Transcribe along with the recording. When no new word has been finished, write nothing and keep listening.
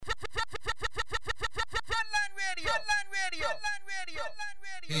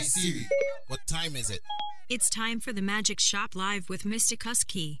Hey Siri, what time is it? It's time for the Magic Shop Live with Mystic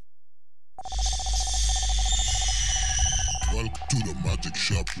Husky. Welcome to the Magic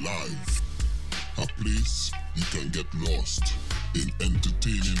Shop Live, a place you can get lost in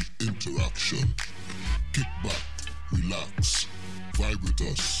entertaining interaction. Kick back, relax, vibe with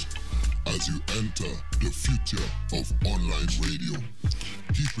us as you enter the future of online radio.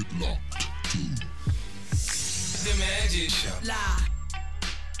 Keep it locked to The Magic Shop Live.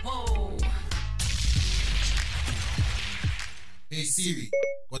 Whoa. Hey Siri,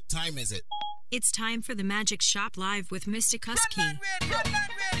 what time is it? It's time for the Magic Shop Live with Mystic Husky.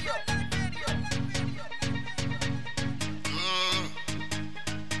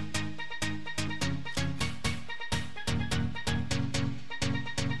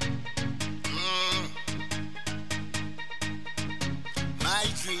 My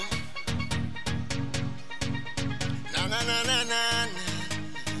dream. Na na na na na.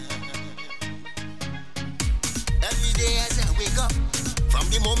 Every day as I wake up, from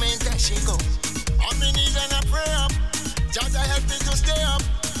the moment I shake up, on my knees and I pray up. Just help me to stay up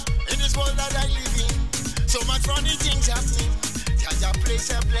in this world that I live in. So much funny things happening. Just a place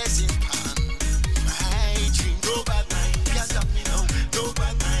a blessing pan. My dream, no bad mind can't stop me now. No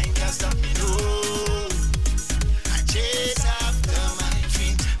bad mind can't stop me no. I chase after my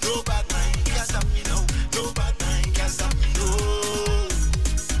dream. No bad mind can't stop me now. No bad mind can't stop me no.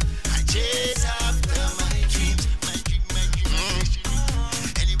 I chase after my dreams. My dream, my dream.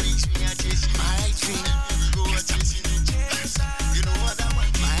 Anyways, me I chase my dream. Go a chasing it. You know what I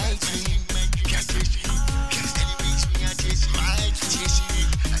want? My dream. Can't chase it. Anyways, me I chase my dream. Chasing it.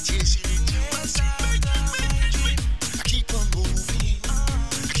 I chasing it. I keep on moving. I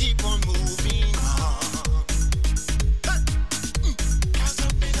keep on moving on. Can't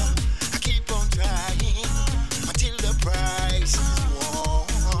stop me now. I keep on trying until the price is won.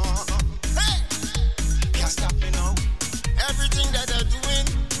 Hey! Can't stop me now. Everything that I'm doing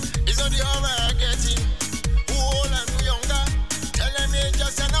is on the hour I'm getting. Who old and who younger, telling me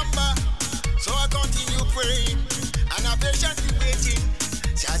just a number. So I continue praying and I'm patiently waiting.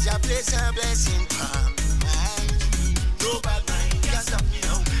 Such a place a blessing from my dream. No bad mind can't stop me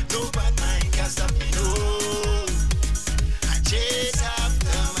now. No bad mind can't stop me no. I chase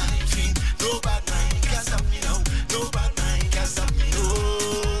after my dream. No bad mind can't stop me now. No bad mind can't stop me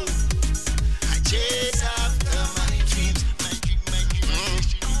no. I chase after my dreams. My dream, my dream.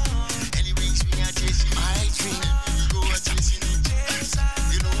 Anyways, we are chasing my dream. Go a chasing it.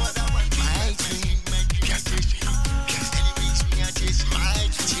 You know what I want? My dream, my dream. Can't chase it. Anyways, we are chasing my dream.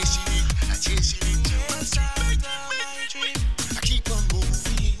 Chasing it. I chasing it. I keep on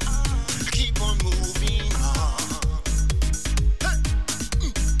moving. I keep on moving on.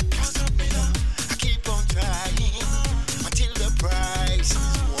 Can't stop me now. I keep on trying until the price is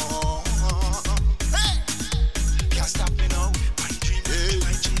won. Hey! Can't stop me now. My dream,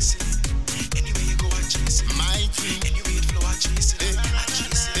 I chase it. Anyway you go, I chase it. My dream, anyway it flow, I chase it. I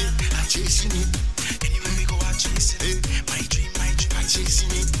chase it. I'm chasing it. Anyway we go, I chase it. My dream, I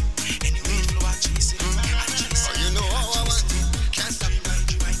chasing it. Anyway it flow, I chase it. I chase it. You know how I want it. Can't stop me. My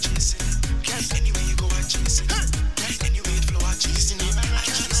dream, I chase it. Anyway you go, I chase it. Anyway it flow, I chasing it. I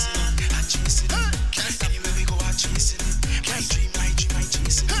chase it. I chase it. Anyway we go, I chase it. My dream, I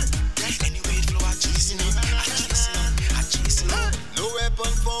chase it. Anyway it flow, I chasing it. I chase it. I chase it. No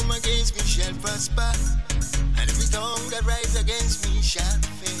weapon formed against me shall prosper, and every tongue that rises against me shall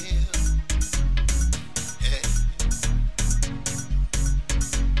fail. Hey.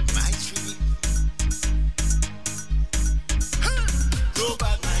 My dream. No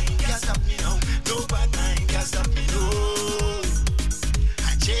bad mind can't stop me now. No bad mind can't stop me no.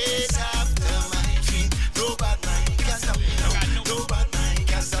 I chase after my dream. No bad mind can't stop me now. No bad mind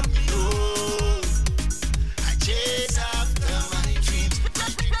can't stop me no. I chase after my dreams. My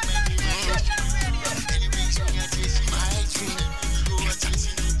dream, my dream. Anyways, me I chase my dream. Go a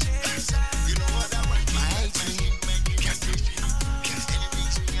chasing it. You know what I want? My dream. Can't chase it.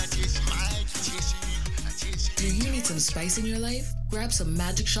 Anyways, me I chase my dream. Chasing it. I chase it. Do you need some spice in your life? Grab some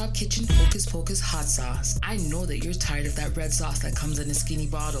Magic Shop Kitchen Hocus Pocus hot sauce. I know that you're tired of that red sauce that comes in a skinny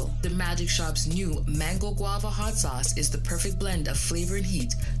bottle. The Magic Shop's new Mango Guava hot sauce is the perfect blend of flavor and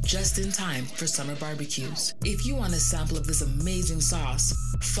heat, just in time for summer barbecues. If you want a sample of this amazing sauce,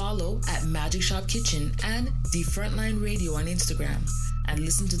 follow at Magic Shop Kitchen and The Frontline Radio on Instagram, and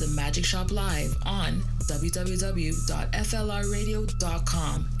listen to the Magic Shop live on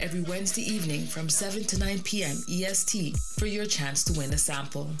www.flrradio.com every Wednesday evening from 7 to 9 p.m. EST for your chance to win a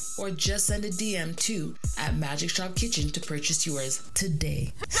sample. Or just send a DM to at Magic Shop Kitchen to purchase yours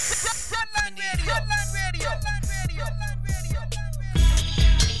today. Frontline Radio.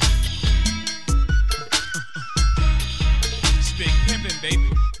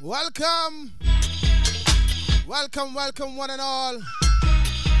 Welcome, welcome, welcome, one and all.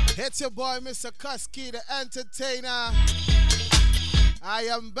 It's your boy, Mr. Kusky, the entertainer. I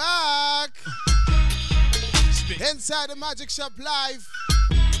am back inside the Magic Shop Live,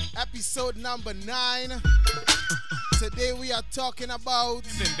 episode number 9. Today we are talking about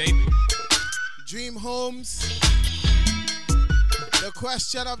dream homes. The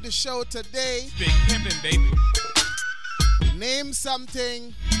question of the show today: Big pimpin', baby. Name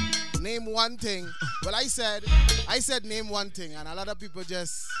something. Name one thing. Well, I said name one thing, and a lot of people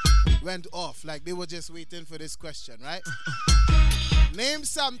just went off like they were just waiting for this question, right? Name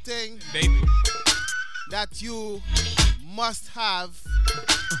something, baby, that you must have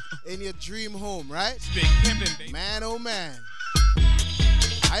in your dream home, right? Big pimpin', baby. Man, oh man.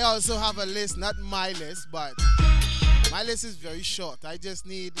 I also have a list, not my list, but my list is very short. I just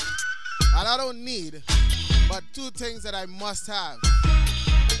need, and I don't need, but 2 things that I must have.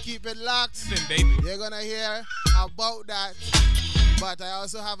 Keep it locked. Baby. You're gonna hear about that. But I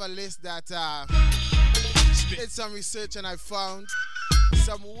also have a list that did some research and I found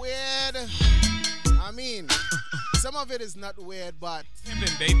some weird. I mean, some of it is not weird, but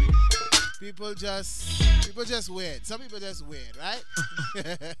baby. people just weird. Some people just weird, right?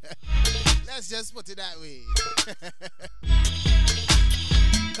 Let's just put it that way.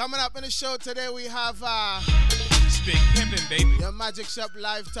 Coming up in the show today, we have Big pimpin', baby. your Magic Shop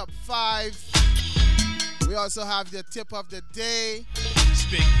Live Top 5. We also have the tip of the day.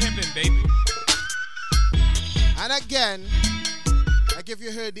 Big pimpin', baby. And again, like if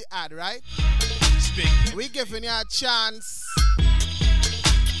you heard the ad, right? Big We giving you a chance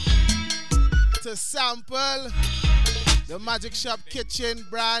to sample the Magic Shop Kitchen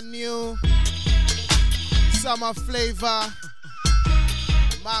brand new summer flavor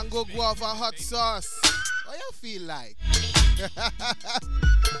mango guava hot sauce. What you feel like?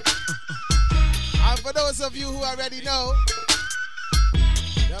 And for those of you who already know,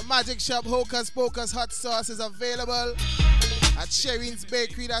 the Magic Shop Hocus Pocus hot sauce is available at Sherin's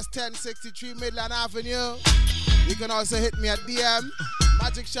Bakery. That's 1063 Midland Avenue. You can also hit me at DM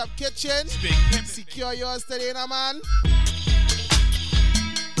Magic Shop Kitchen. Big pimpin', Secure yours today, now, man.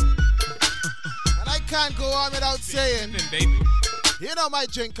 And I can't go on without saying, baby. you know my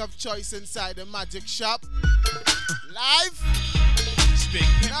drink of choice inside the Magic Shop Live? Big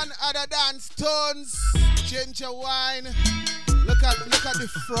None other than Stones ginger wine. Look at the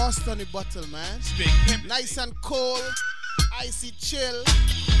frost on the bottle, man. Big pimpin', Nice and cold, icy chill.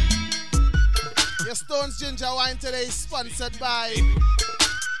 Your Stones ginger wine today is sponsored by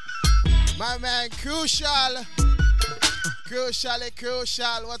my man Crucial.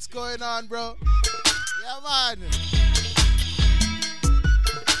 Crucial. What's going on, bro? Yeah, man.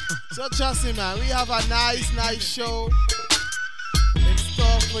 So trust me, man. We have a nice show in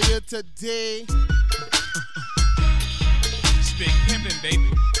store for you today. Big pimpin', baby.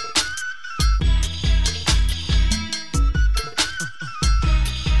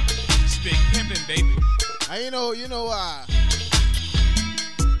 Big pimpin', baby. And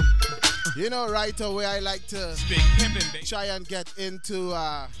you know right away I like to Big pimpin', baby. try and get into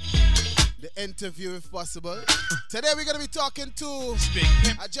the interview if possible. Today we're going to be talking to Big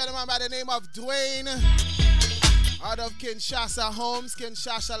pimpin', a gentleman by the name of Dwayne out of Kinshasa Homes,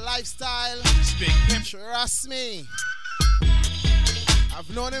 Kinshasa Lifestyle. big pimpin', Trust me, I've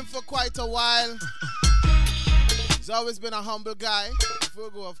known him for quite a while. He's always been a humble guy.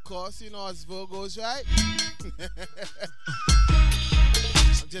 Virgo, of course, you know us Virgos, right?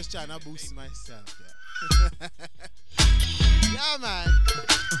 I'm just trying to boost myself, yeah. Yeah, man.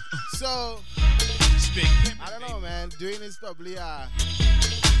 So, big pimpin', I don't know, man. Dwayne is probably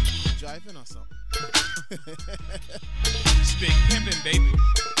driving or something. Big pimpin', baby.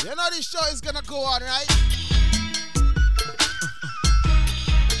 You know this show is gonna go on, right?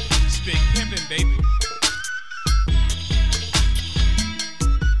 Big pimpin', baby.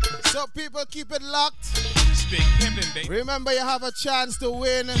 So people, keep it locked. Big pimpin', baby. Remember, you have a chance to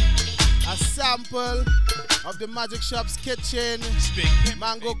win a sample of the Magic Shop's Kitchen Big pimpin',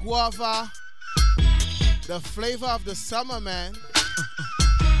 mango guava, the flavor of the summer, man.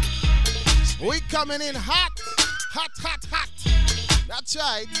 We coming in hot. That's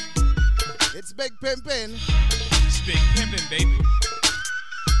right. It's Big Pimpin'. Big pimpin', baby.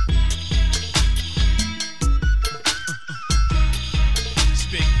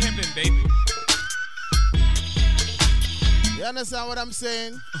 Big pimpin', baby. You understand what I'm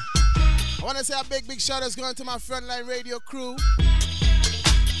saying? I want to say a big shout out going to my Frontline Radio crew.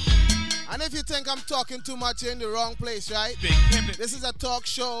 And if you think I'm talking too much, you're in the wrong place, right? Big pimpin'. This is a talk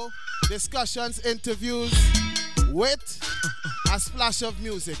show, discussions, interviews with a splash of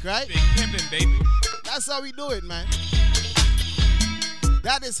music, right? Big pimpin', baby. That's how we do it, man.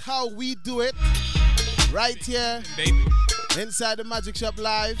 That is how we do it. Right here, Baby. inside the Magic Shop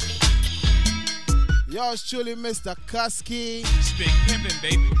Live. Yours truly, Mr. Kusky. Big pimpin',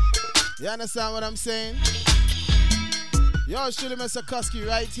 baby. You understand what I'm saying? Yours truly, Mr. Kusky,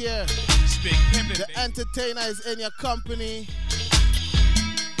 right here. Big pimpin', The baby. entertainer is in your company.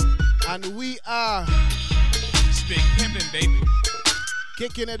 And we are Big pimpin', baby.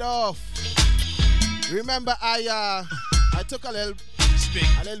 kicking it off. Remember, I took a little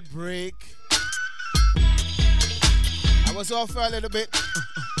break. I was off for a little bit,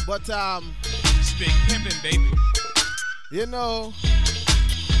 but Big pimpin', baby. you know,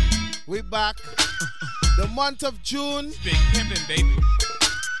 we back. The month of June. Big pimpin', baby.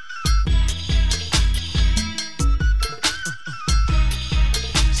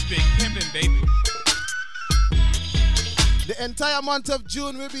 Big pimpin', baby. The entire month of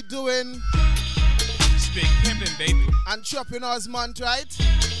June we'll be doing Big pimpin', baby. Entrepreneurs Month, right?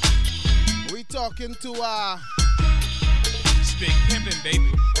 We talking to Big pimpin',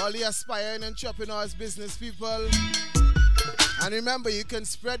 baby. all the aspiring entrepreneurs, business people. And remember, you can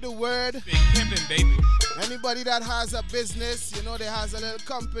spread the word. Big pimpin', baby. Anybody that has a business, you know, they has a little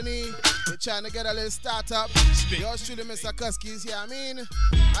company, they're trying to get a little startup. Yours truly, Mr. Kusky is here.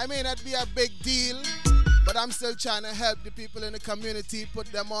 I may not be a big deal, but I'm still trying to help the people in the community, put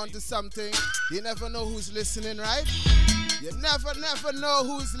them on to something. You never know who's listening, right? You never know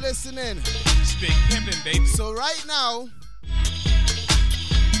who's listening. Big pimpin', baby. So right now,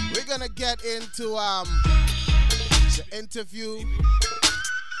 we're gonna get into the interview.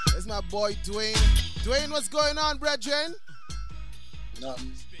 There's my boy Dwayne. Dwayne, what's going on, brethren?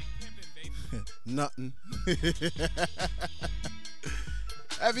 Nothing. Nothing.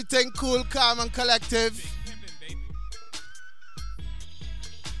 Everything cool, calm, and collective.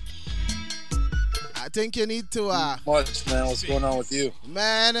 I think you need to Much, man. What's going on with you?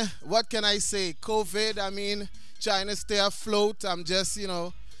 man, what can I say? COVID, trying to stay afloat. I'm just,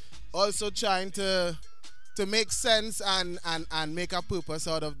 also trying to make sense and make a purpose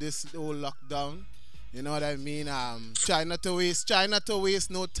out of this whole lockdown. You know what I mean? Try not to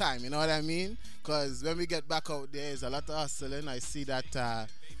waste no time, you know what I mean? Because when we get back out there, there's a lot of hustling. I see that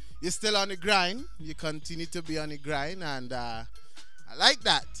you're still on the grind. You continue to be on the grind, and I like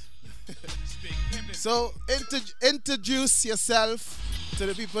that. So introduce yourself to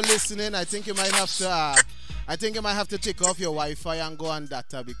the people listening. I think you might have to take off your Wi-Fi and go on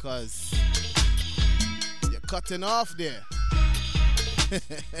data because you're cutting off there.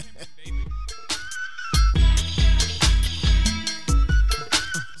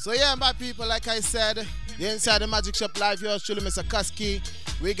 So yeah, my people, like I said, you're inside the Magic Shop Live. Yours truly, Mr. Kusky.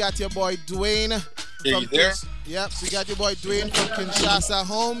 We got your boy Dwayne. Yeah, you there? Yep, we got your boy Dwayne from Kinshasa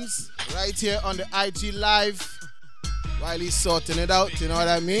Homes right here on the IG Live while he's sorting it out, you know what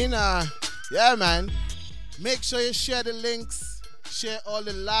I mean? Yeah, man. Make sure you share the links, share all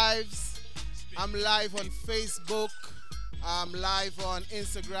the lives. I'm live on Facebook. I'm live on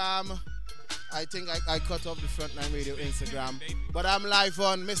Instagram. I think I cut off the Frontline Radio Instagram. But I'm live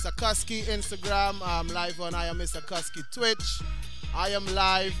on Mr. Kusky Instagram. I'm live on I Am Mr. Kusky Twitch. I am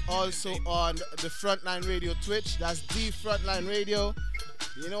live also on the Frontline Radio Twitch. That's the Frontline Radio.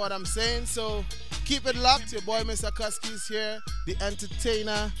 You know what I'm saying? So keep it locked. Your boy Mr. Kusky is here, the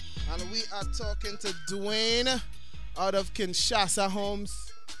entertainer. And we are talking to Dwayne out of Kinshasa Homes.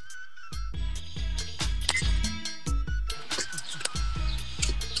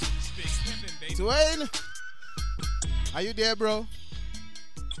 Dwayne, are you there, bro?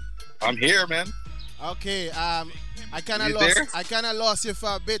 I'm here, man. Okay, I kind You there? of lost you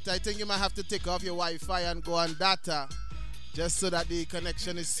for a bit. I think you might have to take off your Wi-Fi and go on data, just so that the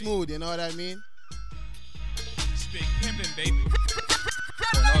connection is smooth. You know what I mean? Big pimpin', baby.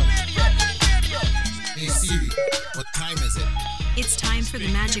 Hey Siri, what time is it? It's time for the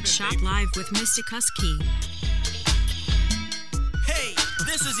Magic Shop Live with Mr. Kusky. Hey,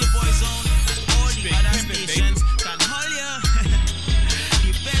 this is your boy Zone, and all the Big other pimpin', stations can hold ya.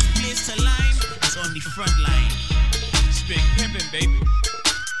 The best place to line is on the front line. Big pimpin', baby.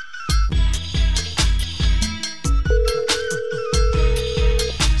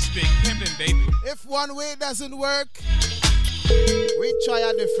 Big pimpin', baby. If one way doesn't work, we try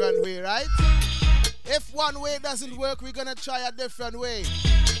a different way, right? If one way doesn't work, we're gonna try a different way.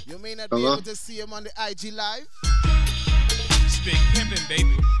 You may not be able to see him on the IG Live. Big pimpin',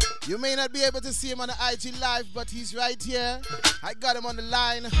 baby. You may not be able to see him on the IG Live, but he's right here. I got him on the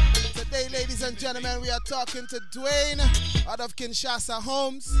line. Today, ladies and gentlemen, we are talking to Dwayne out of Kinshasa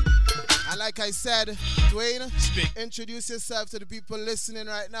Homes. And like I said, Dwayne, introduce yourself to the people listening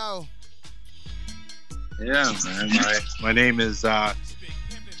right now. Yeah, man. My name is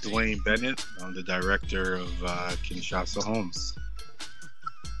Dwayne Bennett. I'm the director of Kinshasa Homes.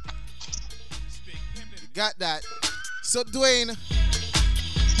 You got that. So Dwayne,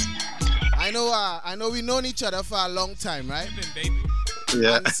 I know we've known each other for a long time, right?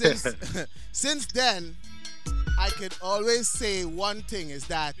 Yeah. And since then, I could always say one thing is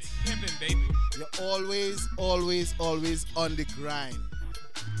that you're always on the grind.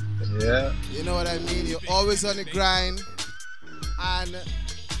 Yeah. You know what I mean? You're always on the grind. And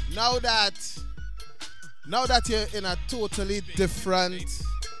now that you're in a totally different,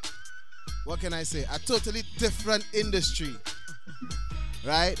 what can I say? A totally different industry.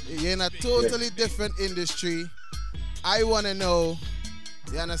 Right? You're in a totally different industry. I want to know,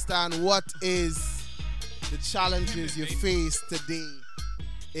 you understand, what is the challenges you face today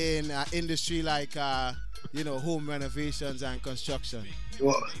in an industry like, home renovations and construction?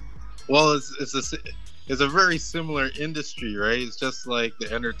 Well, it's a very similar industry, right? It's just like the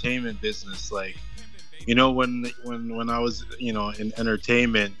entertainment business. Like, when I was, in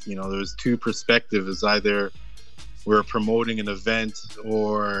entertainment, there was two perspectives. Either we're promoting an event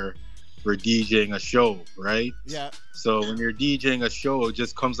or we're DJing a show, right? Yeah. So when you're DJing a show, it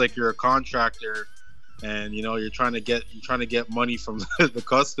just comes like you're a contractor, and you're trying to get money from the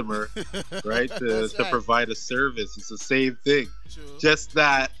customer, right? To provide a service. It's the same thing. True. Just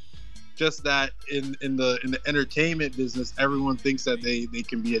that in the entertainment business, everyone thinks that they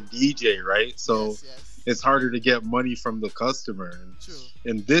can be a DJ, right? So yes. it's harder to get money from the customer. And True.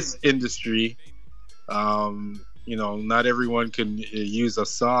 in this industry, not everyone can use a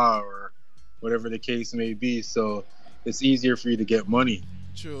saw or whatever the case may be. So it's easier for you to get money.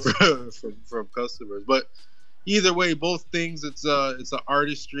 True. from customers. But either way, both things, it's an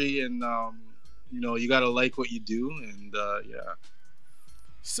artistry, and you gotta like what you do, and yeah.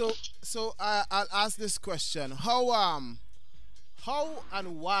 So I'll ask this question: How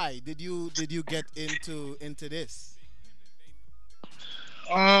and why did you get into this?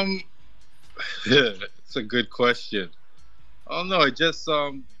 It's a good question. Oh no, it just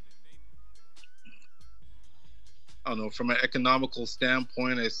I don't know, from an economical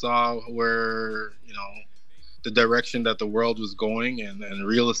standpoint, I saw where, the direction that the world was going, and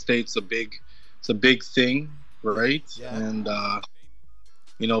real estate's a big thing, right? Yeah.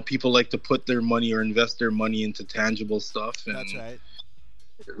 And people like to put their money or invest their money into tangible stuff, and That's right.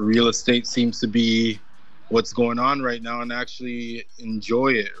 real estate seems to be what's going on right now, and actually enjoy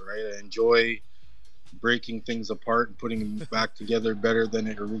it, right? I enjoy breaking things apart and putting them back together better than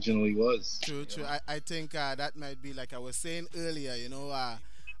it originally was. True. I think that might be, like I was saying earlier,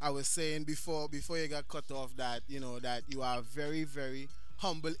 I was saying before you got cut off that, that you are a very, very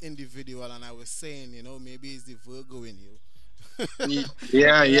humble individual, and I was saying, maybe it's the Virgo in you.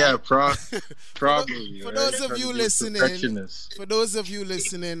 Yeah, probably. For those of you listening,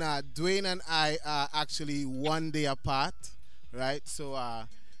 Dwayne and I are actually one day apart, right? So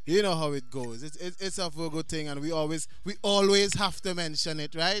you know how it goes. It's a Virgo thing, and we always have to mention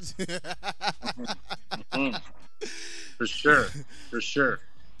it, right? Mm-hmm. For sure.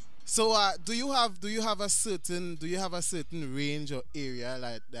 So do you have a certain range or area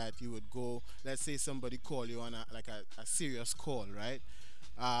like that you would go? Let's say somebody call you on a serious call, right?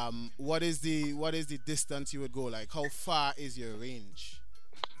 What is the distance you would go? Like, how far is your range?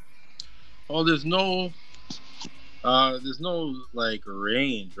 Oh, there's no like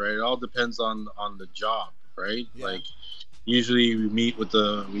range, right? It all depends on the job, right? Yeah. Like, usually we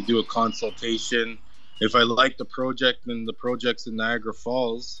do a consultation. If I like the project and the project's in Niagara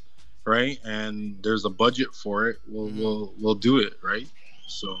Falls, right, and there's a budget for it, we'll do it, right?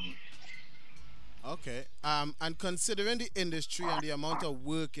 So okay. And considering the industry and the amount of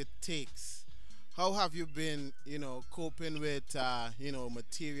work it takes, how have you been, coping with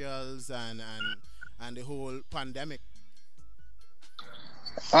materials and the whole pandemic?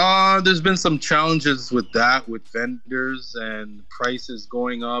 There's been some challenges with that, with vendors and prices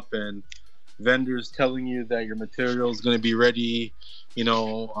going up, and vendors telling you that your material is going to be ready,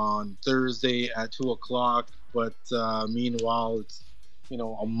 on Thursday at 2:00, but meanwhile it's,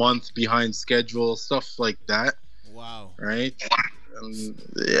 a month behind schedule, stuff like that. Wow. Right?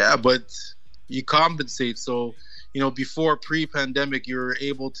 Yeah, but you compensate. So, before pre-pandemic, you were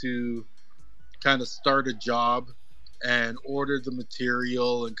able to kind of start a job and order the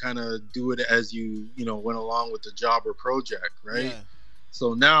material and kind of do it as you went along with the job or project, right? Yeah.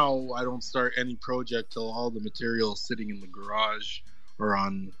 So now I don't start any project till all the material is sitting in the garage or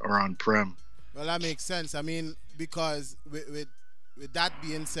on prem. Well, that makes sense. I mean, because with with that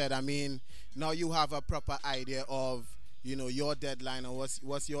being said, I mean, now you have a proper idea of, you know, your deadline, or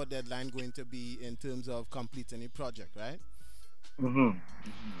what's your deadline going to be in terms of completing the project, right?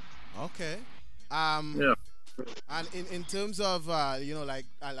 Okay. Yeah. And in terms of you know, like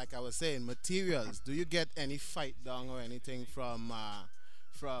I was saying, materials, do you get any fight down or anything from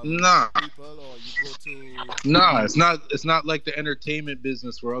Nah. people, or you go to? Nah, it's not like the entertainment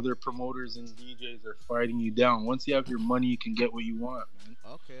business where other promoters and DJs are fighting you down. Once you have your money, you can get what you want, man.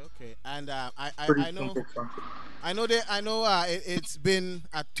 Okay. And Pretty I know simple concept. it's been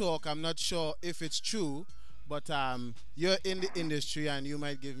a talk. I'm not sure if it's true, but you're in the industry and you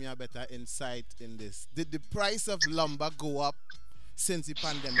might give me a better insight in this. Did the price of lumber go up since the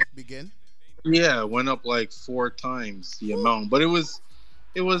pandemic began? Yeah, it went up like 4 times the amount, but it was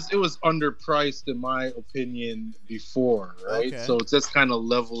underpriced in my opinion before, right? Okay. So it's just kind of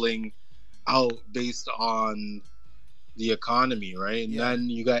leveling out based on the economy, right? And then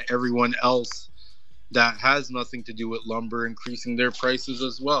you got everyone else that has nothing to do with lumber increasing their prices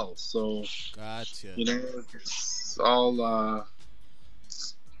as well. So Gotcha. you know,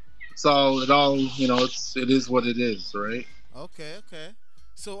 it is what it is, right? Okay.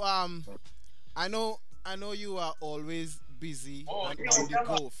 So I know you are always busy and on the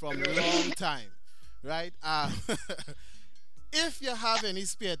go from a long time, right? If you have any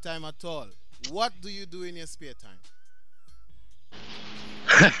spare time at all, what do you do in your spare time?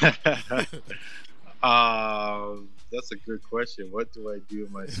 That's a good question. What do I do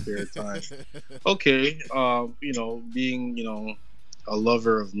in my spare time? Okay, you know, being, you know, a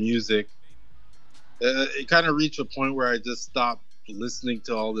lover of music, it kind of reached a point where I just stopped listening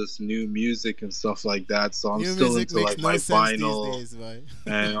to all this new music and stuff like that. So I'm still into like my vinyl these days,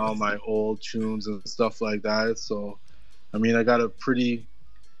 and all my old tunes and stuff like that. So, I mean, I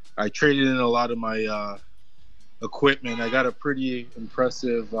traded in a lot of my equipment. I got a pretty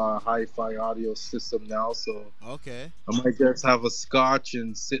impressive hi-fi audio system now, so okay, I might just have a scotch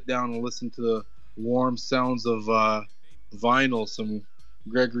and sit down and listen to the warm sounds of vinyl, some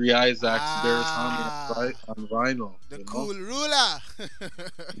Gregory Isaacs, Bears on vinyl. The cool ruler.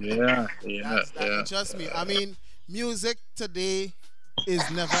 Yeah. Trust me. I mean, music today is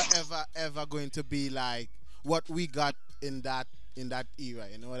never ever going to be like what we got in that era.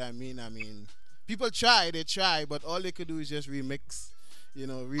 You know what I mean? I mean, people they try, but all they could do is just remix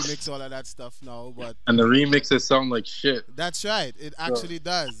all of that stuff now. And the remixes sound like shit. That's right. It actually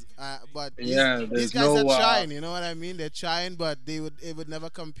does. But these guys are trying. You know what I mean? They're trying, but it would never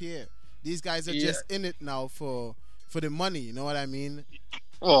compare. These guys are just in it now for the money. You know what I mean?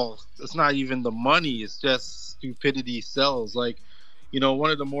 Well, it's not even the money. It's just stupidity sells. Like, you know, one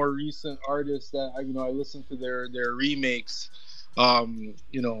of the more recent artists that I listened to their remakes. You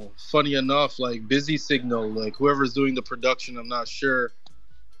know, funny enough, like Busy Signal, like whoever's doing the production, I'm not sure,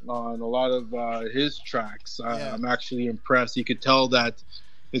 on a lot of his tracks. I'm actually impressed. You could tell that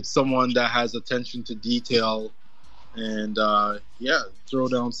it's someone that has attention to detail, and throw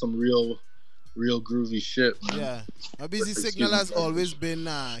down some real groovy shit, man. Yeah, Busy Signal has always been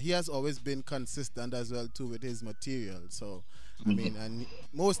he has always been consistent as well too with his material. So I mean, and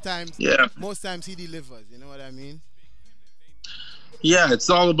most times he delivers. You know what I mean? Yeah, it's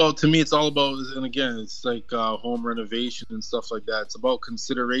all about, and again, it's like home renovation and stuff like that. It's about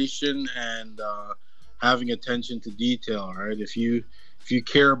consideration and having attention to detail, right? If you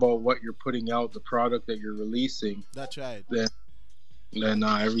care about what you're putting out, the product that you're releasing, that's right. Then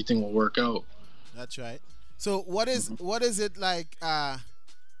everything will work out. That's right. So what is it like?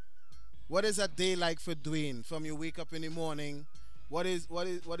 What is a day like for Dwayne? From you wake up in the morning, what is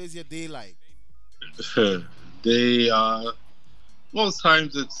your day like? Most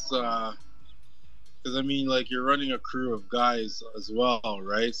times it's because I mean, like, you're running a crew of guys as well,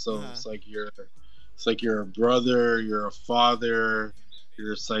 right? So it's like you're a brother, you're a father,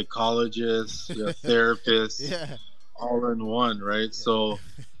 you're a psychologist, you're a therapist, all in one, right? Yeah. So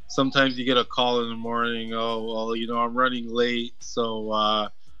sometimes you get a call in the morning, oh well, you know, I'm running late, so I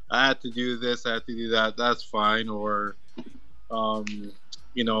had to do this, I had to do that. That's fine. Or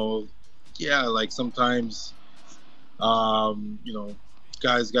you know, like sometimes you know,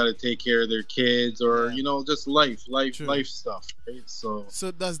 guys got to take care of their kids, or you know, just life stuff, right? So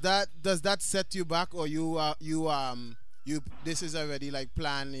does that set you back, or you this is already like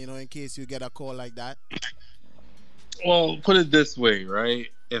planned, you know, in case you get a call like that? Well, put it this way, right?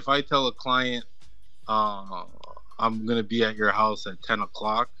 If I tell a client I'm gonna be at your house at 10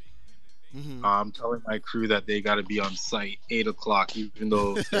 o'clock, I'm telling my crew that they got to be on site 8 o'clock, even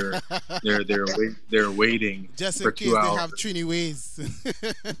though they're waiting just for in case 2 hours. They have Trini ways.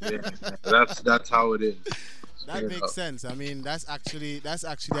 That's how it is. That Straight makes up. sense. I mean, that's actually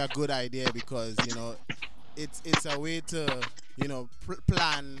a good idea because it's a way to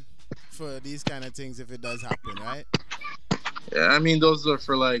plan for these kind of things if it does happen, right? Yeah, I mean those are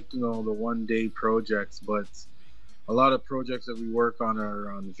for like the 1 day projects, but a lot of projects that we work on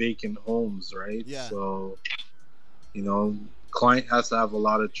are on vacant homes, right? Yeah. So client has to have a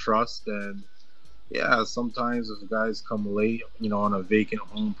lot of trust, and yeah, sometimes if guys come late, on a vacant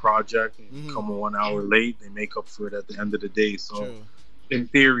home project, and come 1 hour late, they make up for it at the end of the day. So True. in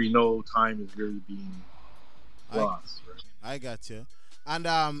theory, no time is really being lost. Right? I got you. And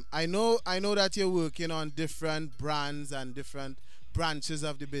I know that you're working on different brands and different branches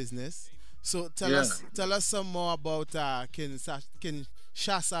of the business. So tell us some more about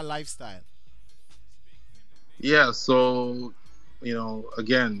Kinshasa Lifestyle. Yeah, so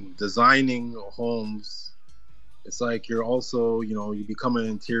again, designing homes, it's like you're also, you become an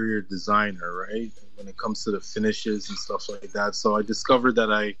interior designer, right? When it comes to the finishes and stuff like that. So I discovered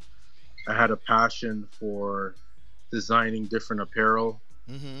that I had a passion for designing different apparel,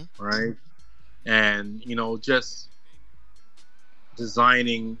 right? And just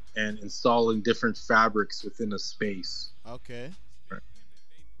designing and installing different fabrics within a space. Okay.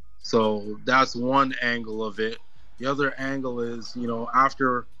 So that's one angle of it. The other angle is,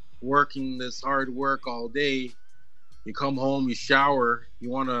 after working this hard work all day, you come home, you shower, you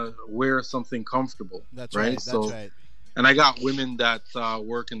want to wear something comfortable. That's right. That's So, right. and I got women that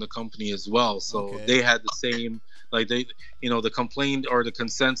work in the company as well. So they had the same, like the complaint or the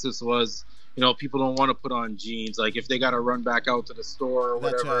consensus was, people don't want to put on jeans. Like if they got to run back out to the store or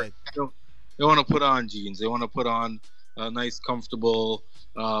whatever, they want to put on jeans. They want to put on nice, comfortable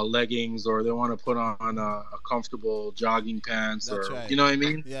leggings, or they want to put on a comfortable jogging pants. That's or right. you know what I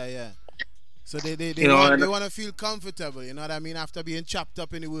mean? Yeah. So they want to feel comfortable. You know what I mean? After being chopped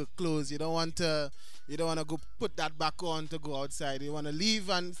up in the work clothes, you don't want to go put that back on to go outside. You want to leave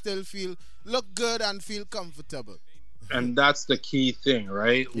and still look good and feel comfortable. And that's the key thing,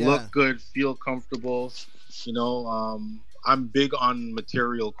 right? Yeah. Look good, feel comfortable. I'm big on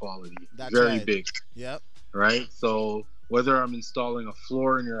material quality. That's very right. big. Yep. Right? So whether I'm installing a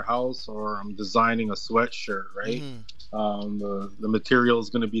floor in your house or I'm designing a sweatshirt, right? The material is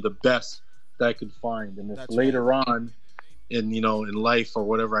going to be the best that I could find. And if That's later on in life or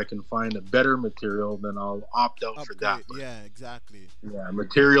whatever I can find a better material, then I'll opt out for that. But yeah, exactly. yeah,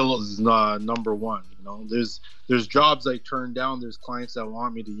 material is number one. There's jobs I turn down. There's clients that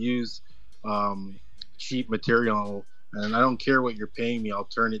want me to use cheap material, and I don't care what you're paying me. I'll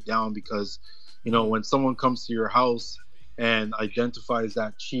turn it down because when someone comes to your house and identifies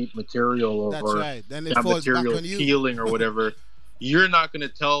that cheap material That's or right. Then it that falls material back on you. peeling or whatever, you're not going to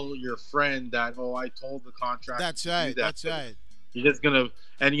tell your friend that, I told the contractor. That's to right. do that. That's right. You're just gonna,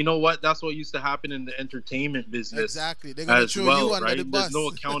 and you know what? That's what used to happen in the entertainment business. Exactly. They're gonna as throw well, you under right? the bus. There's no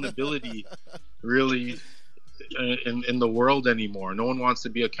accountability really in the world anymore. No one wants to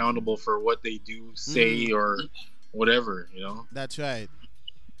be accountable for what they do, say, or whatever. That's right.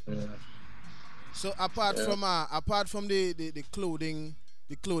 Yeah. So apart from the clothing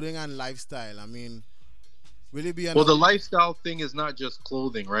and lifestyle, I mean, will it be Well, the lifestyle thing is not just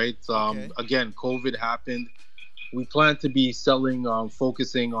clothing, right? Again, COVID happened. We plan to be selling,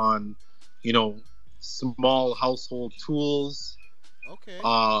 focusing on, small household tools. Okay.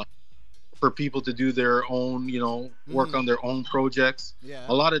 For people to do their own, work on their own projects. Yeah.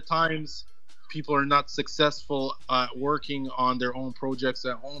 A lot of times, people are not successful at working on their own projects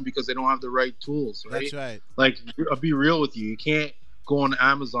at home because they don't have the right tools, right? That's right. Like, I'll be real with you. You can't go on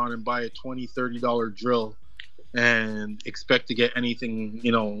Amazon and buy a $20-$30 drill and expect to get anything,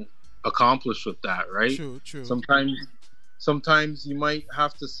 accomplished with that, right? True. Sometimes you might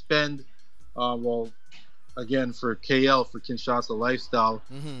have to spend, again, for KL, for Kinshasa Lifestyle,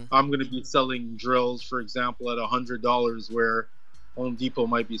 I'm going to be selling drills, for example, at $100, where Home Depot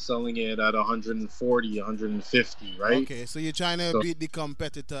might be selling it at $140, $150, right? Okay, so you're trying to beat the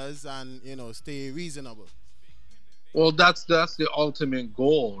competitors and stay reasonable. Well, that's the ultimate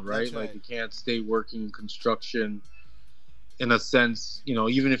goal, right? That's right. Like, you can't stay working construction in a sense,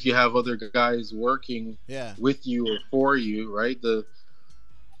 even if you have other guys working with you or for you, right? The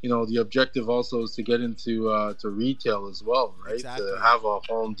objective also is to get into to retail as well, right? Exactly. To have a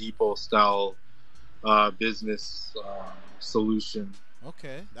Home Depot style business solution.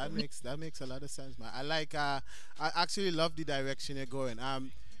 Okay, that makes a lot of sense, man. I actually love the direction you're going.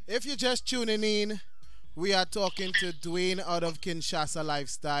 If you're just tuning in, we are talking to Dwayne out of Kinshasa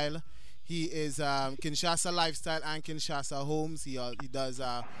Lifestyle. He is Kinshasa Lifestyle and Kinshasa Homes. He does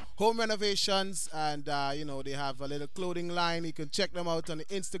home renovations, and they have a little clothing line. You can check them out on the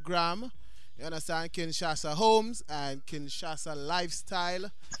Instagram. You understand? Kinshasa Homes and Kinshasa Lifestyle.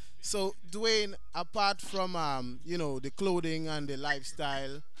 So, Dwayne, apart from the clothing and the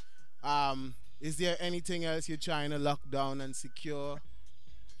lifestyle, is there anything else you're trying to lock down and secure?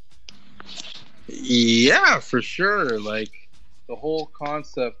 Yeah, for sure. Like the whole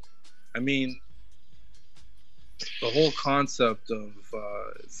concept. I mean, the whole concept of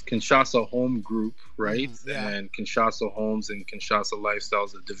Kinshasa Home Group, right? Yeah. And Kinshasa Homes and Kinshasa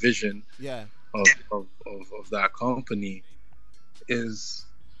Lifestyles, a division Yeah. of that company, is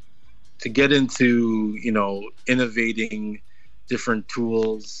to get into, innovating different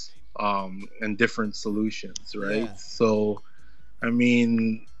tools and different solutions, right? Yeah. So, I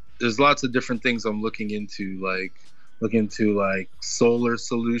mean, there's lots of different things I'm looking into, like solar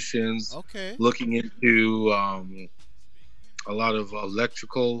solutions. Okay. Looking into a lot of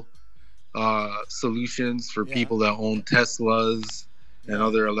electrical solutions for people that own Teslas and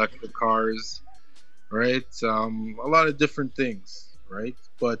other electric cars, right? A lot of different things, right?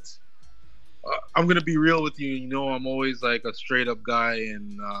 But I'm gonna be real with you. I'm always like a straight up guy,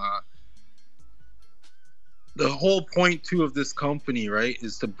 and the whole point too of this company, right,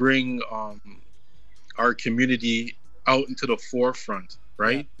 is to bring our community out into the forefront,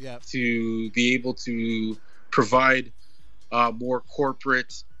 right? Yeah. To be able to provide more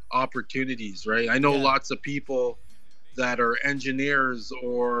corporate opportunities, right? I know lots of people that are engineers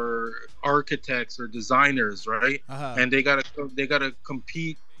or architects or designers, right? And they gotta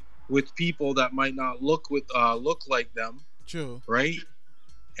compete with people that might not look like them. True. Right?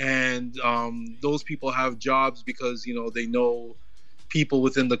 And those people have jobs because they know people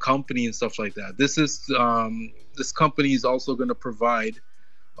within the company and stuff like that. This company is also going to provide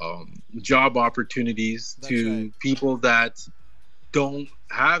job opportunities to people that don't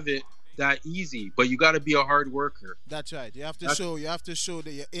have it that easy, but you got to be a hard worker. That's right. You have to show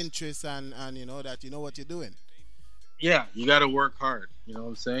that your interest and that you know what you're doing. Yeah, you got to work hard. You know what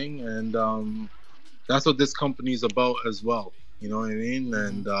I'm saying? And that's what this company is about as well. You know what I mean?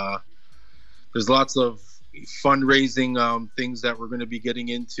 And there's lots of fundraising things that we're going to be getting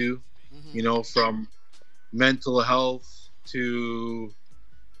into, from mental health to,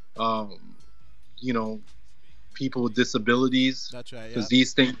 people with disabilities. That's right. Because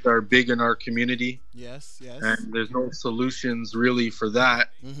these things are big in our community. Yes. And there's no solutions really for that.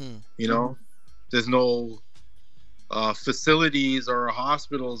 There's no facilities or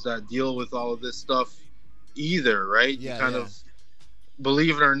hospitals that deal with all of this stuff either, right? You kind of,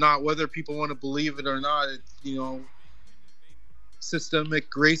 believe it or not, whether people want to believe it or not, systemic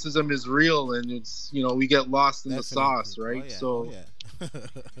racism is real, and it's we get lost in the sauce, right?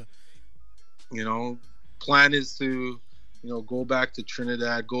 Plan is to go back to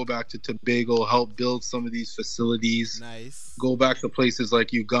Trinidad, go back to Tobago, help build some of these facilities. Nice. Go back to places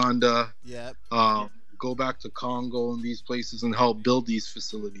like Uganda. Yep. Go back to Congo and these places and help build these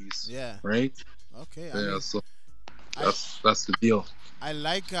facilities. Yeah. Right. Okay. So that's the deal. I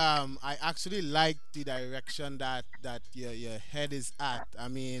like I actually like the direction that your head is at. I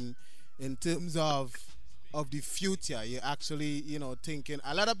mean, in terms of the future, you're actually thinking.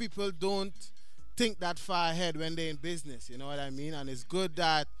 A lot of people don't think that far ahead when they're in business. You know what I mean? And it's good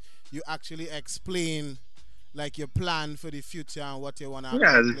that you actually explain like your plan for the future and what you want to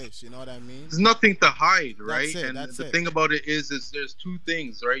accomplish. You know what I mean? There's nothing to hide, right? That's the thing about it is there's two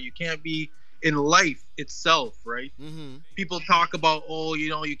things, right? You can't be in life itself, right? People talk about,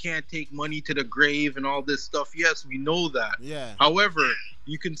 you can't take money to the grave and all this stuff. Yes, we know that. Yeah. However,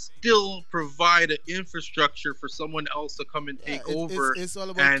 you can still provide an infrastructure for someone else to come and take over. It's all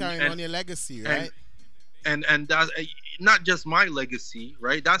about carrying on your legacy, right? And that's not just my legacy,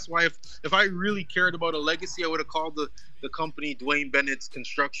 right? That's why if I really cared about a legacy, I would have called the company Dwayne Bennett's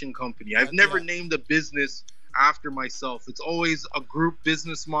Construction Company. I've never named a business after myself. It's always a group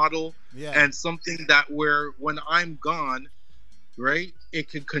business model and something that where when I'm gone, right, it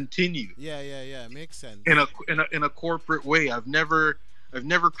can continue. Yeah. Makes sense. In a corporate way. I've never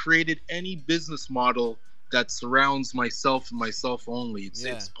created any business model that surrounds myself and myself only.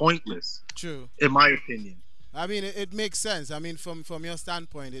 It's pointless. True. In my opinion. I mean, it makes sense. I mean, from your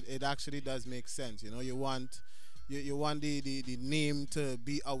standpoint, it actually does make sense. You want the name to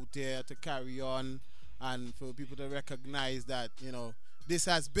be out there, to carry on, and for people to recognize that this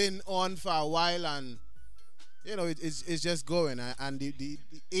has been on for a while, and it's just going. And the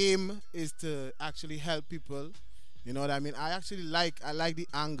aim is to actually help people. You know what I mean? I like the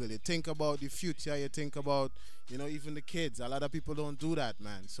angle. You think about the future. You think about even the kids. A lot of people don't do that,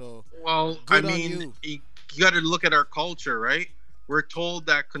 man. So you got to look at our culture, right? we're told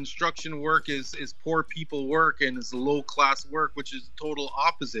that construction work is poor people work and is low class work, which is the total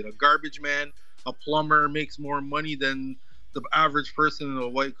opposite. A garbage man, a plumber makes more money than the average person in a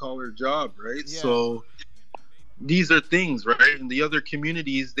white collar job, right? Yeah. So these are things, right? In the other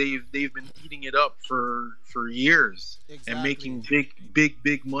communities, they've been eating it up for years and making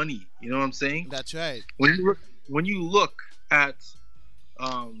big money. You know what I'm saying? That's right. When you look at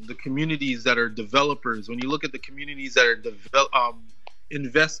the communities that are developers, when you look at the communities that are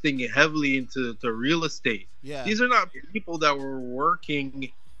investing heavily into real estate, these are not people that were working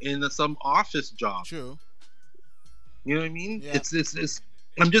in some office job. True. You know what I mean? Yeah. It's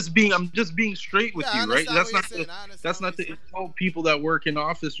I'm just being straight with you, right? That's not to insult people that work in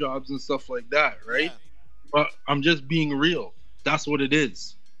office jobs and stuff like that, right? Yeah. But I'm just being real. That's what it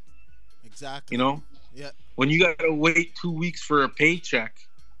is. Exactly. You know? Yeah. When you gotta wait 2 weeks for a paycheck,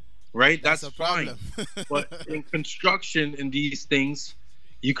 right? That's a fine. problem. But in construction and these things,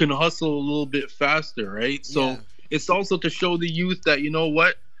 you can hustle a little bit faster, right? So it's also to show the youth that, you know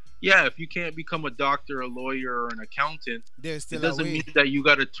what? Yeah, if you can't become a doctor, a lawyer, or an accountant, There's still it doesn't a way. mean that you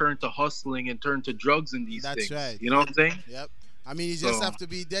got to turn to hustling and turn to drugs in these That's things. right. You know what I'm saying? Yep. I mean, you just have to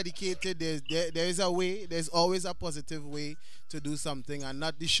be dedicated. There is a way. There's always a positive way to do something, and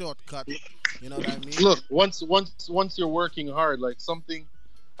not the shortcut. You know what I mean? Look, once you're working hard, like something,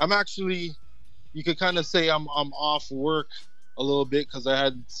 I'm actually, you could kind of say I'm off work a little bit because I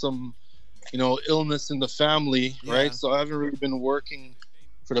had some, illness in the family, right? So I haven't really been working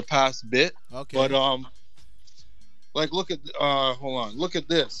for the past bit. Okay. But like look at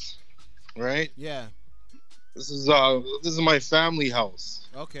this, right? Yeah. This is my family house.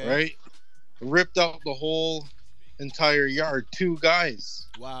 Okay. Right? Ripped out the whole entire yard. 2 guys.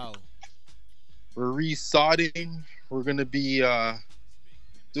 Wow. We're resodding. We're gonna be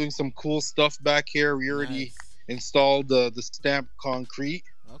doing some cool stuff back here. We already installed the stamped concrete.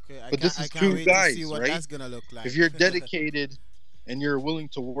 Okay. But this is I can't 2 wait guys, to see what right? that's gonna look like. If you're dedicated and you're willing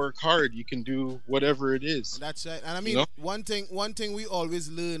to work hard, you can do whatever it is. That's right. And I mean, one thing we always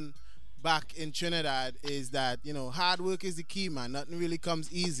learn back in Trinidad is that, hard work is the key, man. Nothing really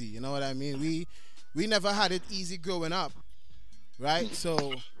comes easy. You know what I mean? We never had it easy growing up, right?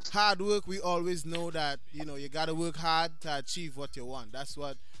 So hard work, we always know that, you gotta work hard to achieve what you want. That's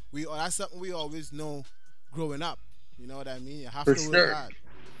something we always know growing up. You know what I mean? You have to work hard.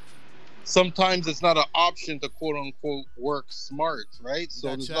 Sometimes it's not an option to quote unquote work smart, right? So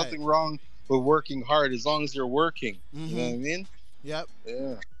there's nothing wrong with working hard as long as you're working. Mm-hmm. You know what I mean? Yep.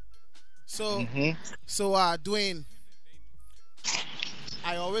 Yeah. So, Dwayne,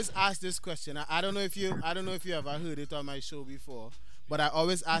 I always ask this question. I don't know if you ever heard it on my show before, but I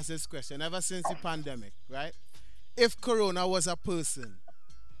always ask this question ever since the pandemic, right? If Corona was a person,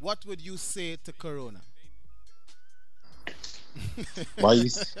 what would you say to Corona? Why you?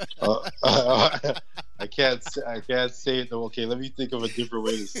 I can't say it though. Okay, let me think of a different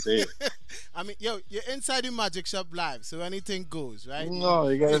way to say it. I mean, you're inside the Magic Shop Live, so anything goes, right? No,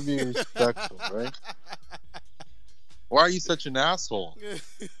 you gotta be respectful, right? Why are you such an asshole?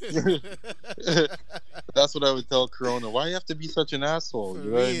 That's what I would tell Corona. Why you have to be such an asshole? You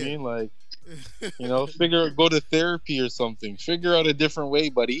know what I mean? Like, go to therapy or something. Figure out a different way,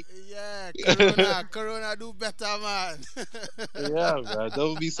 buddy. Yeah, Corona do better, man. Yeah, man.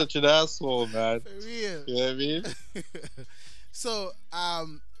 Don't be such an asshole, man. For real. You know what I mean? So,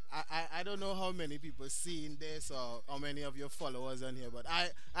 I don't know how many people seeing this or how many of your followers on here, but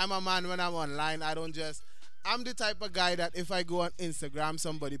I'm a man when I'm online. I'm the type of guy that if I go on Instagram,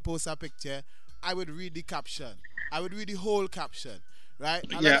 somebody posts a picture, I would read the caption. I would read the whole caption, right?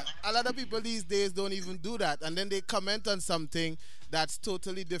 A lot of people these days don't even do that, and then they comment on something that's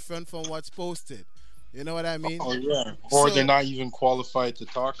totally different from what's posted. You know what I mean? Oh yeah. Or they're not even qualified to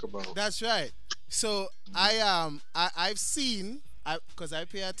talk about. That's right. So I've seen, because I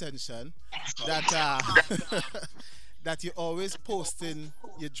pay attention, that that you're always posting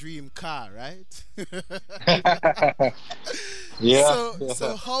your dream car, right? Yeah.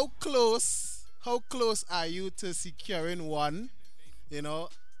 So how close are you to securing one, to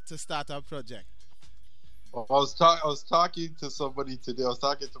start a project? Well, I was talking to somebody today. I was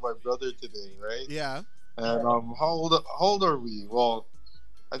talking to my brother today, right? Yeah. And how old are we? Well,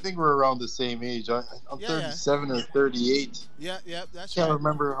 I think we're around the same age. I'm 37 or 38. Yeah, that's I right.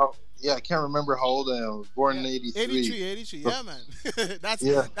 I can't remember how old I am. I was born in 83. 83, yeah, man. That's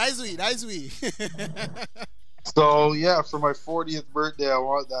we. So, yeah, for my 40th birthday, I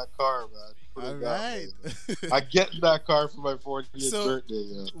want that car, man. All right. I get that car for my 40th birthday,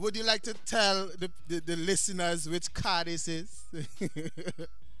 yeah. Would you like to tell the listeners which car this is?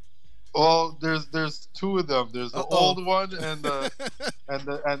 Well, there's two of them. There's the old one and the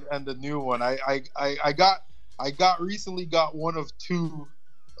and the new one. I recently got one of two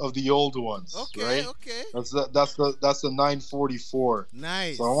of the old ones. Okay, right? okay. That's the 944.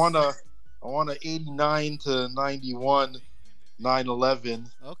 Nice. So I want a 89 to 91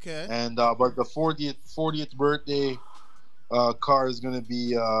 911. Okay. And but the 40th birthday car is gonna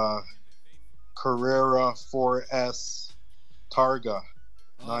be Carrera 4S Targa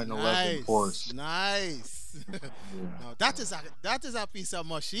 911 nice. Porsche. Nice. Now, that is a piece of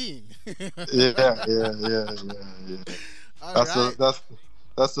machine. Yeah. All right.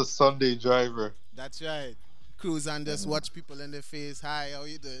 That's the Sunday driver. That's right. Cruise and just watch people in the face. Hi, how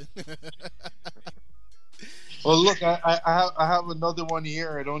you doing? Well, look, I have another one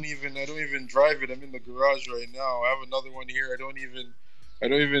here. I don't even drive it. I'm in the garage right now. I have another one here. I don't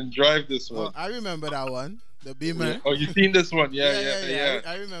even drive this one. Oh, I remember that one. The Beamer. Yeah. Oh, you seen this one? Yeah.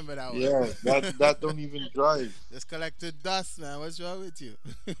 I remember that one. Yeah, that don't even drive. Just collected dust, man. What's wrong with you?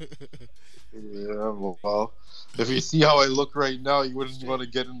 Yeah, well, if you see how I look right now, you wouldn't want to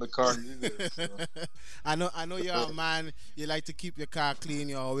get in the car either. So. I know you're a man. You like to keep your car clean.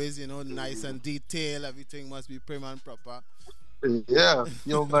 You're always, nice and detailed. Everything must be prim and proper. Yeah,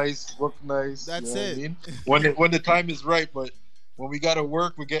 feel nice, look nice. That's it. I mean? When the time is right, but when we gotta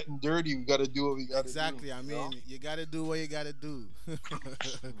work, we're getting dirty. We gotta do what we gotta do. Exactly. I mean, you gotta do what you gotta do.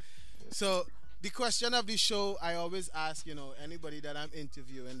 So the question of the show, I always ask, anybody that I'm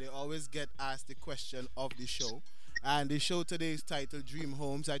interviewing, they always get asked the question of the show. And the show today is titled Dream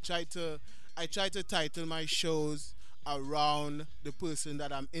Homes. I try to title my shows around the person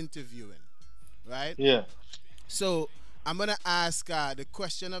that I'm interviewing, right? Yeah. So I'm gonna ask the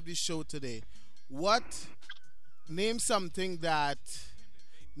question of the show today. Name something that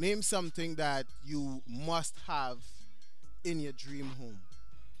you must have in your dream home.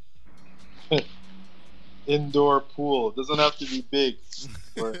 Indoor pool. It doesn't have to be big,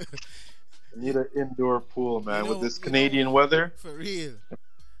 but I need an indoor pool, man. With this Canadian weather. For real.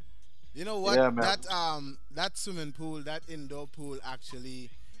 You know what? Yeah, man. That swimming pool, that indoor pool actually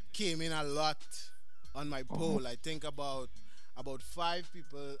came in a lot on my poll. I think about 5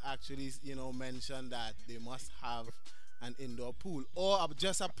 people actually, mentioned that they must have an indoor pool or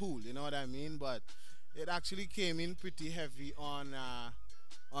just a pool. You know what I mean? But it actually came in pretty heavy on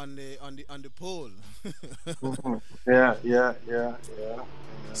the poll. Yeah.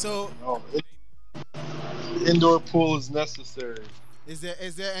 So indoor pool is necessary. Is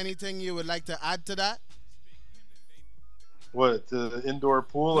there anything you would like to add to that? What, to the indoor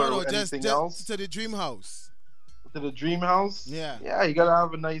pool or anything else? To the dream house. To the dream house? Yeah. Yeah, you gotta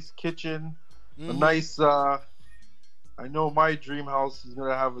have a nice kitchen, a nice. I know my dream house is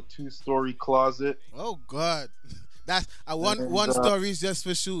gonna have a 2-story closet. Oh God, that's one story is just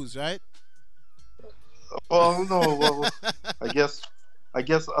for shoes, right? Oh no, well, I guess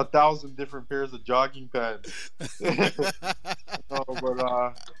 1,000 different pairs of jogging pants. No, but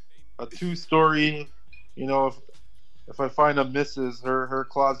a 2-story, if I find a missus, her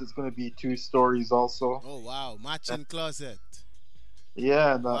closet's gonna be 2 stories also. Oh wow, matching closet.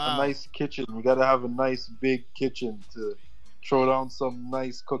 Yeah, and a nice kitchen. You gotta have a nice big kitchen to throw down some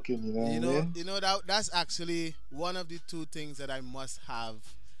nice cooking. That's actually one of the 2 things that I must have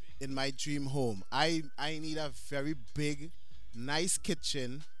in my dream home. I need a very big, nice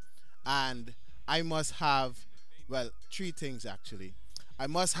kitchen, and I must have 3 things actually. I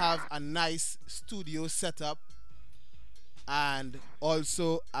must have a nice studio setup, and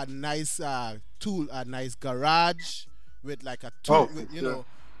also a nice a nice garage with like a tool,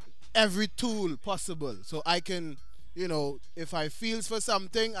 every tool possible. So I can, if I feels for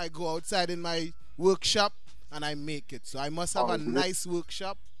something, I go outside in my workshop and I make it. So I must have a nice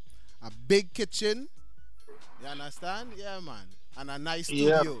workshop, a big kitchen. You understand? Yeah, man. And a nice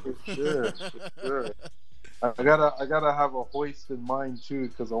studio. Yeah, for sure. I gotta have a hoist in mind too,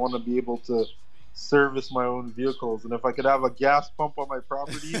 because I want to be able to service my own vehicles, and if I could have a gas pump on my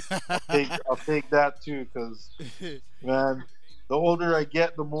property, I'll take that too, because man, the older I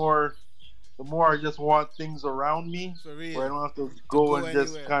get, the more I just want things around me where I don't have to go and anywhere.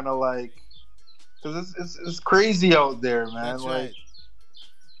 Just kind of like, because it's crazy out there, man. That's like right.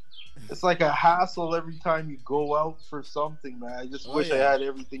 It's like a hassle every time you go out for something, man. I just wish I had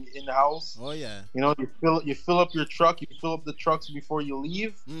everything in house. Oh yeah. You fill up your truck, you fill up the trucks before you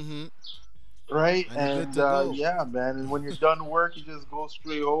leave. Mm-hmm. Right, and yeah, man. And when you're done work, you just go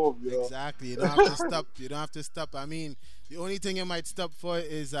straight home. Exactly. You don't have to stop. You don't have to stop. I mean, the only thing you might stop for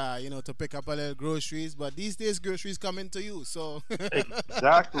is, to pick up a little groceries. But these days, groceries coming to you. So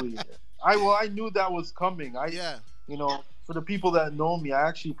exactly. I knew that was coming. for the people that know me, I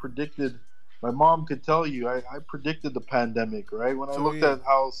actually predicted. My mom could tell you, I predicted the pandemic, right? When I looked at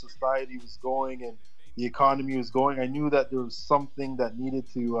how society was going and the economy was going, I knew that there was something that needed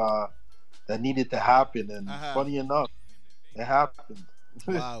to happen. And funny enough, it happened.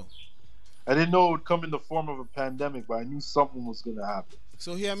 Wow. I didn't know it would come in the form of a pandemic, but I knew something was going to happen.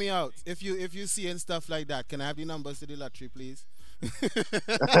 So hear me out. If you see and stuff like that, can I have the numbers to the lottery, please?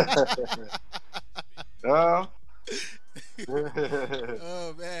 Oh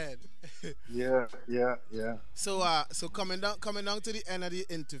man. Yeah. So coming down to the end of the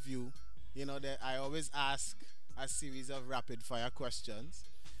interview, you know that I always ask a series of rapid fire questions,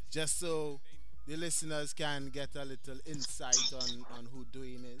 just so the listeners can get a little insight on who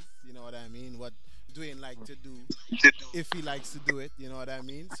Dwayne is. You know what I mean? What Dwayne like to do, if he likes to do it. You know what I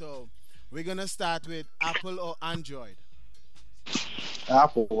mean? So we're gonna start with Apple or Android.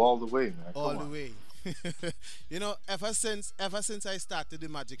 Apple all the way, man. All the way. You know, ever since I started the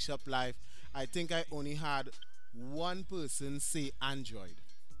Magic Shop Live, I think I only had one person say Android.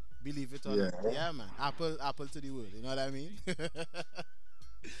 Believe it or not. Yeah, man. Apple to the world. You know what I mean?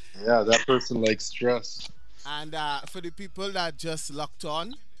 Yeah, that person likes stress. And for the people that just locked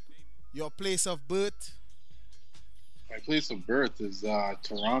on, your place of birth? My place of birth is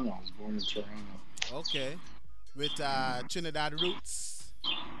Toronto. I was born in Toronto. Okay. With Trinidad roots?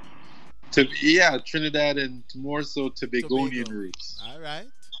 Trinidad and more so Tobagonian roots. All right.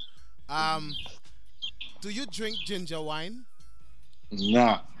 Do you drink ginger wine?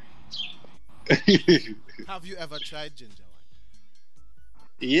 Nah. Have you ever tried ginger wine?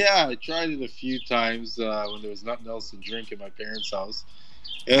 Yeah, I tried it a few times when there was nothing else to drink in my parents' house.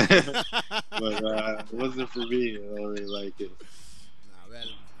 But it wasn't for me. I don't really like it. Nah, well,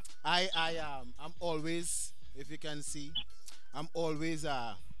 I'm always, if you can see, I'm always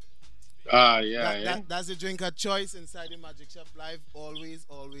that's the drink of choice inside the Magic Shop Live. Always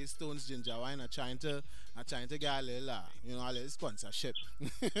Stones ginger wine. I'm trying to get a little, a little sponsorship.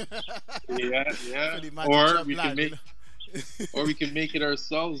 Yeah. Or we can make it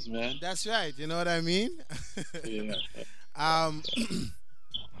ourselves, man. That's right. You know what I mean? Yeah.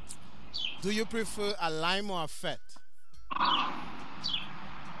 Do you prefer a lime or a fete?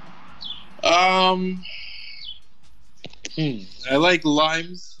 I like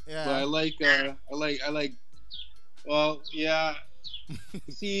limes, yeah. but I like. Well, yeah.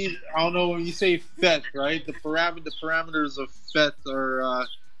 See, I don't know when you say fete, right? The parameters of fete are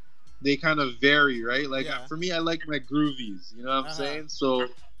they kind of vary, right? Like for me, I like my groovies. You know what I'm saying? So,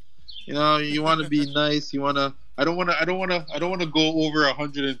 you want to be nice. You want to. I don't want to go over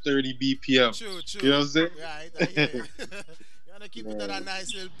 130 BPM. True. You know what I'm saying? Right. I hear you. You want to keep it at a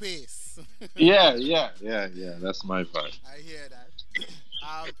nice little pace. Yeah. That's my vibe. I hear that.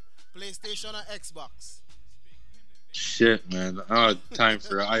 PlayStation or Xbox? Shit, man. I don't have time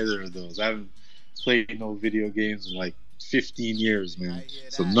for either of those. I haven't played no video games in like 15 years, man.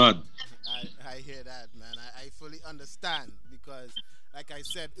 So none. I hear that, man. I fully understand because, like I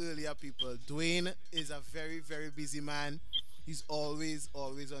said earlier, people, Dwayne is a very, very busy man. He's always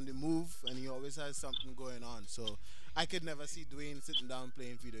on the move, and he always has something going on. So I could never see Dwayne sitting down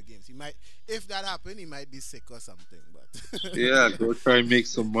playing video games. He might, if that happened, he might be sick or something. But yeah, go try and make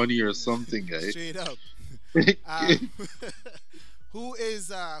some money or something, guys. Straight up. Who is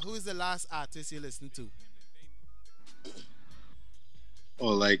the last artist you listened to?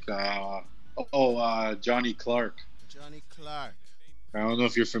 Johnny Clark. Johnny Clark. I don't know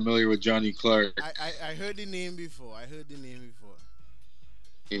if you're familiar with Johnny Clark. I heard the name before.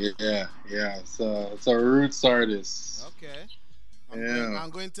 Yeah. It's a roots artist. Okay. I'm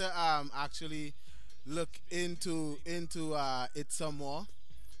going to actually look into it some more,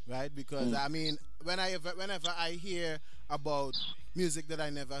 right? Because I mean, whenever I hear about music that I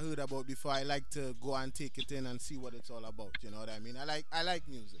never heard about before, I like to go and take it in and see what it's all about. You know what I mean? I like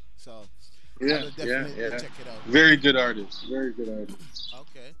music, so yeah. Check it out. Very good artist.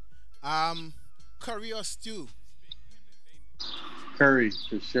 Okay. Curry or stew? Curry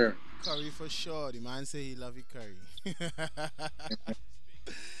for sure. Curry for sure. The man say he love it curry.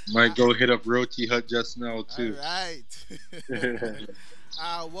 Might go hit up Roti Hut just now too. All right.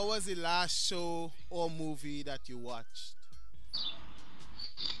 What was the last show or movie that you watched?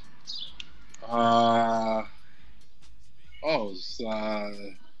 I'm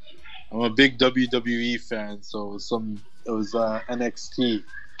a big WWE fan, so it was NXT.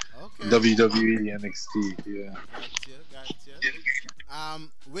 Okay. WWE NXT, yeah. Gotcha.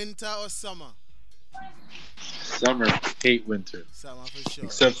 Winter or summer? Summer. Hate winter. Summer for sure.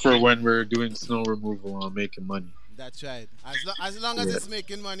 Except for when we're doing snow removal and making money. That's right. As long as it's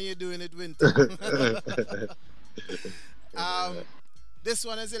making money, you're doing it winter. This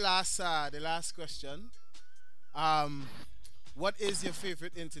one is the last question. What is your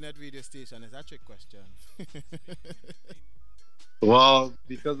favorite internet radio station? Is that a trick question? Well,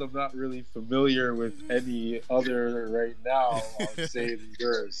 because I'm not really familiar with any other right now, I'll say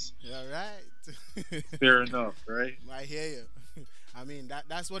yours. All right. Fair enough, right? I hear you. I mean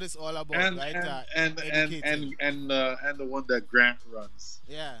that's what it's all about, And right? and the one that Grant runs.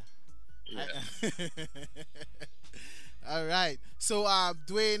 Yeah. Yeah. All right. So,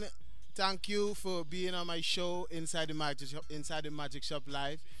 Dwayne, thank you for being on my show Inside the Magic Shop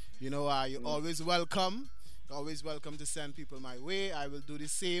Live. You know, you're always welcome. Always welcome to send people my way. I will do the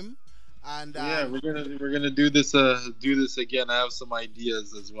same. And yeah, we're gonna do this again. I have some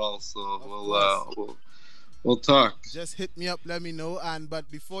ideas as well, so we'll talk. Just hit me up, let me know.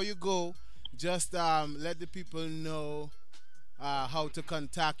 But before you go, just let the people know how to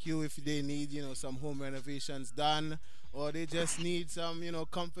contact you if they need, some home renovations done, or they just need some,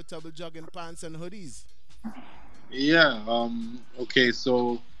 comfortable jogging pants and hoodies. Yeah. Okay.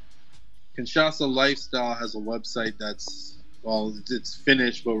 So, Kinshasa Lifestyle has a website it's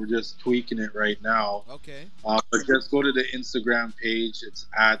finished, but we're just tweaking it right now. Okay. But just go to the Instagram page. It's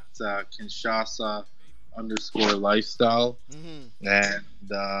at Kinshasa_lifestyle. Mm-hmm. And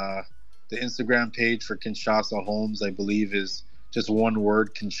the Instagram page for Kinshasa Homes, I believe, is just one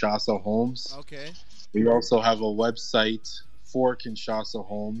word, Kinshasa Homes. Okay. We also have a website for Kinshasa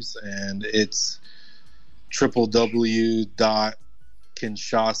Homes, and it's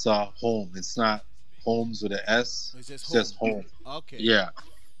www.Kinshasa Home. It's not homes with an S. It's just home. Okay. Yeah.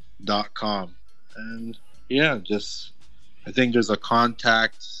 .com. And yeah, I think there's a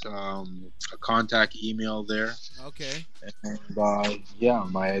contact email there. Okay. And my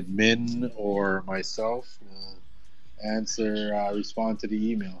admin or myself will respond to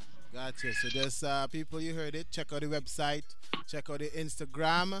the email. Gotcha. So there's people, you heard it. Check out the website. Check out the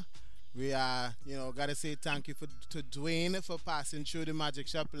Instagram. We gotta say thank you to Dwayne for passing through the Magic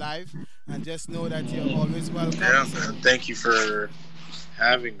Shop Live, and just know that you're always welcome. Yeah, man. Thank you for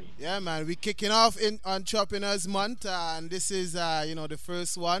having me. Yeah, man. We're kicking off in Entrepreneurs Month, and this is the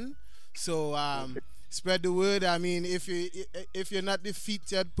first one. So spread the word. I mean, if you're not the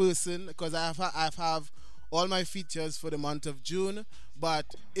featured person, because I have all my features for the month of June.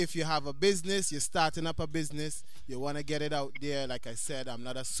 But if you have a business, you're starting up a business, you want to get it out there. Like I said, I'm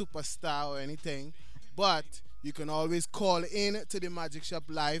not a superstar or anything, but you can always call in to the Magic Shop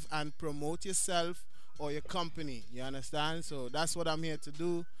Live and promote yourself or your company. You understand? So that's what I'm here to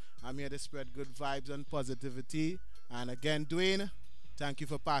do. I'm here to spread good vibes and positivity. And again, Dwayne, thank you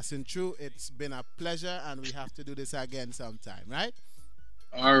for passing through. It's been a pleasure, and we have to do this again sometime, right?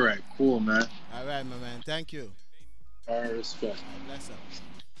 All right, cool, man. All right, my man. Thank you. All right, respect. Bless up.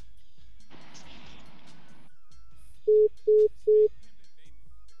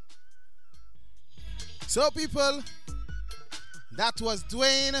 So, people, that was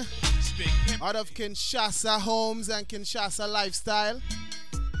Dwayne out of Kinshasa Homes and Kinshasa Lifestyle.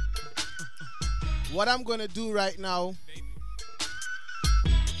 What I'm gonna do right now,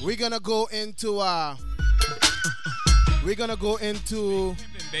 we're gonna go into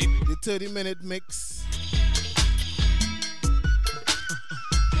the 30-minute mix.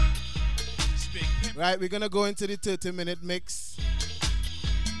 Right, we're gonna go into the 30-minute mix.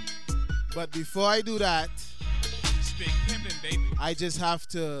 But before I do that, I just have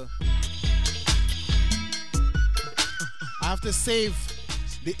to save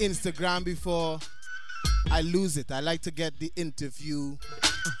the Instagram before I lose it. I like to get the interview,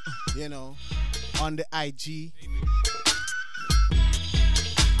 on the IG.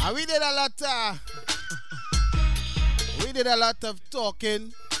 And we did a lot of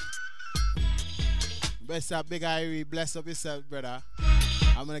talking. Bless up, Big Irie. Bless up yourself, brother.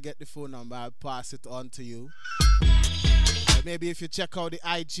 I'm going to get the phone number. I'll pass it on to you. But maybe if you check out the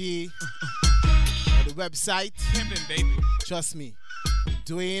IG or the website, trust me,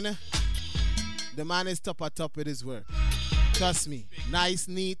 Dwayne, the man is top with his work. Trust me. Nice,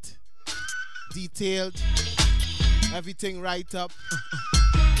 neat, detailed, everything right up.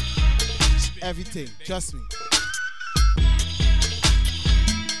 Everything. Trust me.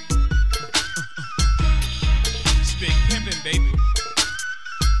 Big pimpin', baby.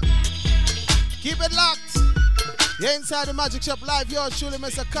 Keep it locked. You're inside the Magic Shop Live. Yours truly,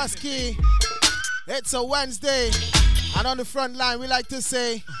 Mr. Kusky. It's a Wednesday. And on the front line, we like to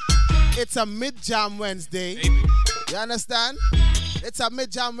say it's a mid-jam Wednesday. Baby. You understand? It's a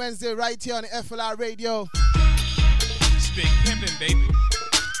mid-jam Wednesday right here on the FLR Radio. Big pimpin', baby.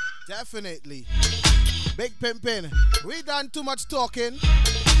 Definitely. Big pimpin'. We done too much talking.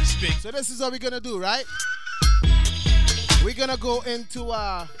 So this is what we're going to do, right? We're gonna go into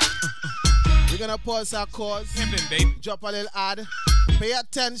we're gonna pause our calls. Pimpin', baby. Drop a little ad. Pay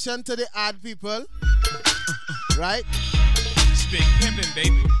attention to the ad, people. Right? Big pimpin',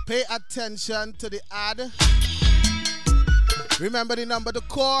 baby. Pay attention to the ad. Remember the number to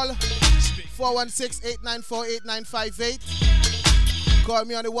call. 416-894-8958. Call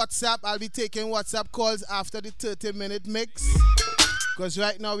me on the WhatsApp. I'll be taking WhatsApp calls after the 30-minute mix. Because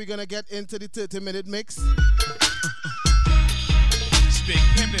right now we're gonna get into the 30-minute mix. Big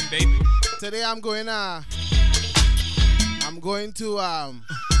pimpin', baby. Today I'm going to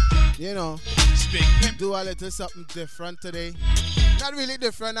do a little something different today. Not really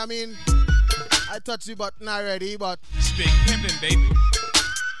different. I mean, I touched the button already, but big pimpin', baby.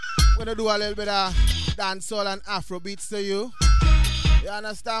 I'm gonna do a little bit of dancehall and Afro beats to you. You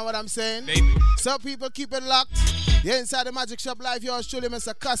understand what I'm saying? Baby. So people, keep it locked. You're inside the Magic Shop Live. Yours truly,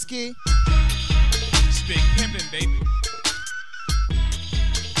 Mr. Kusky. Big pimpin', baby.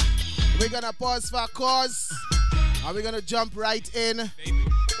 We're gonna pause for a cause, and we're gonna jump right in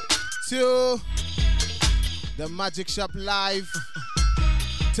to the Magic Shop Live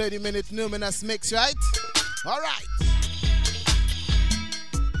 30-minute numinous mix, right? All right.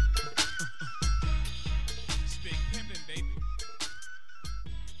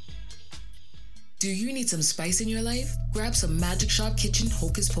 Do you need some spice in your life? Grab some Magic Shop Kitchen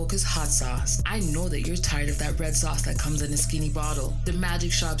Hocus Pocus hot sauce. I know that you're tired of that red sauce that comes in a skinny bottle. The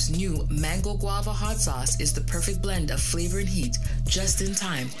Magic Shop's new Mango Guava hot sauce is the perfect blend of flavor and heat, just in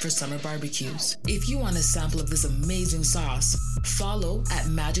time for summer barbecues. If you want a sample of this amazing sauce, follow at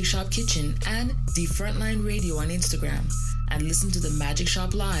Magic Shop Kitchen and The Frontline Radio on Instagram. And listen to the Magic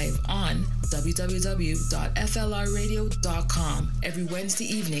Shop Live on www.flrradio.com every Wednesday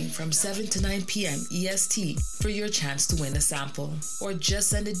evening from 7 to 9 p.m. EST for your chance to win a sample. Or just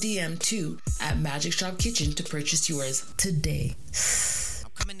send a DM to at Magic Shop Kitchen to purchase yours today.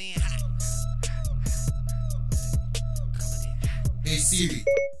 I'm coming in hot. Hey Siri,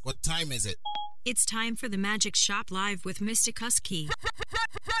 what time is it? It's time for the Magic Shop Live with Mr. Kusky.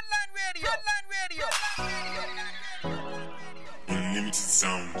 Frontline Radio. Unlimited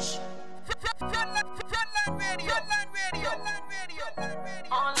sounds. Frontline Radio.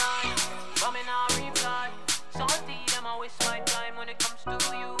 Online, but me not reply. Salty, them I waste my time when it comes to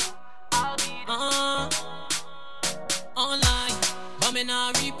you. I'll be online, but me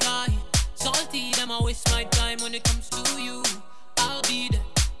not reply. Salty, them I waste my time when it comes to you. I'll be there.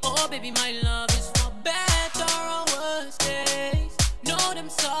 Oh baby, my love is for better or worse days. Know them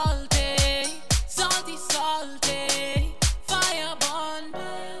salty, salty, fire burn.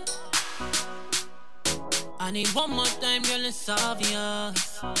 I need one more time, girl, it's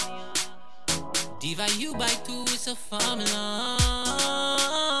obvious. Diva, you by two, it's a formula.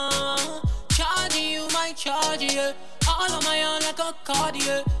 Charging you, my charge, yeah. All on my own like a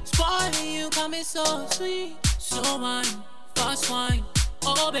cardio. Spoiling you, come me so sweet. So wine, fast wine.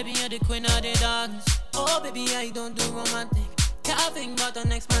 Oh baby, you're the queen of the dance. Oh baby, I don't do romantic. Can't think about the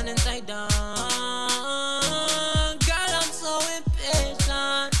next man inside down. Girl, I'm so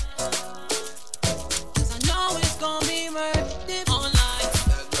impatient. Cause I know it's gonna be murdered. Online,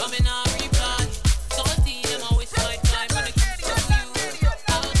 coming out reply. Salty, them always my time when it comes to you.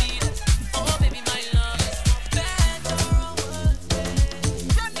 I'll be there. Oh baby, my love is for better or worse.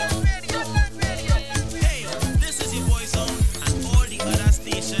 Hey, this is your boy Zone and all the other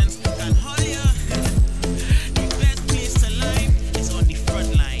stations can hold ya. The best place to live is on the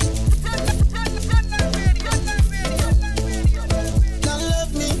front line. Don't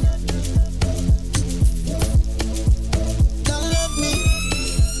love me.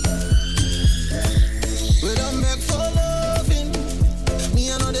 We don't beg for loving.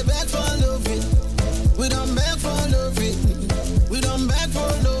 Me I know they beg for loving. We don't beg for loving. We don't beg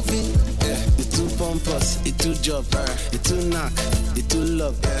for loving. Yeah, it too pompous, it too job, it too knock, it too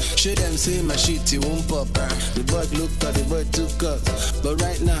love. Show them say my shit, it won't pop. The boy look at the boy too cut. But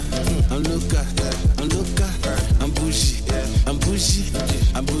right now, I'm looker, I'm bougie, I'm bougie,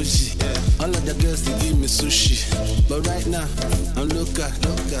 I'm bougie. All of the girls they give me sushi. But right now, I'm looker,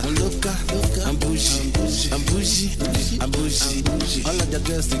 I'm bougie, I'm bougie, I'm bougie. All of the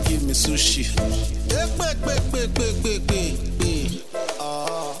girls they give me sushi.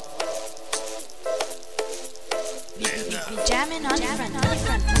 Jamming on the front.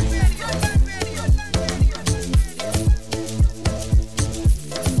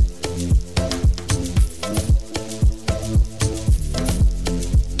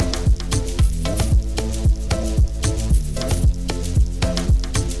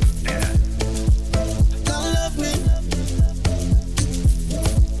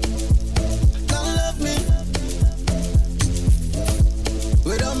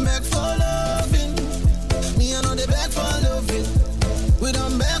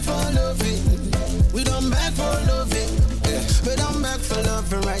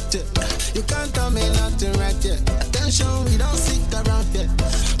 right yet. You can't tell me nothing right yet. Attention, we don't sit around here.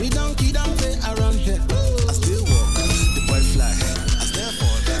 We don't play around here. I still walk, the boy fly. I still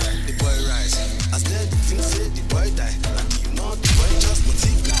fall, the boy rise. I still the thing say the boy die. And you know the boy just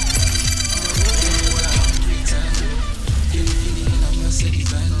multiply. City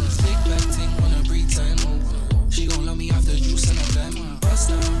van, stick back thing, wanna breathe time. She gon' love me after juice and a glam. Bust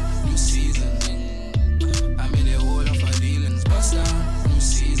down, new season. I made it all of her dealings. Bust down, new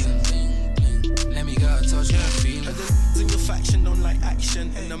season. Let me get a touch of feeling. Single faction don't like action.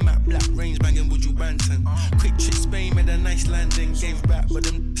 In the map, black range banging, would you Banton? Quick trip Spain, made a nice landing. Gave back, but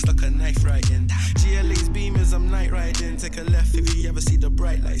them stuck a knife right in. GLA's beamers, I'm night riding. Take a left if you ever see the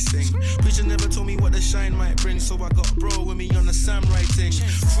bright lights sing. Preacher never told me what the shine might bring, so I got bro with me on the Sam writing.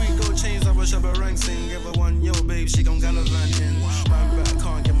 Free gold chains, I wish I were rank sing. Everyone, yo babe, she gon' gallivant in. Man back,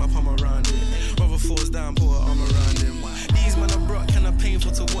 can't get my palm around it. Brother falls down, put her arm around him. These men are brought, kinda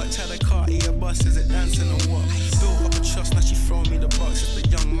painful to watch. How the car eat a bus, is it dancing or what? Built up a trust, now she throwing me the box. It's the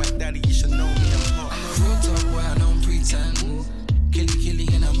young Mac Daddy, you should know me, I'm hot. I'm a real talk boy, I don't pretend. Killy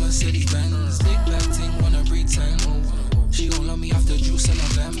in a Mercedes Benz. Stick back thing, wanna breathe time. She gon' love me after juice and a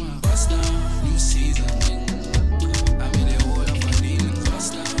glam. Bust down, new season. I made it all of her dealings.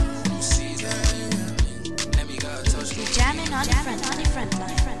 Bust down, new season. Let me go touch You're jamming on the front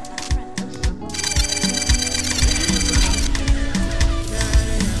line.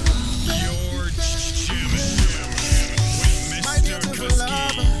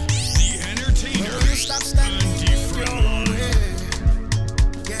 Stop standing in your way.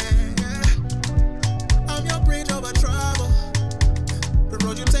 Yeah. I'm your bridge over trouble. The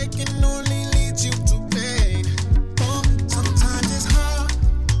road you're taking only leads you to pain. Oh, sometimes it's hard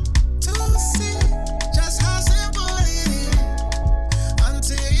to see just how simple it is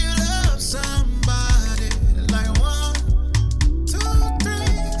until you love somebody like 1, 2, 3.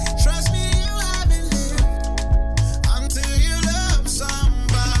 Trust me, you haven't lived until you love somebody.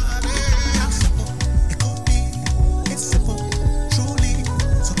 It's simple, truly,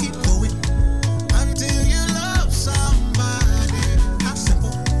 so keep going until you love somebody. How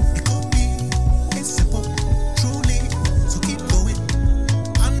simple it could be. It's simple, truly, so keep going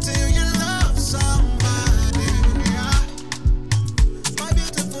until you love somebody. My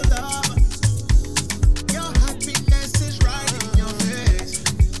beautiful lover, your happiness is right in your face.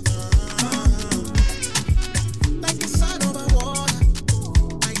 Like the sun over water,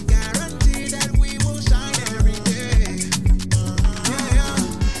 I guarantee that we will shine every day.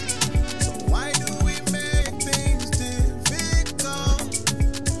 So why do we make things difficult?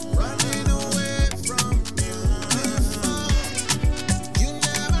 Running away from beautiful. You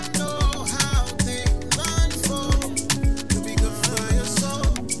never know how things unfold. To be good for your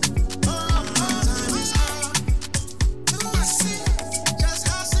soul. Sometimes it's hard to see just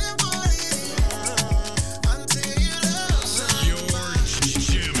how simple it is until you love somebody.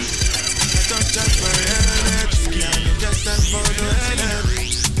 I don't just for energy, I just stand for the enemy.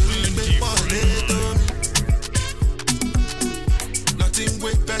 Nothing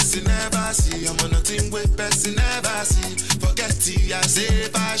with person never see. I'm on nothing with person never see. Forget it, I say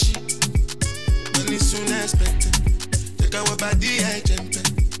fashi. When it's soon expected. Take our body, I jump.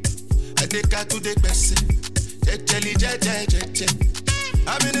 I take her to the person. Jelly.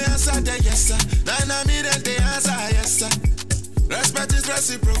 I'm in the answer, yes sir. Then I'm in the answer, yes sir. Respect is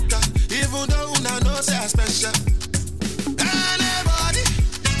reciprocal, even though una know say I special. Anybody,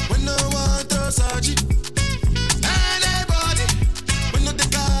 when no one throws surgery. Anybody, when no the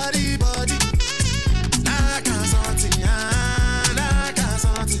carry body. I can't something.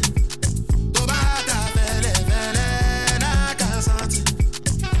 To bata fele, I can't something.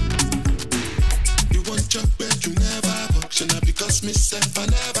 You want your bed, you never function. Because myself, I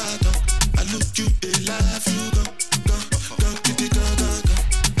never talk. I look you, they laugh, you go.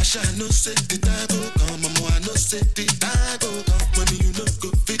 I shall no say the time go come, I no say the time go come. When you no go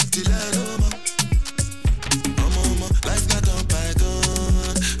fit the line, life not on by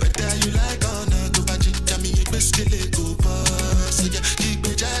gun. Whether you like or not, go back to me, you best kill it, go pass. So yeah, keep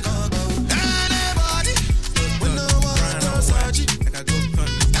me jack on. Anybody, when no one does surgery. I can go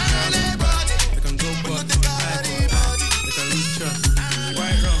anybody, I can go bust, I can lose trust.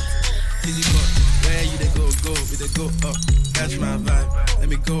 Right wrong, easy fuck. Where you they go, we they go up. Catch my vibe, let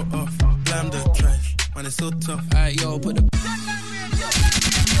me go off. Blam the trash, man it's so tough. Alright yo, put the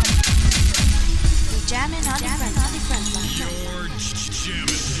Jamming on the front line.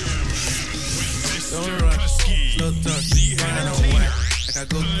 don't rush, slow touch, grind on white. I can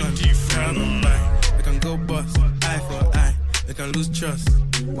go front, grab and buy. I can go bust, eye for eye. I can lose trust.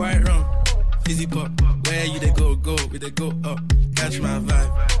 Right wrong, easy pop. Where you they go, we dey go up. Catch my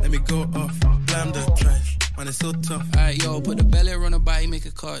vibe, let me go off. Blam the trash, man, it's so tough. Alright, yo, put the belly on her body, make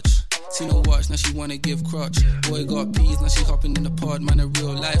a catch. See no watch, now she wanna give crutch. Boy got peas, now she hopping in the pod. Man, a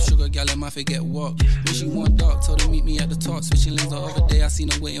real life sugar gal, I might forget walk. When she want dark, told her meet me at the top. Switching lanes the other day, I seen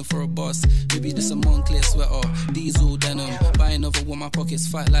her waiting for a bus. Maybe this a Moncler sweater, diesel denim. Buy another one, my pockets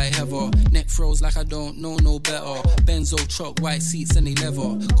fat like heather. Neck froze like I don't know no better. Benzo truck, white seats and they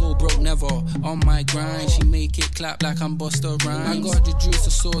leather. Go broke never, on my grind. She make it clap like I'm Busta Rhymes. I got the juice,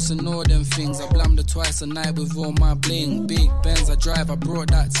 the sauce and all them things. I blammed her twice a night with all my bling. Big Benz I drive, I brought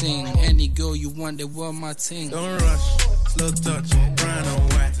that thing. Any girl you want, they want my ting. Don't rush, slow touch, brown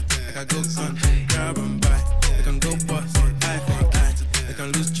and white. Like I go country, grab and buy. They can go bust, eye for eye. They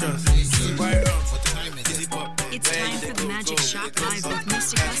can lose trust. It's time for the Magic Shop Live with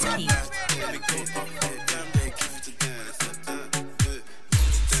Mr. Husky.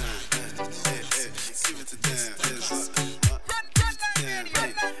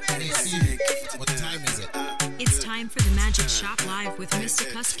 What time is it? It's time for the Magic Shop Live with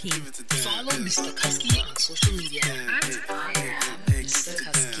Mr. Husky. Follow Mr. Husky on social media at I am Mr.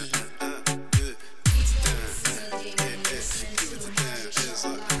 Husky.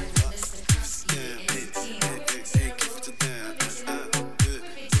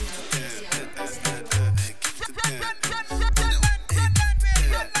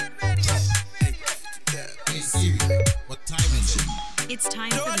 What time is it? It's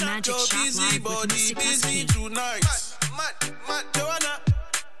time for the Magic Shop Live with Mr. Husky. Tonight. Mad, Joanna,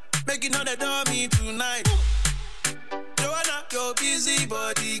 making all the dummy tonight. Joanna, your busy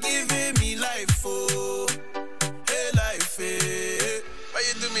body giving me life, oh, hey life, hey. Why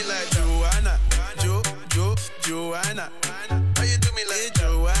you do me like Joanna, Joanna? Why you do me like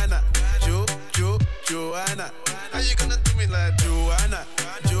Joanna, Joanna? How you gonna do me like Joanna,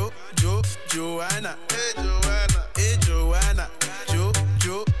 Joanna? Hey Joanna,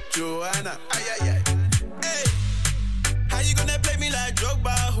 Joanna, ay ay ay. Hey, how you gonna play me like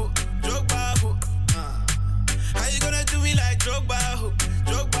Drogba, ho? How you gonna do me like Drogba, ho?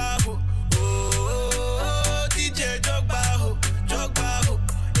 Oh, DJ Drogba, ho?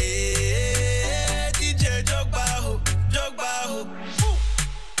 Hey, DJ Drogba, ho?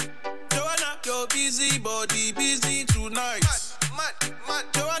 Joanna, your busy body busy tonight. Mad,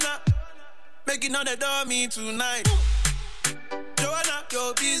 Joanna, making all the dummy tonight. Joanna,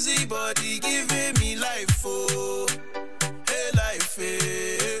 your busy body giving me life, oh, hey life,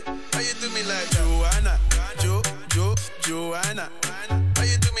 hey. How you do me like Joanna, Joanna? How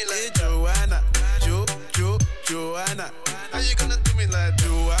you do me like Joanna, Joanna? How you gonna do me like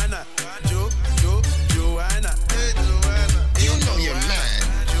Joanna, Joanna? Hey Joanna, you know your man,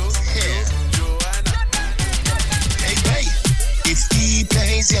 yeah. Joanna. Hey, if he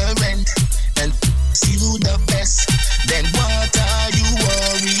pays your rent and you the best, then what are you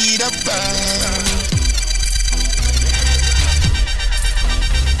worried about?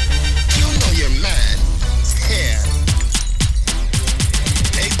 You know your man, yeah.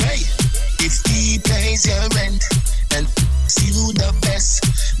 Hey, if he pays your rent and you the best,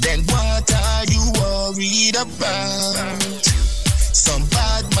 then what are you worried about? Some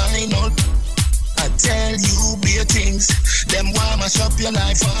bad mind on I tell you bare things. Them want mash up your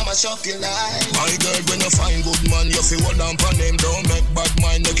life, My girl, when you find good man, you feel hold on pon him. Don't make bad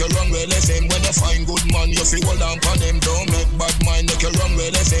mind, make you run with him. When you find good man, you feel hold on pon him. Don't make bad mind, make you run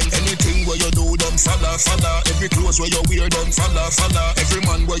with him. Anything where you do, them follow. Every clothes where you wear, them follow. Every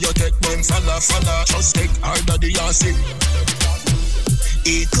man where you take, them follow. Just take harder the acid.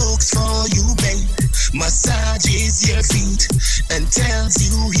 He cooks for you, babe, massages your feet, and tells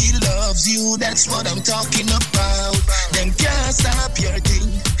you he loves you. That's what I'm talking about. Them can't stop your thing.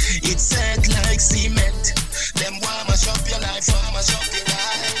 It's set like cement. Them want mash up your life,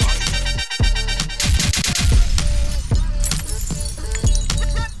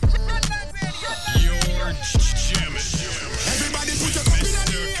 You're jamming. Everybody put your cup in the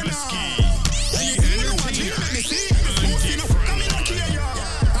air now. Anything you want to let me see. Come in and clear ya.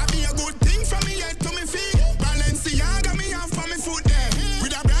 I be a good thing from me head to me feet. Balenciaga me off for me foot there.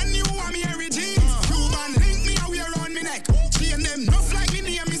 With a brand new one me Harry jeans. Cuban link me a wear around me neck. Chain them enough like me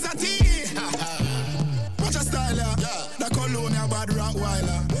name is a T. Watch a style the cologne a bad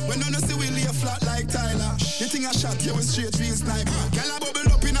Rottweiler. When none see we lay flat like Tyler. The thing a shot you with straight real sniper. Girl a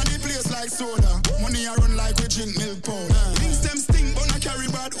bubble up in a the place like soda. Money a run like we drink milk powder. Things them stink but I carry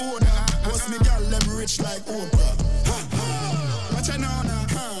bad odor. Boss me girl them rich like Oprah. Watch a nana,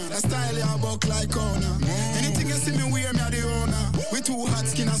 that style ya buck like corner. Anything you see me wear me a the owner. We too hot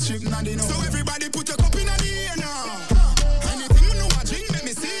skin and strip now they know. So everybody put your cup in the air now. Anything you know I drink make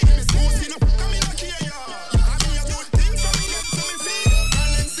me see. Come in and care ya. I be a good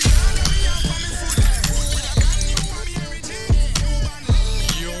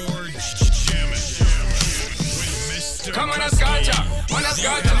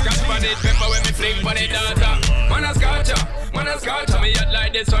the data. Man a scotcha, me hot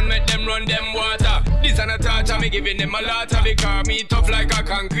like the sun, make them run them water. This and a torture, me giving them a lot of because me tough like a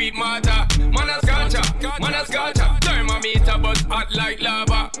concrete mortar. Man a scotcha, thermometer but hot like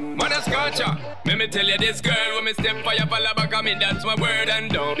lava. Man a scotcha, me tell you this girl when me step for your palaba, come in, that's my word. And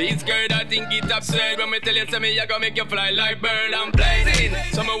don't be scared, I think it's absurd when me tell you, say me, I gonna make you fly like bird. I'm blazing,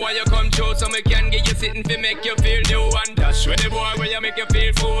 so me want you come through, so me can get you sitting to make you feel new. And dash with the boy where you make you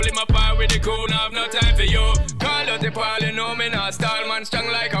feel fool. In my fire with the crew, now have no time for you. Call out the pal, you know me not stall. Man strong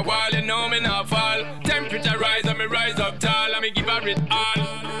like a wall, you know me not fall. Temperature rise and me rise up tall, and me give her it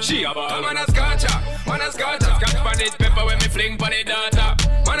all. She a ball. Man a scotcha, scotch pan it pepper when me fling pan it data.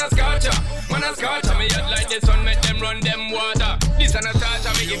 Man a scotcha, me hot like the sun, make them run them water. This and a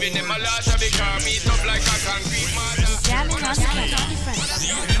touch, me giving them a lot of because me tough like a concrete mortar.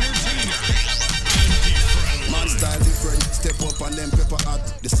 Man style different, step up and them pepper hot.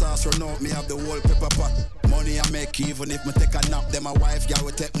 The sauce run out, me have the whole pepper pot. Money I make even if me take a nap. Then my wife girl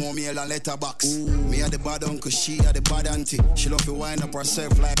will take more meal and letterbox. Me a the bad uncle, she a the bad auntie. She love to wind up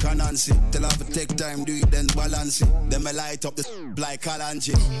herself like a Nancy. Tell her to take time, do it then balance it. Then me light up the like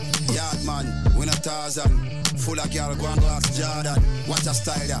Kalanji. Yard man, win a Tarzan. Full of girl, go and go ask Jordan. Watch a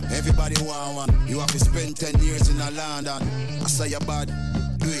style ya, everybody want one. You have to spend 10 years in a London. I say you bad,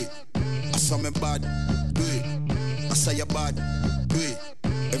 do it. I saw me bad, do it. I say you bad, do it.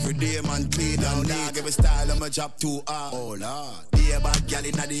 Every day man clean and dog. Every style of my job too hard. Oh Lord, be a bad gal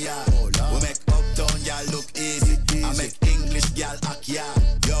in the yard. Oh Lord, we make uptown gal look easy. I make English gal act yard.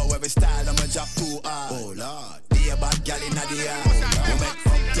 Yo, every style of my job too hard. Oh Lord, be a bad gal in the yard. We make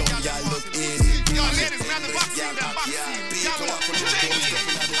uptown gal look easy. Yo, ladies, man, the vaccine, them vaccine.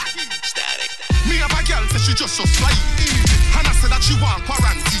 Static. Me have a gal say she just so fly. And I said that she want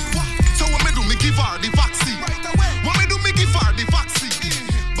quarantine. So what me do, me give her the vaccine. What me do, me give her the vaccine.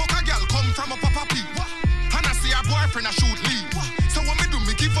 But a girl come from a papa pee. And I see her boyfriend a shoot leave. So what me do,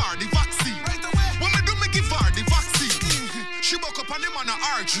 me give her the vaccine. What me do, me give her the vaccine. She buck up on him on a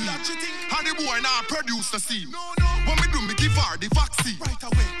RG. And the boy now produce the scene. What me do, me give her the vaccine.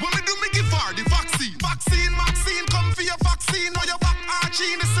 What me do, me give her the vaccine. Vaccine, come for your vaccine. Or your back RG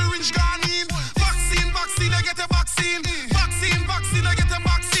in the syringe gone in. Vaccine, I get a vaccine. Vaccine, I get a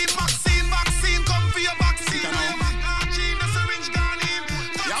vaccine. Vaccine, come for your vaccine. Or your back RG in the syringe gone in.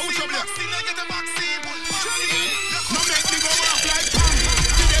 Vaccine, I get a vaccine. No make me go off like pan.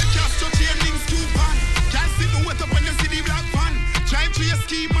 Today just to chain links too pan. Can't sit no wet up when you see the black pan. Drive to your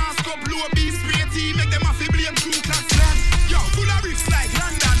ski mask up, blow a beef spray tea. Make them have to blame true class land. Yo, full of riffs like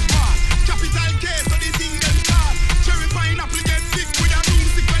London bar. Capital K, so the thing them call. Cherry pineapple get thick with a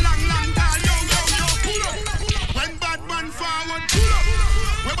broomstick for long tall. Yo, pull up. When bad man forward, pull up.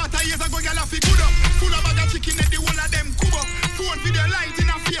 Where about a years ago, y'all have to good up. Full of bag of chicken and the whole of them cub up. Phone video light in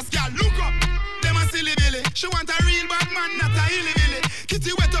her face, girl, look up. Them a silly billy. She want a real bad man, not a hilly billy.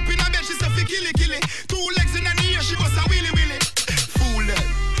 Kitty wet up in her bed, she say fi killy. 2 legs in her ear, she bust a willy. Fool them,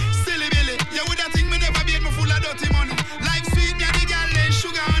 silly billy. You woulda think me never beat me full of dirty money. Life sweet, me a the girl then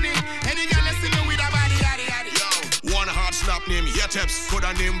sugar honey. Any girl let see me with a body, yaddy. Yo, one hard slap name Yeteps,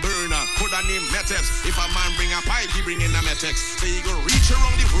 coulda name Burner, coulda name Meteps. If a man bring a pipe, he bring in a Metex. So you go reach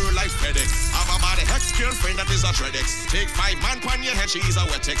around the world like FedEx. Have a body ex-girlfriend that is a Dreadex. Take 5 man pan your head, she is a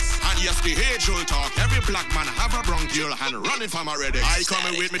Wetex. And yes, the age will talk. Every black man have a bronchial and running from a Redex. I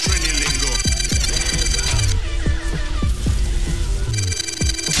coming with me Trini lingo.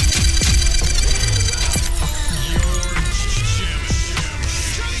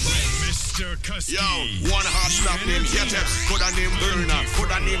 Yo, one hard slap name Yeteps, coulda name Burner,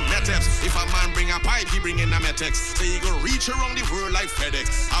 coulda name Meteps. If a man bring a pipe, he bring in a Metex. So you go reach around the world like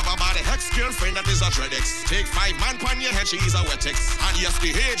FedEx. Have a body ex-girlfriend that is a Dreadex. Take 5 man pan your head, she is a Wetex. And yes,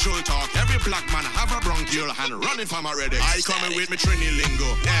 the age will talk. Every black man have a bronchial and running from a Redex. I coming with me Trini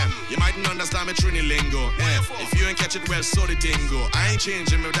lingo. You mightn't understand me Trini lingo. If you ain't catch it well, so the tingo. I ain't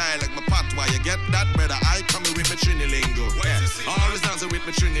changing my dialect, my patois. You get that better? I coming with me Trini lingo. Always dancing with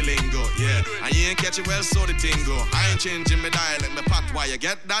me Trini lingo. And you ain't catch it well, so the tingo. I ain't changing my dialect, my patois. You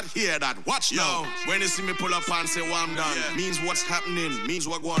get that? Hear that? Watch now. When you see me pull up and say, well, I'm done. Means what's happening, means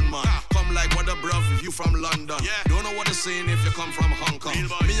what going man. Come like what a bruv if you from London. Don't know what they're saying if you come from Hong Kong.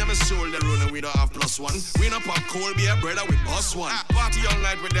 Me and my soul, they're rolling, we don't have +1. We don't pop cold beer, brother, we bust one. Party all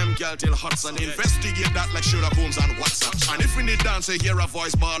night with them girl till hot sun. Investigate that like Sherlock Holmes on WhatsApp. And if we need dance, you hear a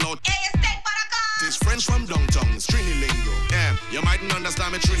voice ball out. It's French from downtown, it's Trini lingo. You mightn't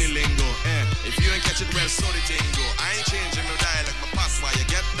understand me Trini lingo. If you ain't catch it well, so the tingo. I ain't changing my dialect, my patois. You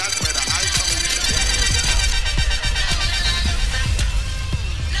get that better? I come in.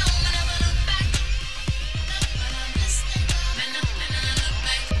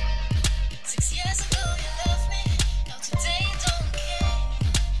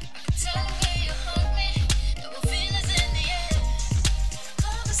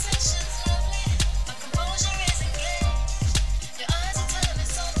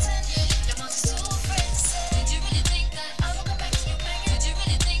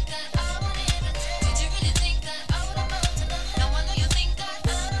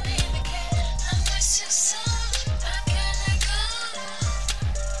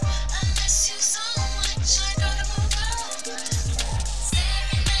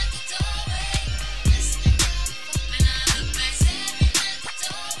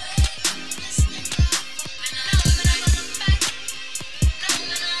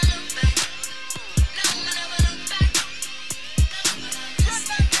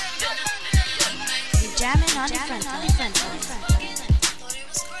 on the front line.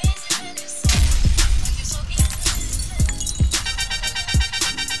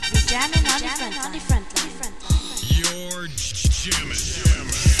 We jamming on the front line. You're jamming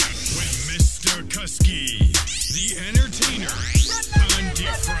with Mr. Kusky, the entertainer, on the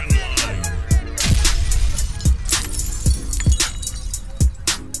front line.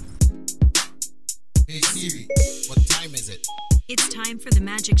 Hey Siri, what time is it? It's time for the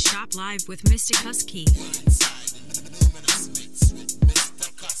Magic Shop Live with Mr. Kusky.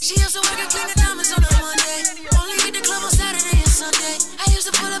 She used to work at cleaning diamonds on a Monday. Only hit the club on Saturday and Sunday. I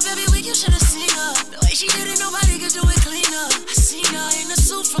used to pull up every week, you should have seen her. The way she did it, nobody could do it cleaner. I seen her in a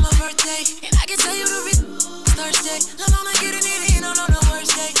suit for my birthday, and I can tell you the reason. Thursday, la mama getting it in on the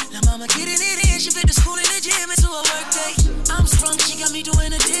worst day. La mama getting it in, she fit the school and the gym into a work day. I'm sprung, she got me doing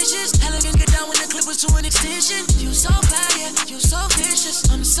the dishes. Elegant get down when the clip was to an extension. You so bad, yeah, you so vicious.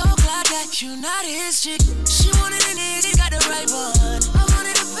 I'm so glad that you not his chick. She wanted an egg, she got the right one. I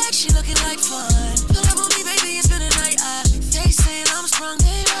wanted a back, she looking like fun. Pull up on me, baby, it's been a night. They saying I'm sprung,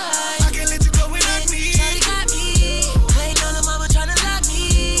 they right. I can't let you go without me. Shawty got me, waiting on the mama tryna lock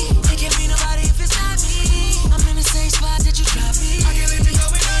me. It can't be nobody if it's not me. I'm in the same spot that you dropped me. I can't let you go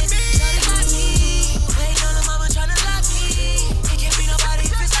without me. Shawty got me, waiting on the mama tryna lock me. It can't be nobody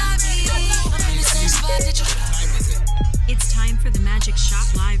if it's not me. I'm in the same spot that you dropped me. It's time for the Magic Shop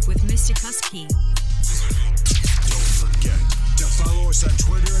Live with Mr. Kusky. Don't forget to follow us on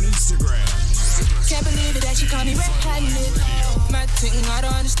Twitter and Instagram. Can't believe it that she called me red-handed. My thing, I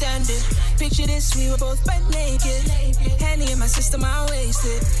don't understand it. Picture this, we were both butt naked. Handy in my system, I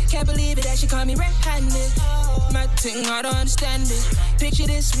wasted. Can't believe it that she called me red-handed. My thing, I don't understand it. Picture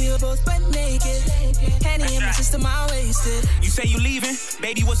this, we were both butt naked. Handy in my system, I wasted. You say you leaving?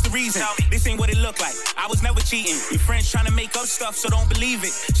 Baby, what's the reason? This ain't what it look like. I was never cheating. Your friends trying to make up stuff, so don't believe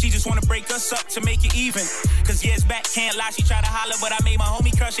it. She just wanna break us up to make it even. Cause years back, can't lie, she tried to holler, but I made my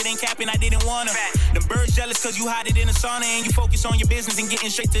homie crush it. Ain't capping, I didn't want her. The birds jealous cause you hide it in the sauna and you focus on your business and getting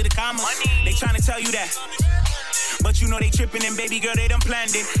straight to the commas. They trying to tell you that. But you know they tripping and baby girl, they done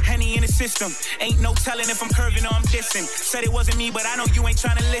planned it. Henny in the system. Ain't no telling if I'm curving or I'm dissing. Said it wasn't me, but I know you ain't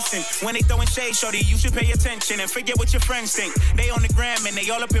trying to listen. When they throwing shade, shorty, you should pay attention and forget what your friends think. They on the gram and they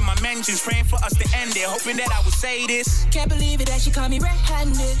all up in my mentions, praying for us to end it, hoping that I would say this. Can't believe it that she called me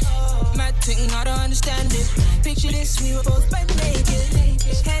red-handed. My thing, I don't understand it. Picture this, we were both butt naked.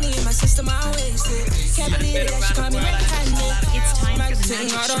 Handy in my system, I wasted. Can't believe it that she called me red-handed. It's time my for the thing,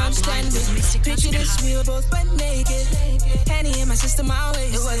 Magic I don't Shop understand Live with it. Mr. Picture this, Kusky. we were both butt naked. Handy in my system, I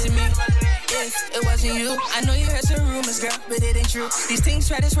wasted. It wasn't me. If it wasn't you, I know you heard some rumors, girl, but it ain't true. These things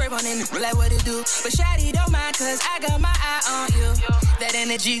try to swerve on it, like what it do. But shawty don't mind, cause I got my eye on you. That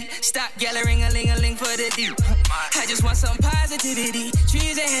energy, stop yelling ring-a-ling-a-ling for the deep. I just want some positivity.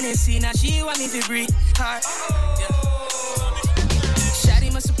 Trees and Hennessy, now she want me to breathe hard.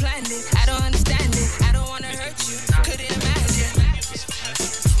 Shawty must have planned it, I don't understand it. I don't wanna hurt you, couldn't imagine.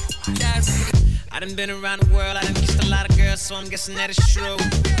 I done been around the world, I done kissed a lot of girls, so I'm guessing that it's true.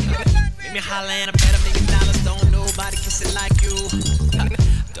 Make me holla and I bet $1 million. Don't nobody kiss it like you.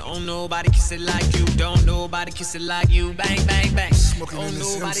 Don't nobody kiss it like you. Don't nobody kiss it like you. Bang, bang, bang. Don't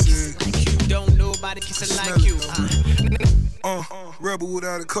nobody kiss it like you. Don't nobody kiss it like you. Rebel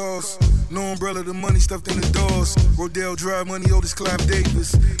without a cause. No umbrella, the money stuffed in the doors. Rodale Drive, money, Otis, Clive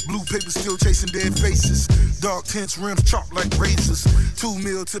Davis. Blue paper still chasing dead faces. Dark tints, rims chopped like razors. 2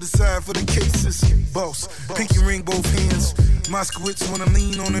 mil to the side for the cases. Boss, pinky ring both hands. Moskowitz when I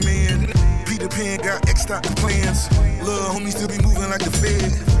lean on the man. Peter Pan got X'd out the plans. Lil' homie still be moving like the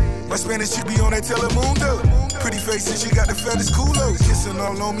Fed. My Spanish chick be on that Telemundo. Pretty face and she got the fattest culo. Kissing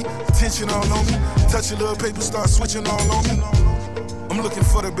all on me, attention all on me. Touch a little paper, start switching all on me. I'm looking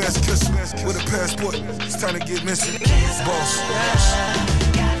for the best kisser with a passport. It's time to get missing. Boss.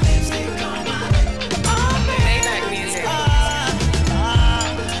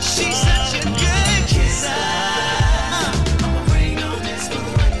 She's such a good kisser.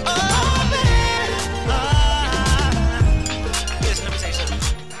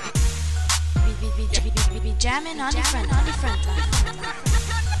 We jamming on the front line.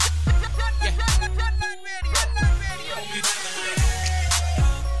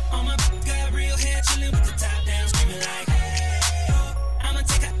 I'm a got real hair chillin' with the top down, screaming like, hey, I'ma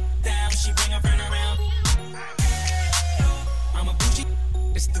take her down, she bring her friend around. I'm a bougie,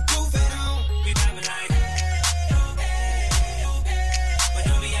 it's the groove at home. We vibing like, hey, but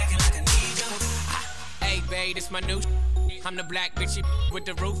don't be acting like I need you. Hey, babe, this my new I'm the black bitch with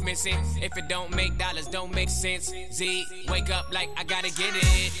the roof missing. If it don't make dollars, don't make sense. Z, wake up like I gotta get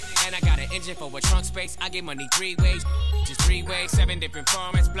it. And I got an engine for a trunk space. I get money 3 ways, just 3 ways. 7 different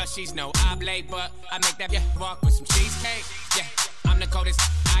formats, plus she's no oblate. But I make that walk with some cheesecake. Yeah, I'm the coldest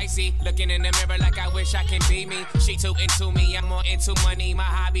icy. Looking in the mirror like I wish I can be me. She too into me, I'm more into money. My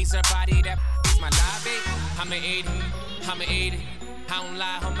hobbies are body, that is my lobby. I'ma eat it. I don't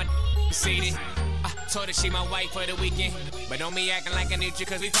lie, I'm a seated. I told her she my wife for the weekend. But don't be acting like I need you,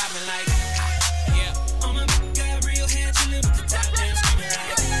 cause we poppin' like, yeah. I'm a got real hair, chillin' with the top down, screamin'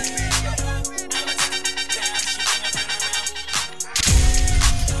 like, I'm a down, she wanna turn around.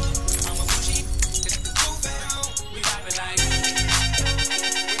 I'm a Gucci, this the roof at home. We poppin' like,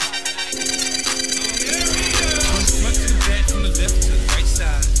 Front to the back, from the left to the right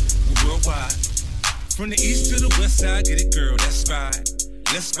side, we worldwide. From the east to the west side, get it, girl, that's right.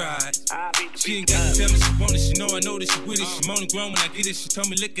 Let's ride. She ain't got to tell me she want it. She know I know that she with it. She moaning grown when I get it. She told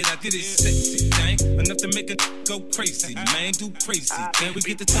me lick it, I did it. Sexy thing, enough to make her go crazy. Man, do crazy. Then we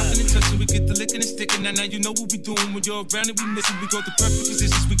get the talking and touching, we get the licking and sticking. Now you know what we doing when you're around and we missing. We go to perfect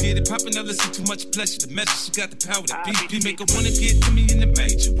positions, we get it popping. Now listen, too much pleasure. The message, she got the power. The BP make her wanna get to me in a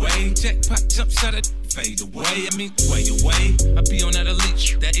major way. Jackpot jump shot at fade away. I mean, way away. I be on that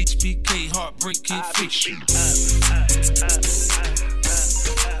elite, that HBK heartbreak can't fix you.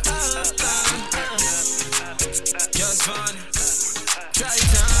 Just fun, try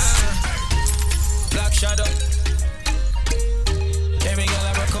time, Black Shadow. Every girl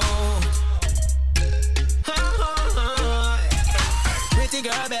I rock on. Pretty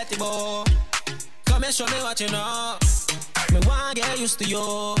girl Betty Boy, come and show me what you know. Me wanna get used to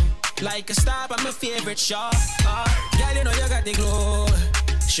you, like a star on my favorite show. Girl, you know you got the glow.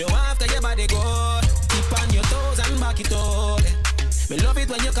 Show off that your body good. Keep on your toes and back it up. Me love it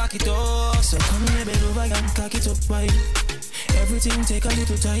when you cock it up. So come here, bend over and cock it up, wine. Everything take a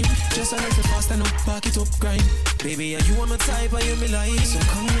little time. Just a little faster, no back it up, grind. Baby, are you on my type, are you me like? So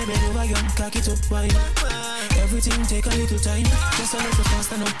come here, bend over and cock it up, wine. Everything take a little time. Just a little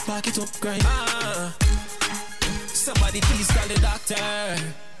faster, no back it up, grind. Somebody please call the doctor.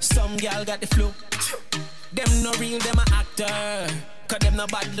 Some gal got the flu. Them no real, them a actor. Cause them no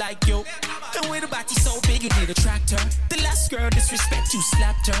bad like you. And with the body so big, you need a tractor. The last girl disrespect, you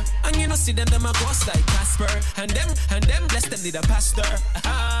slapped her. And you know see them a ghost like Casper. And them bless them need a pastor.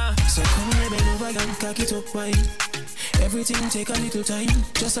 So come here, bend over and cock it up, wine. Everything take a little time.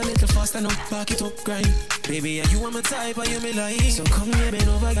 Just a little faster, no back it up, grind. Baby, are you on my type, are you me like? So come here, bend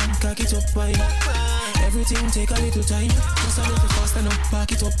over and cock it up, wine. Everything take a little time. Just a little faster, no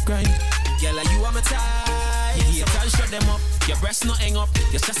back it up, grind. Girl, are you on my type? You try shut them up. Your breast not hang up.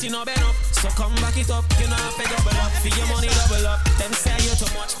 Your chest you no bend up. So come back it up. You know have to double up. For your money double up. Them say you too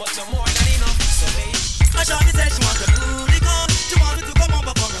much, but you're more than enough. So baby, I shot me say she want a booty gun. She want me to come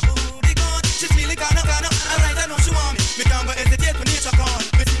over for a booty gun. She's really kinda. Alright, I know she want me. Me can't go hesitate when nature call.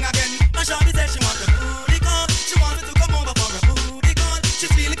 Me sing again. I shot me say she want a booty gun. She want me to come over for a booty gun.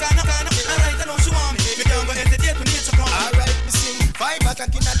 She's really kinda. Alright, I know she want me. Me can't go hesitate when nature call. Alright, me sing 5 o'clock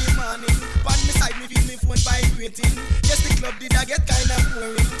in the morning. Pan me side, me feel me phone vibrating. Yes, the club did I get kinda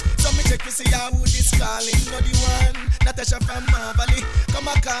boring. So me check to see who this calling. Not the one, Natasha from Marvally. Come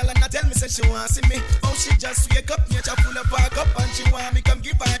a call and I tell me say she want see me. Oh, she just wake up, nature full of park up, and she want me come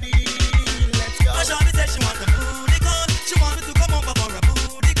give her the let's go. I shot me say she want a booty call. She want me to come over for a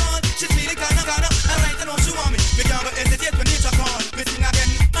booty call. She's really kinda. Alright, I know she want me. Me can't go hesitate when nature call. Me sing again.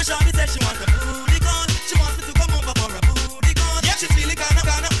 I shot me say she want a booty call. She wants me to come over for a booty call. Yeah, she's really kinda.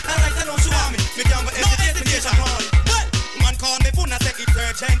 Alright, I know she want me. Me can't go hesitate when nature call. Man call me phone and say it's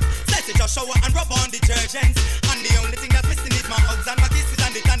urgent. Says it just shower and rub on detergent. And the only thing that's missing is my hugs and my kisses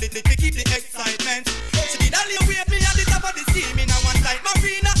and the candid to keep the excitement. She did all you wait me at the top of the steam in a one time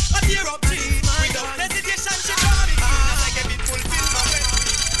marina. I tear up trees. Without hesitation she draw me. Like a bit fulfill my way.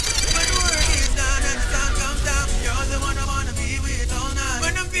 When the work is done and the sun comes down, you're the one I wanna be with all night.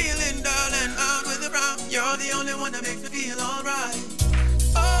 When I'm feeling dull and out with the brown, you're the only one that makes me feel alright.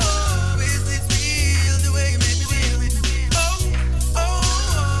 Oh, is this real the way you make me feel?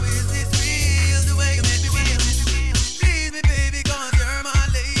 Oh, is this real the way you make me feel? Please me baby, cause you're my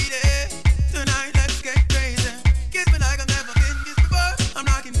lady. Tonight let's get crazy. Kiss me like I've never been kissed before. I'm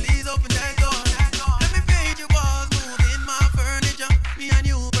knocking, please open that door. Let me paint your walls, move in my furniture. Me and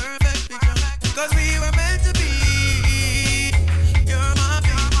you, perfect picture. Cause we were meant to be. You're my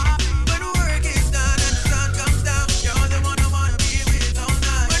baby. When the work is done and the sun comes down, you're the one I wanna be with.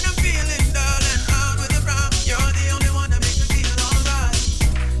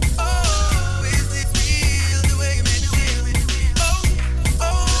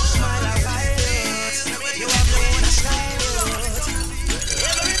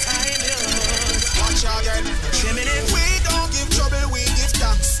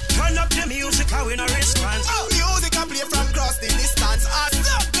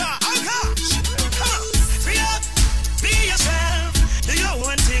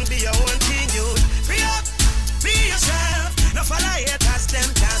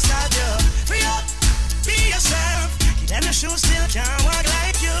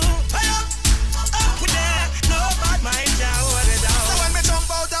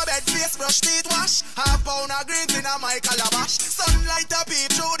 like a lavash. Sunlight a peep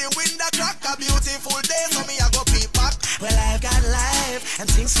through the window crack. A beautiful day, so me I go peep back. Well, I've got life and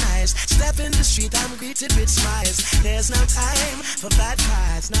things nice. Step in the street, I'm greeted with smiles. There's no time for bad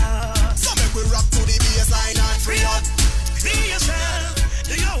vibes, no. So make we rock to the baseline and free up. Be yourself,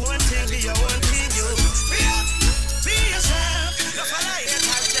 do your own thing, be your own thing, you. Free up, be yourself. No follow your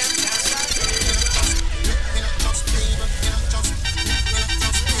time, them can't stop you.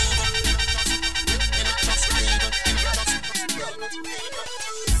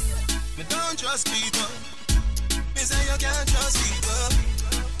 Me don't trust people. Me say you can't trust people.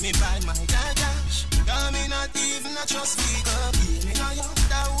 Me buy my cash. Cause me not even a trust people. Give me no yo,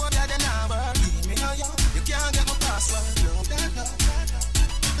 that would be the number. Give me no yo, you can't get my password. No, that.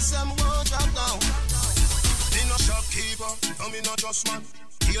 Some won't drop down. Me no shopkeeper, no me no just man.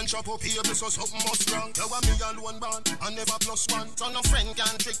 He and chop up here, so something must wrong. You want me alone born, and never plus one. So no friend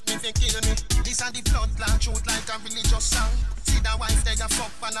can trick me, they kill me. This and the blood clot truth like a religious song. See the wife, they a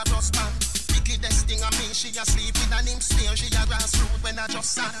fuck and a plus man. Wickedest thing of me, she a sleep with an him stare. She a grassroots when I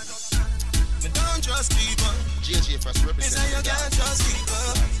just sang. Me don't trust people. JJ first represent. Me say you can't trust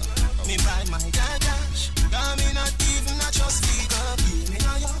people. Me buy my cash. Cause me not even a trust people. Give me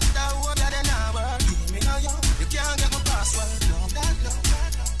no yo, that would be the number. Give me no yo, you can't get my password. No, that no.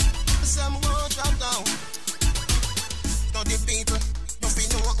 Some won't drop down. Now the people, don't be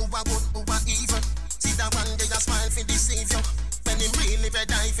know who are good, who are evil. See that one day a smile for deceive you. When him really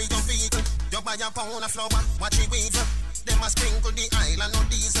red eye for your vehicle. You buy a pound of flour, watch it weevil. Them a sprinkle the oil and no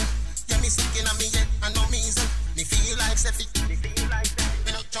diesel. Yeah, me sick in a me head and no measle. Me feel like Seffi.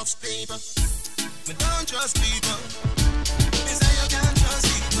 Me not trust people. Me don't trust people. Me say you can't trust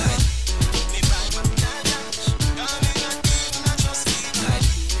people. Me buy my cash. Cause me not even a trust people.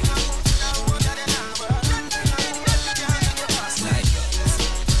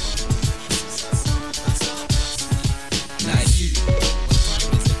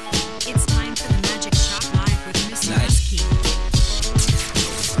 It's time for the Magic Shop Live with Mr. Husky.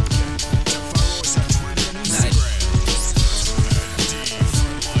 Follow us on Twitter and Instagram.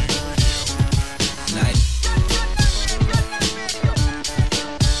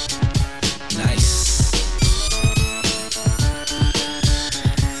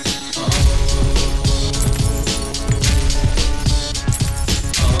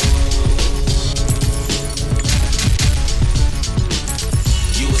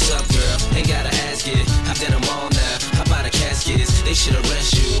 They should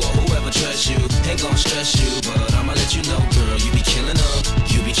arrest you or whoever trusts you. Ain't gon' stress you, but I'ma let you know, girl. You be killing them,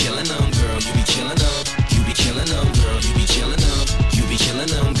 you be killing them, girl. You be killing them, you be killing them, girl. You be killing them, you be killing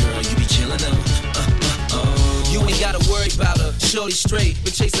them, girl. You be killing them. You ain't gotta worry about her, shorty straight.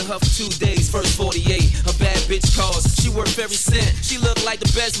 Been chasing her for 2 days, first 48. A bad bitch calls, she worth every cent. She look like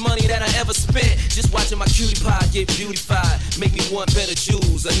the best money that I ever spent. Just watching my cutie pie get beautified. Make me want better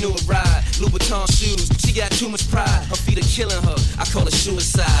jewels, a newer ride. Louboutin shoes, she got too much pride. Her feet are killing her, I call it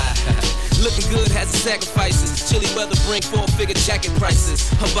suicide. Looking good has its sacrifices. Chilly weather bring 4-figure jacket prices.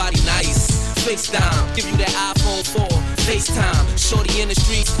 Her body nice, face down, give you that iPhone 4, FaceTime. Shorty in the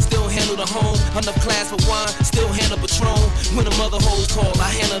streets, still handle the home. Enough class for wine, still handle Patron. When a mother hoes call,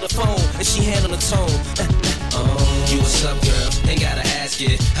 I handle the phone, and she handle the tone. You what's up, girl? Ain't gotta ask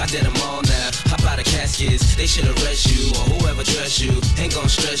it. I did them all now. Hop out of caskets. They should arrest you or whoever dress you. Ain't gon'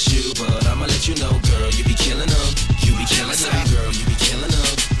 stress you, but I'ma let you know, girl. You be killing them. You be killing them, girl. You be killing them.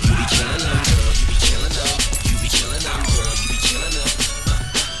 You be killing them, girl. You be killing them. You be killing them, girl. You be killing them.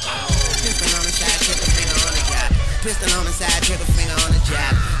 Pistol on the side, trigger finger on the job. Pistol on the side, trigger finger on the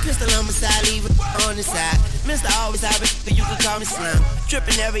job. Pistol on my side, leave it on the side. Mr. Always have it, you can call me Slim.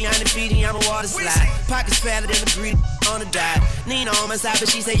 Tripping every undefeated, I'm a water slide. Pockets fatter than a greedy on the dive. Nina on my side, but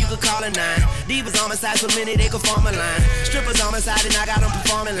she said you could call her 9. Divas on my side, so many they could form a line. Strippers on my side, and I got them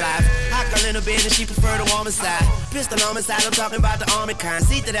performing live. Hot girl in the bed, and she prefer the woman side. Pistol on my side, I'm talking about the army kind.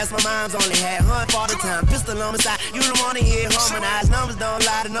 See that that's my mom's only had, hunt all the time. Pistol on my side, you don't wanna hear harmonized. Numbers don't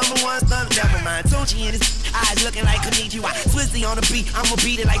lie, the number one stunt, never mind. Tunchi in his eyes looking like Konnichiwa. Swizzy on the beat, I'ma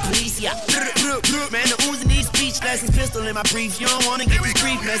beat it like Policia. Man, the Uzi needs speech lessons. Pistol in my brief, you don't wanna get this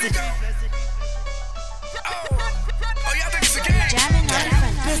brief message.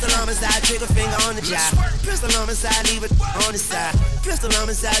 Pistol on my side, trigger finger on the job. Pistol on my side, leave it on the side. Pistol on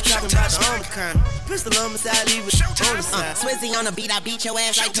my side, talking about the Omicron. Pistol on my side, leave it on the side. Swizzy on the beat, I beat your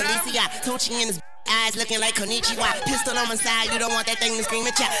ass like Policia. Tunchi in his eyes looking like Konnichiwa. Pistol on my side, you don't want that thing to scream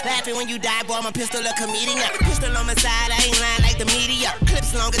at ya. Laughing when you die, boy, my pistol a comedian. Pistol on my side, I ain't lying like the media.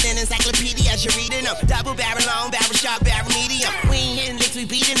 Clips longer than encyclopedias, you're reading them. Double barrel long, barrel sharp, barrel medium. We ain't hitting licks, we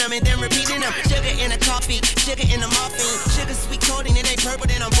beating them and then repeating them. Sugar in a coffee, sugar in the morphine. Sugar sweet coating, it ain't purple,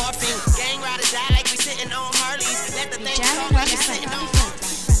 then I'm morphine. Gang riders die like we sitting on Harleys. Let the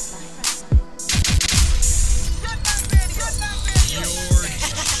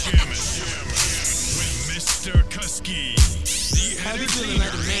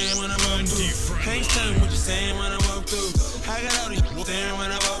same when I walk through. I got all these staring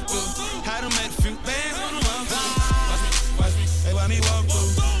when I walk through. How to make a few bands on the walk through. Watch me, hey, why me walk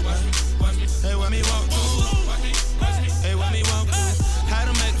through? Watch me, hey, why me walk through? Hey, why me walk through? How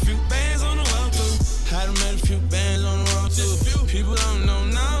to make a few bands on the walk through. How to make a few bands on the walk through. People don't know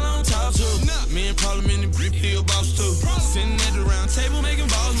now, don't talk to. Me and Parliament and Brick Hill boss too. Sitting at the round table making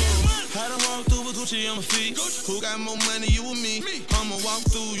balls move. How to walk through with Gucci on my feet. Who got more money, you or me? I'ma walk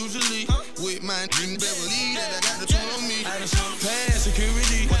through usually with my dream Beverly that I got the tool on me. I done shown past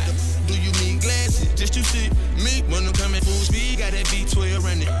security. What the do you need glasses? Just to see me when I'm coming full speed. Got that V12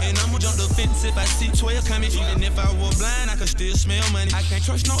 running, and I'ma jump the fence if I see 12 coming. Even if I were blind, I could still smell money. I can't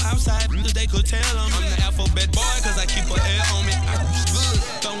trust no outside, cause they could tell on me. I'm the alphabet boy, cause I keep a L on me. I good,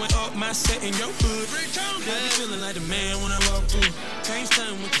 throwing up my set in your hood. Yeah, feeling like the man when I walk through. Can't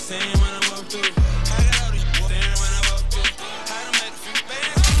stand with the sand when I walk through. I got all these staring when I walk through. How to make a few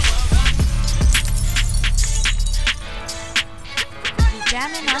bands on the walk You're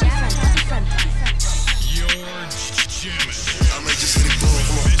jamming on the front. You're jamming. I might just hit it bro,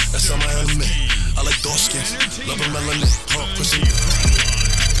 come on. That's on my element. I like dark skins, love a melanin, hard pussy.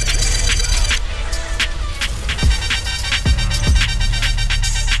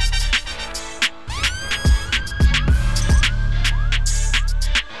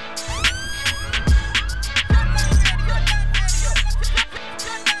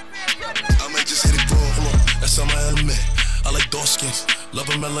 Love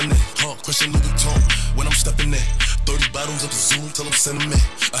a melanin, Christian Louboutin. When I'm stepping in, 30 bottles up the Zoom till I'm sending in.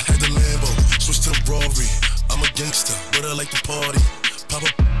 I had the Lambo, switch to the Rory. I'm a gangster, but I like to party. Pop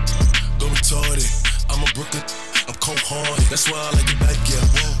up, go retarded. I'm a Brooklyn, I'm cold hearted. That's why I like it back, yeah.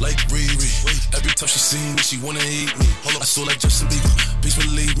 Like Riri. Every time she see me, she wanna eat me. I saw like Justin Bieber, please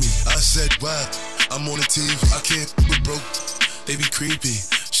believe me. I said, wow, I'm on the TV. I can't with broke, they be creepy.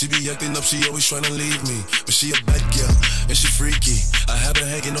 She be acting up, she always tryna leave me. But she a bad girl, and she freaky. I have her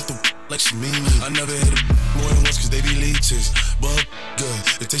hanging off the like she mean me. I never hit her more than once cause they be leeches. But good,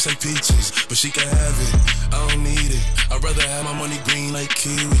 it tastes like peaches. But she can have it, I don't need it. I'd rather have my money green like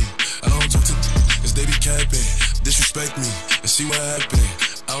kiwi. I don't talk to cause they be capping. Disrespect me, and see what happen.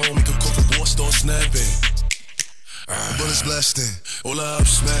 I don't make a call for war, start snapping. Bullets blasting, all I up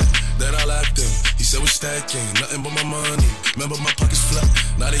smack, that I lapped him. He said we're stacking, nothing but my money. Remember my pockets flat,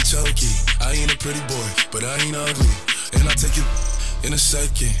 now they chunky. I ain't a pretty boy, but I ain't ugly. And I'll take it in a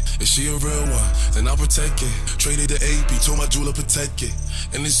second. If she a real one, then I'll protect it. Traded the AP, told my jeweler protect it.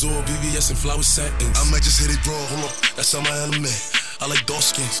 And it's all VVS and flower satins. I might just hit it bro, hold on, that's on my element. I like dark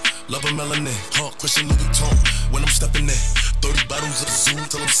skins, love a melanin, Christian Louboutin. When I'm stepping in, 30 bottles of the Zoom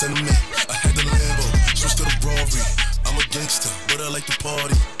till I'm sending in. I had the Lambo, switch to the Rory. I'm a gangster, but I like to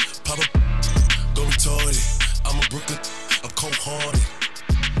party. Pop up, go retarded. I'm a Brooklyn, I'm cold hearted.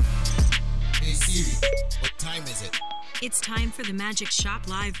 Hey Siri, what time is it? It's time for the Magic Shop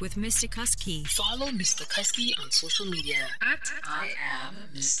Live with Mr. Kusky. Follow Mr. Kusky on social media at I am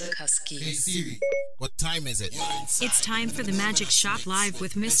Mr. Kusky. Hey Siri, what time is it? It's time for the Magic Shop Live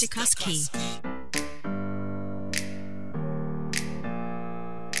with Mr. Kusky.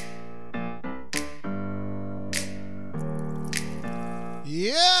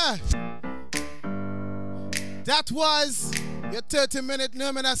 Yeah, that was your 30-minute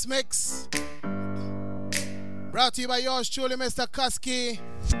Numinous mix. Brought to you by yours truly, Mr. Kusky.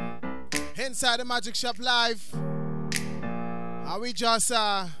 Inside the Magic Shop Live. And we just,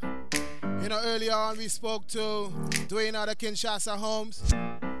 earlier on we spoke to Dwayne out of Kinshasa Homes.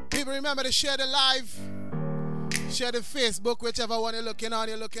 People remember to share the live. Share the Facebook, whichever one you're looking on.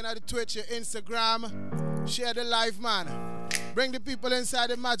 You're looking at the Twitch, your Instagram. Share the live, man. Bring the people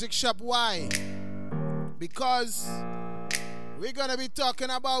inside the Magic Shop. Why? Because we're going to be talking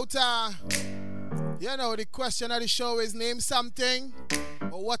about, the question of the show is name something,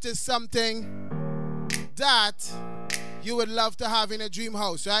 or what is something that you would love to have in a dream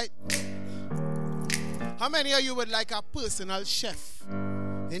house, right? How many of you would like a personal chef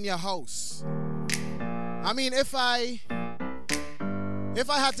in your house? I mean, if I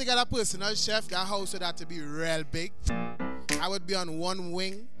had to get a personal chef, that house would have to be real big. I would be on one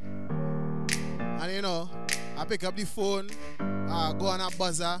wing. And I pick up the phone, go on a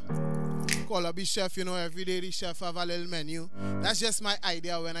buzzer, call up the chef, every day the chef have a little menu. That's just my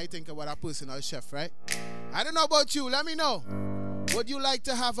idea when I think about a personal chef, right? I don't know about you, let me know. Would you like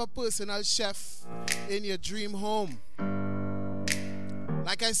to have a personal chef in your dream home?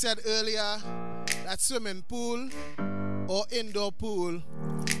 Like I said earlier, that swimming pool or indoor pool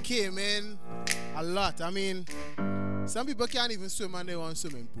came in a lot. I mean, some people can't even swim and they want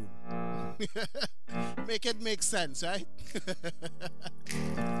swimming pool. Make it make sense, right?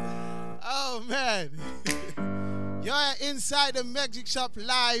 Oh man. You're inside the Magic Shop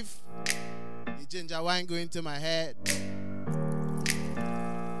Live. The ginger wine going to my head.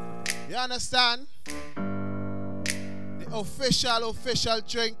 You understand? The official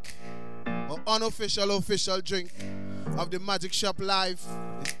drink or unofficial drink of the Magic Shop Live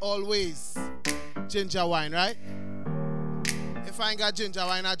is always ginger wine, right? If I ain't got ginger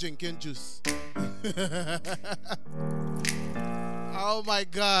wine, I'm drinking juice. Oh my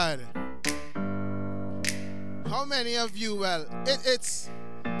God. How many of you, well, it's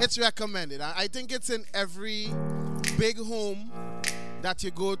recommended. I think it's in every big home that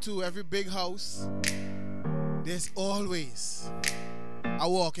you go to, every big house. There's always a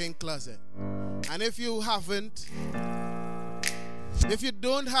walk-in closet. And if you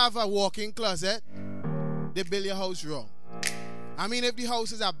don't have a walk-in closet, they build your house wrong. I mean, if the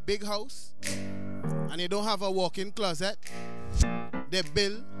house is a big house and you don't have a walk-in closet, they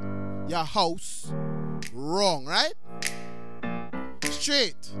build your house wrong, right?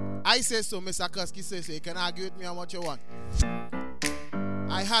 Straight. I say so, Mr. Kuski says so. You can argue with me on what you want.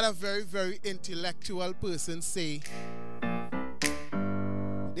 I had a very, very intellectual person say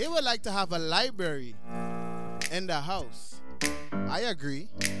they would like to have a library in the house. I agree.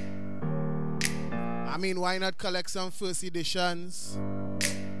 I mean, why not collect some first editions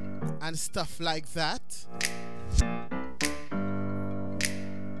and stuff like that?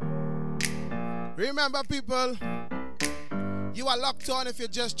 Remember, people, you are locked on. If you're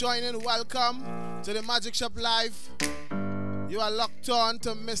just joining, welcome to the Magic Shop Live. You are locked on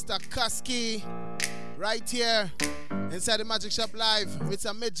to Mr. Kuski right here inside the Magic Shop Live. It's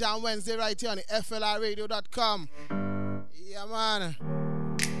a Mid-Jam Wednesday right here on the FLRradio.com. Yeah, man.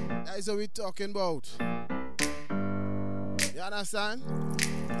 That is what we're talking about. You understand?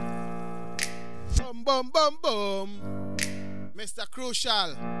 Boom, boom, boom, boom. Mr.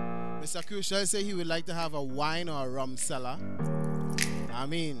 Crucial. Mr. Crucial said he would like to have a wine or a rum cellar. I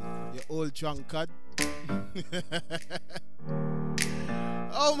mean, your old drunkard.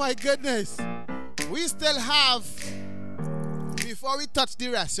 Oh my goodness. We still have, before we touch the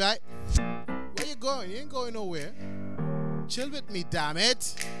rest, right? Where you going? You ain't going nowhere. Chill with me, damn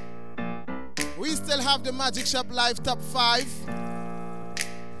it. We still have the Magic Shop Live Top 5.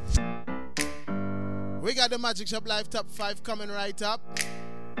 We got the Magic Shop Live Top 5 coming right up.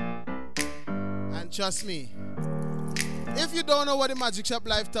 And trust me, if you don't know what the Magic Shop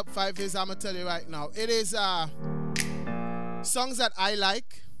Live Top 5 is, I'm going to tell you right now. It is songs that I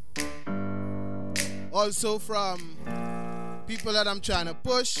like. Also from people that I'm trying to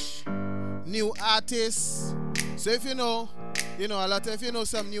push. New artists. So if you know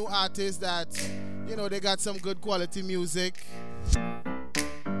some new artists that, they got some good quality music.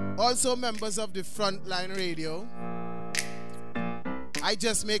 Also members of the Frontline Radio. I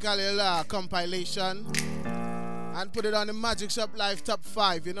just make a little compilation and put it on the Magic Shop Live Top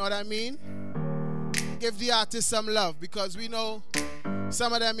 5, you know what I mean? Give the artists some love, because we know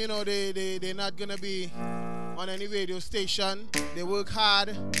some of them, they're not going to be on any radio station. They work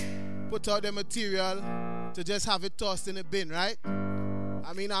hard, put out their material to just have it tossed in a bin, right?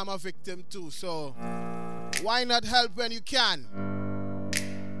 I mean, I'm a victim too, so why not help when you can?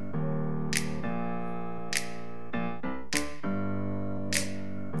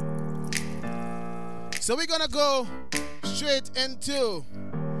 So we're gonna go straight into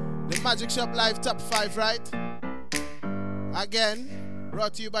the Magic Shop Live Top 5, right? Again,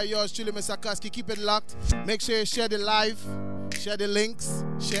 brought to you by yours truly, Mr. Kuski. Keep it locked. Make sure you share the live, share the links,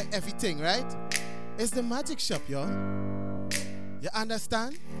 share everything, right? It's the Magic Shop, y'all. You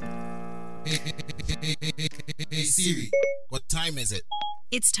understand? Hey Siri, what time is it?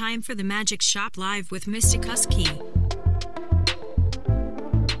 It's time for the Magic Shop Live with Mr. Kuski.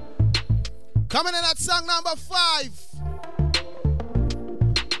 Coming in at song number 5.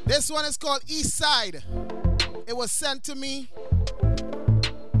 This one is called East Side. It was sent to me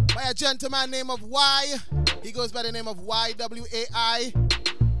by a gentleman named of Y. He goes by the name of YWAI.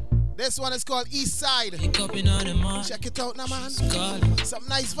 This one is called East Side. Check it out now, man. Some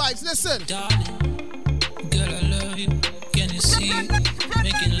nice vibes. Listen. Darling, girl, I love you. Can you see it?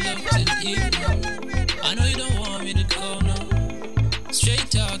 Making love to the evening. I know you don't want me to go now. Straight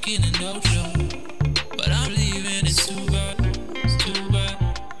talking and no show. But I'm leaving, it's too bad. It's too bad.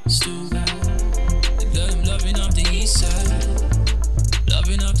 It's too bad. Girl, I'm loving off the east side.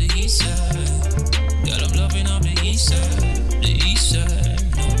 Loving off the east side. Girl, I'm loving off the east side. The east side,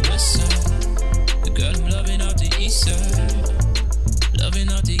 no west side. Girl, I'm loving off the east side. Loving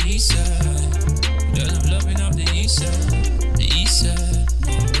off the east side. Girl, I'm loving off the east side. The east side,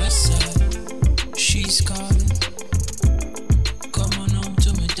 no west side. She's calling. Come on home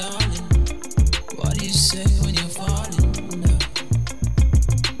to me, darling.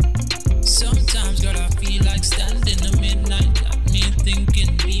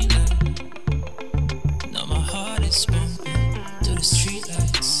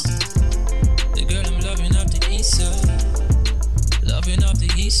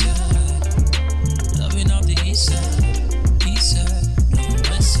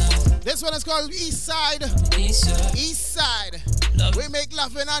 This one is called East Side. East Side. East Side. We make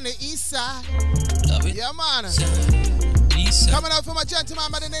loving on the East Side. Love it. Yeah, man. East Side. Coming out from a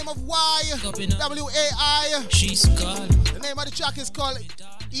gentleman by the name of Y-W-A-I. She's called. The name of the track is called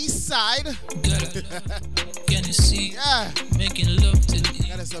East Side. Can you see? Yeah. Making love to me.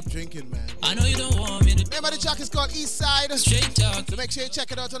 Gotta stop drinking, man. I know you don't want me to. The name of the track is called East Side. Straight talk. So make sure you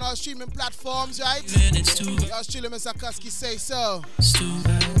check it out on all streaming platforms, right? Man, it's too bad. Y'all chilling, Mr. Kusky say so. It's too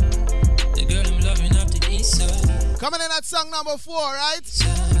bad. The girl I'm loving up the East Side. Coming in at song number 4, right?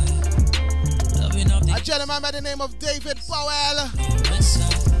 Loving up the a gentleman by the name of David Powell.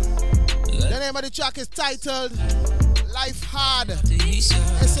 The name of the track is titled Life Hard.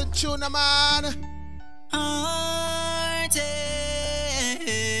 Listen, tune, man. Heartache,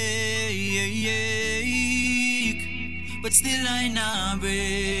 but still I not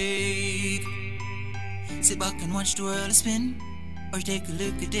break. Sit back and watch the world spin, or take a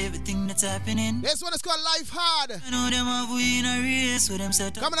look at everything that's happening. This one is called Life Hard. I know them have win a race with them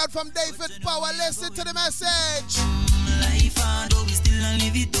set up. Coming out from David Powell, listen to the message. Life hard, but we still don't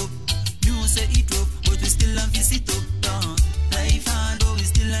live it up. You say it up, but we still don't fix it up. Life hard, but we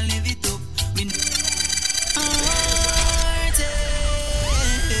still don't live it up. We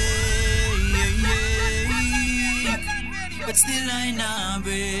but still I not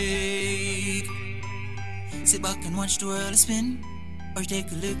break. Sit back and watch the world spin, or take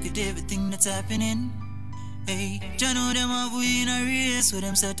a look at everything that's happening. Hey, you know them have win a race with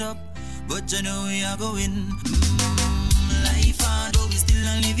them set up, but you know we are going. Life hard, but we still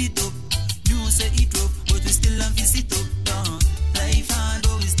don't live it up. You say it up, but we still don't fix it up. Life hard,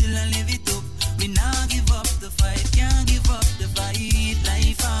 but we still don't live it up. We now give up the fight, can't give up the fight.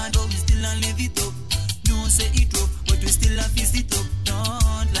 Life hard, but we still don't live it up. You say it up, but we still don't fix it up.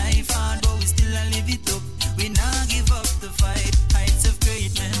 Don't life hard, but we still don't live it up. We now give up the fight. Heights of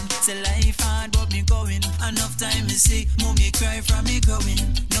great men. Say life hard, but me going. Enough time to see, mommy cry from me growing.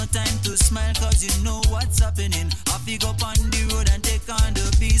 No time to smile, cause you know what's happening. I pick up on the road and take on the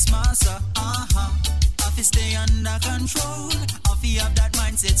beast master. I fi stay under control. I fi have that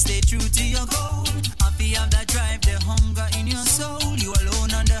mindset, stay true to your goal. I fi have that drive, the hunger in your soul. You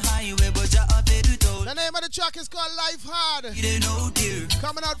alone on the highway, but you're up to the toll. The name of the track is called Life Hard. You don't know, dear.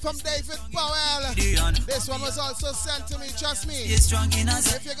 Coming out from David Powell. This one was also sent to me, trust me. If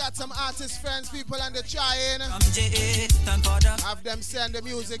you got some artist friends, people and they're trying, have them send the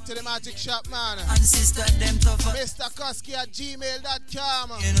music to the Magic Shop, man. And sister, them tougher. Mr. Kusky at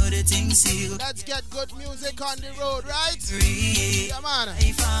gmail.com. You know the thing sealed. Let's get good music on the road, right? Yeah, man.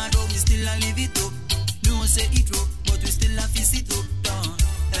 Life hard, but we still a live it up. No say it up, but we still a fix it up.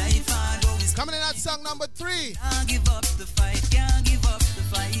 Life hard, but we still coming in at song number 3. Can't give up the fight, can't give up the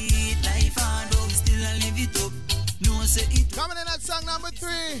fight. Life hard, but we still a live it up. No say it up. Coming in at song number 3.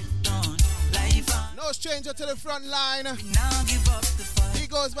 Life hard. No stranger to the front line. Now give up the fight. He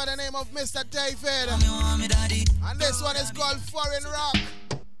goes by the name of Mr. David. Me, daddy. And this one is called Foreign Rock.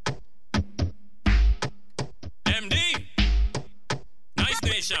 MD, nice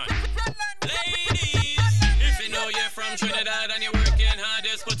nation. Ladies, if you know you're from Trinidad and you're working hard,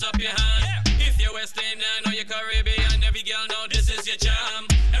 just put up your hand. If you're West Indian or you're Caribbean, every girl know this is your jam.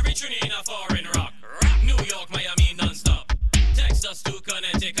 Every Trinidad a foreign rock. New York, Miami, non-stop. Texas to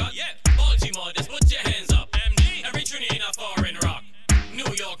Connecticut. Baltimore, just put your hands up. MD, every Trinidad a foreign rock. New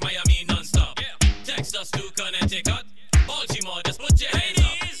York, Miami, non-stop. Texas to Connecticut. Baltimore, just put your hands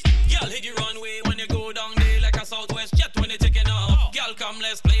up. Girl, hit the runway when you go down there like a Southwest jet when you're taking off. Girl, come,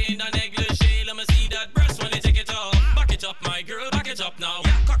 let's play in the negligee. Let me see that breast when you take it off. Back it up, my girl, back it up now.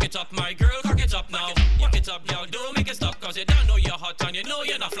 Cock it up, my girl, cock it up now. Back it up, girl, don't make it stop, cause you don't know you're hot and you know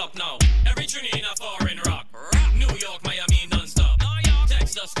you're not flop now. Every Trinidad a foreign rock. New York, Miami, non-stop.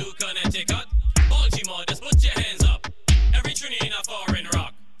 Texas to Connecticut. Baltimore, just put your hands up. Every Trinidad a foreign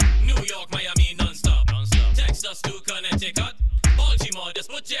rock. New York, Miami, non-stop. Texas to Connecticut. Baltimore, just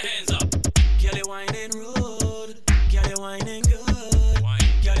put your hands up. Girl, you whining rude. Girl, you whining good.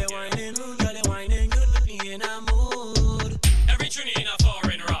 Girl, you whining rude. Girl, you whining good. Put me in a mood. Every Trinidad a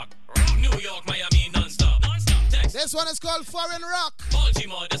foreign rock. New York, Miami, non-stop. This one is called Foreign Rock.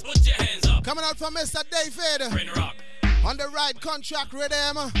 Baltimore, just put your hands up. Coming out from Mr. David. Foreign rock. On the right contract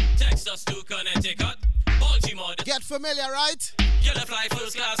rhythm. Texas to Connecticut. Baltimore. Get familiar, right? You the fly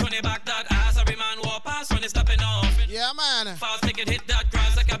first class when they back that ass. Every man walk past when they stepping off. Yeah, man. Fast make it hit that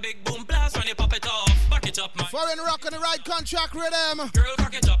grass like a big boom blast when you pop it off. Back it up, man. Foreign Rock on the right contract rhythm. Girl,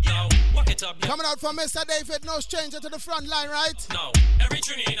 cock it up now. Walk it up. Yeah. Coming out from Mr. David, no stranger to the front line, right? No. Every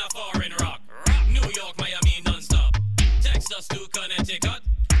Trinidad a foreign rock. New York, Miami, non-stop. Texas to Connecticut.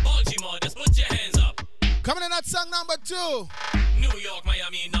 Baltimore, just put your hands up. Coming in at song number 2. New York,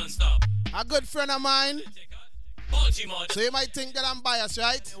 Miami, non-stop. A good friend of mine. So you might think that I'm biased,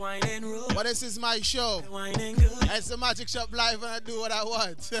 right? But this is my show. It's the Magic Shop Live and I do what I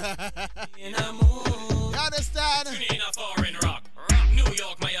want. You understand? Foreign rock. New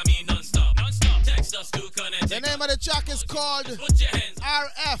York, Miami, non-stop. Texas to Connecticut. The name of the track is called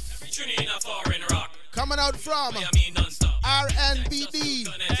RF. Foreign rock. Coming out from Miami, non-stop. RNBD.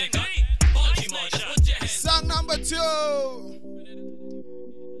 Song number 2.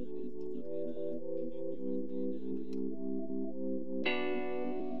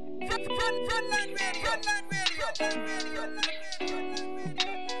 Frontline radio.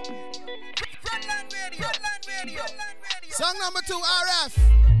 Song number 2, RF.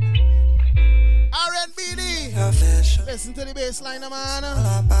 RNBD. Listen to the bass line, man.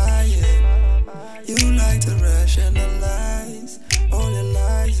 You like to rationalize all your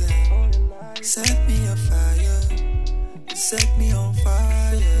lies and set me afire. You set me on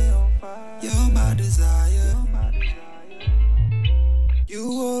fire. You're my desire.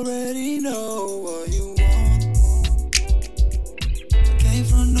 You already know what you want. I can't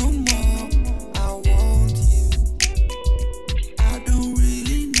front no more. I want you. I don't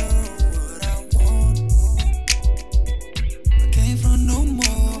really know what I want. I can't front no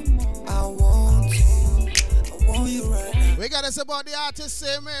more. I want you. I want you right now. We got to support the artist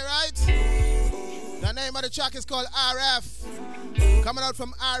same way, right? The name of the track is called RF. Coming out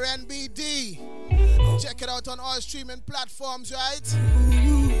from RNBD. Check it out on all streaming platforms, right?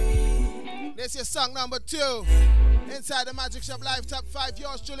 This is song number 2. Inside the Magic Shop Live Top 5.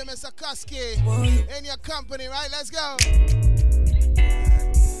 Yours truly, Mr. Koski. In your company, right? Let's go.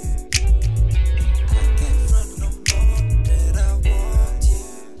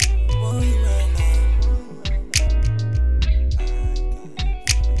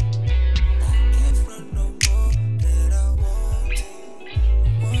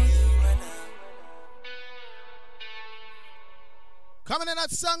 Coming in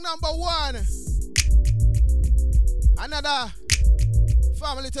at song number 1. Another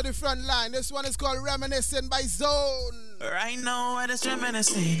family to the front line. This one is called Reminiscing by Zone. Right now I just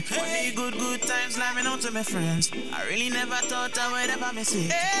reminiscing. Hey. Good times living out to my friends. I really never thought I would ever miss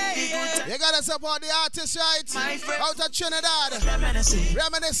it. Hey, you gotta support the artist, right? My friend. Out of Trinidad.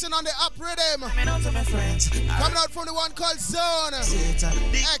 Reminiscing on the up rhythm. Out to my friends. Coming out from the one called Zone. XONE.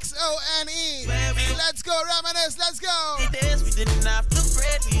 Let's go, reminisce, let's go. The days we didn't have to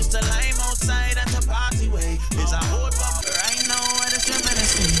fret. We used to lime outside at the party way. It's a whole bump. Right now I just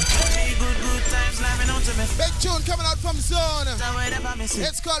reminiscing. Good times living out to my friends. Big tune coming out from Zone.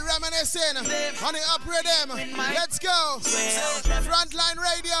 It's called Reminiscing on the up rhythm. Let's go. Frontline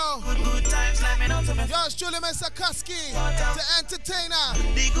radio. Good times living out to my yours truly, Mr. Koski, the entertainer.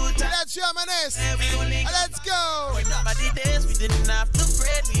 Let's reminisce. Let's go. But the days we didn't have to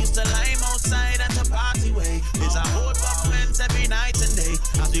fret. We used to lime outside at the party way. There's a whole moments every night and day.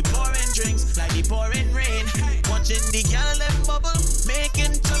 As we pouring drinks like the pouring rain. Watching the girl them bubble,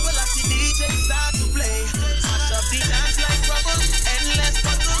 making trouble as the DJ start to play. Mash up the dance like bubble, endless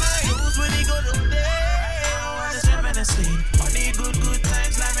bubble. Who's really good up there? I was reminiscing on the good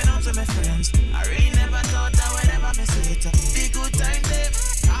times living out to my friends. I really never thought I would ever miss it. The good times there,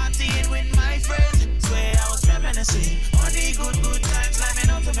 partying with my friends. Swear I was reminiscing on the good times living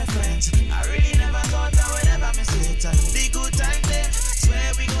out to my friends. I really never thought I would ever miss it. The good times there,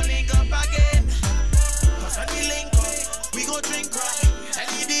 swear we gon' link up again. Cause when we link up, we gon' drink right. Tell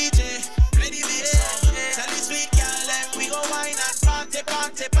the DJ, play the big song. Tell the sweet girl that we gon' wine and party.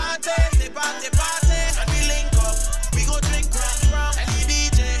 When we link up, we gon' drink right. Tell the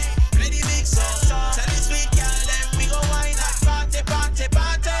DJ, play the big song. Tell the sweet girl that we gon' wine and party. Party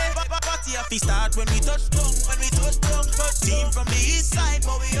off the start when we touch down. Team from the east side,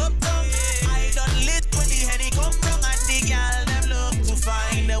 but we up down. I done lit when the Henny come from, and the girl them look to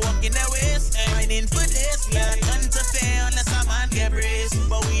find. They walk in their waist, whining for this. We are none to fair unless a man get braced.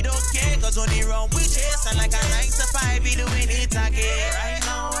 But we don't care, cause only round we chase. And like a 9 to 5, we doing it again. Right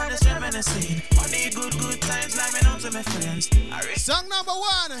now, I'm just reminiscing on the good times living out to my friends. Song number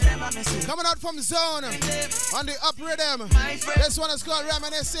 1, coming out from Zone on the up rhythm. This one is called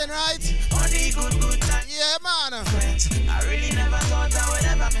Reminiscing, right? On the good times. Yeah, man. Friends, I really never thought I would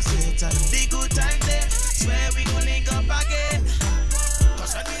ever miss it. The good times there, swear we gon' link up again.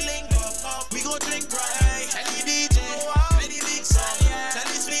 Cause when we link up, we gon' drink right. Tell the DJ, play the big song. Tell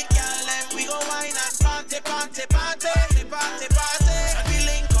the sweet girl that we gon' wine and party. When we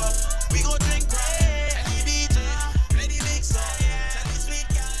link up, we gon' drink right. Tell the DJ, play the big song. Tell the sweet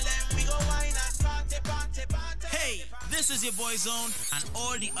girl that we gon' wine and party. Hey, this is your boy Zone, and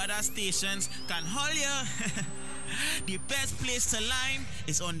all the other stations can haul ya. the best place to line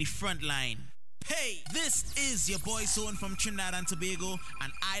is on the front line. Hey, this is your boy Zone from Trinidad and Tobago,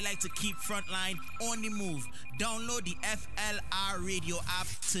 and I like to keep Frontline on the move. Download the FLR radio app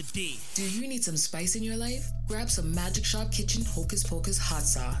today. Do you need some spice in your life? Grab some Magic Shop Kitchen Hocus Pocus hot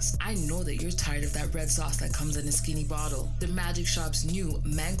sauce. I know that you're tired of that red sauce that comes in a skinny bottle. The Magic Shop's new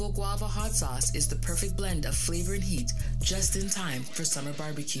Mango Guava hot sauce is the perfect blend of flavor and heat, just in time for summer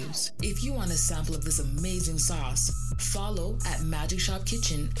barbecues. If you want a sample of this amazing sauce, follow at Magic Shop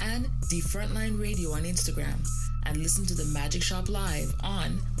Kitchen and the Frontline Radio on Instagram, and listen to the Magic Shop live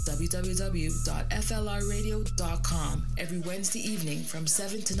on www.flrradio.com every Wednesday evening from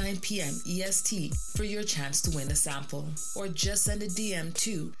 7 to 9 p.m. EST for your chance to win a sample. Or just send a DM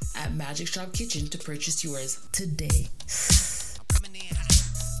to at Magic Shop Kitchen to purchase yours today.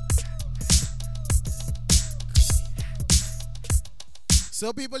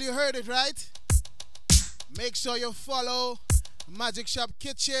 So people, you heard it, right? Make sure you follow Magic Shop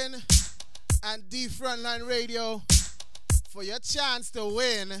Kitchen and D Frontline Radio for your chance to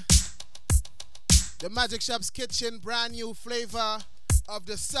win the Magic Shop's Kitchen brand new flavor of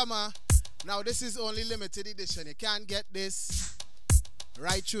the summer. Now this is only limited edition. You can't get this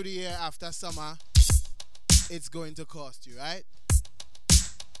right through the year after summer. It's going to cost you, right?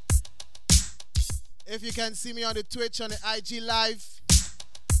 If you can see me on the Twitch, on the IG Live,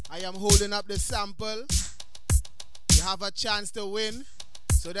 I am holding up the sample. You have a chance to win.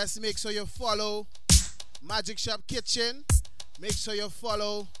 So let's make sure you follow Magic Shop Kitchen. Make sure you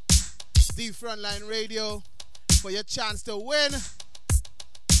follow the Frontline Radio for your chance to win.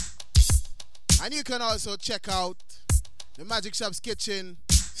 And you can also check out the Magic Shop's Kitchen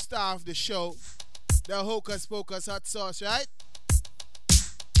star of the show, the Hocus Pocus hot sauce, right?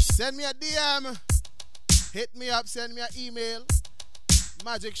 Send me a DM, hit me up, send me an email,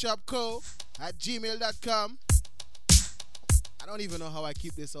 magicshopco@gmail.com. I don't even know how I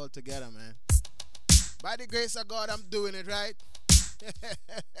keep this all together, man. By the grace of God, I'm doing it, right?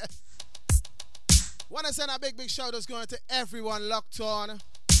 Want to send a big shout out going to everyone locked on.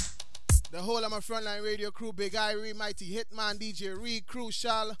 The whole of my Frontline Radio crew, Big Irie, Mighty Hitman, DJ Reed,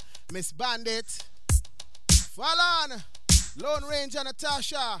 Crucial, Miss Bandit, Fallon, Lone Ranger,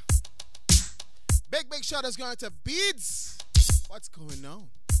 Natasha. Big shout out going to Beads. What's going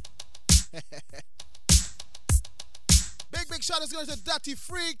on? Big shout out going to Dirty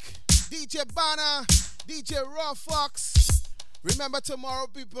Freak, DJ Banner, DJ Raw Fox. Remember tomorrow,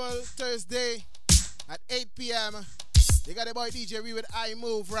 people, Thursday at 8 p.m. They got the boy DJ Reed with I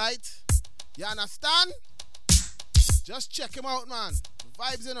Move, right? You understand? Just check him out, man. The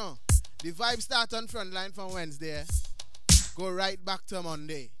vibes, you know. The vibes start on Frontline from Wednesday. Go right back to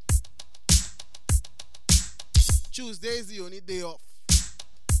Monday. Tuesday is the only day off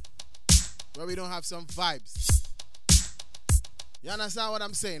where we don't have some vibes. You understand what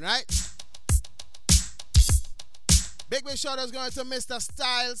I'm saying, right? Big shout outs going to Mr.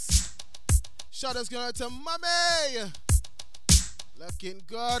 Styles. Shout outs going to Mommy. Looking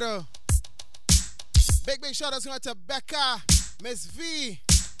good. Big shout outs going to Becca, Miss V.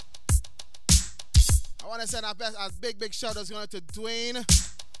 I want to send a big shout outs going to Dwayne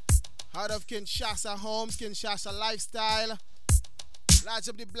out of Kinshasa Homes, Kinshasa Lifestyle. Large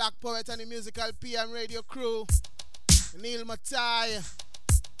up the Black Poet and the musical PM radio crew. Neil Matai.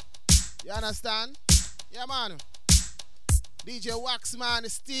 You understand? Yeah, man. DJ Waxman,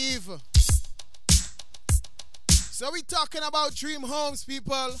 Steve. So we talking about dream homes,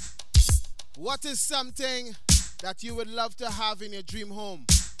 people. What is something that you would love to have in your dream home?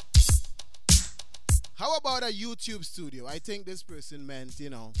 How about a YouTube studio? I think this person meant, you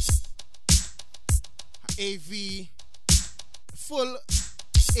know, AV, full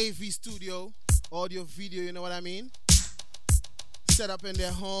AV studio, audio, video, you know what I mean? Set up in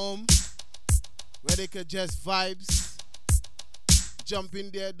their home where they could just vibes, jump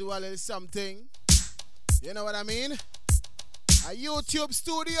in there, do a little something. You know what I mean? A YouTube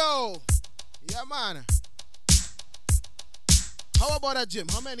studio. Yeah, man. How about a gym?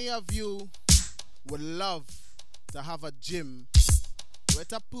 How many of you would love to have a gym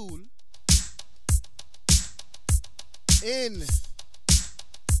with a pool in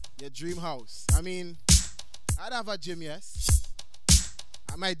your dream house? I mean, I'd have a gym, yes.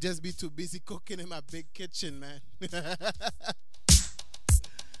 I might just be too busy cooking in my big kitchen, man.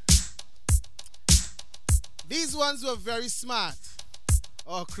 These ones were very smart.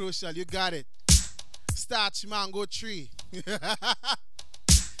 Oh, Crucial, you got it. Starch mango tree.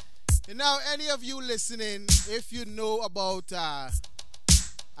 Now, any of you listening, if you know about, I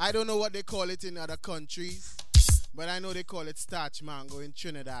don't know what they call it in other countries, but I know they call it starch mango in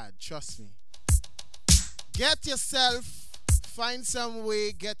Trinidad. Trust me. Get yourself, find some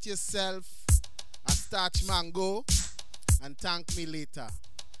way, get yourself a starch mango and thank me later.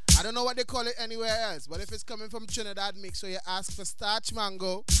 I don't know what they call it anywhere else, but if it's coming from Trinidad, make sure you ask for starch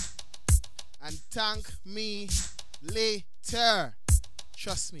mango and thank me later.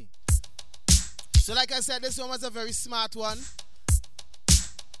 Trust me. So like I said, this one was a very smart one.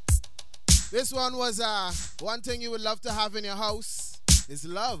 This one was one thing you would love to have in your house is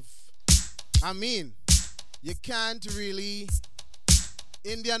love. I mean, you can't really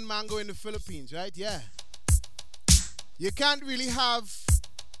Indian mango in the Philippines, right? Yeah. You can't really have,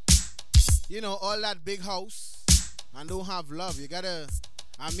 you know, all that big house and don't have love. You gotta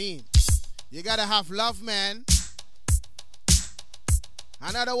have love, man.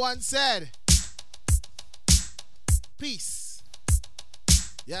 Another one said, peace.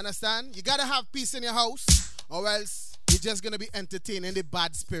 You understand? You gotta have peace in your house, or else you're just gonna be entertaining the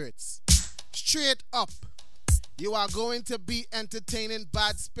bad spirits. Straight up. You are going to be entertaining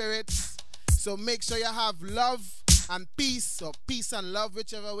bad spirits. So make sure you have love and peace, or peace and love,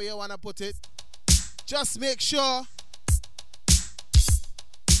 whichever way you wanna put it. Just make sure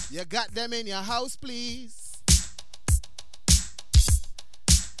you got them in your house, please.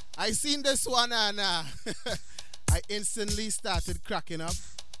 I seen this one and I instantly started cracking up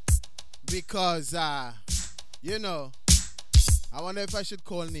because, you know, I wonder if I should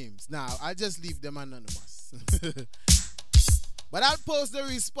call names. Now, I'll just leave them anonymous. But I'll post the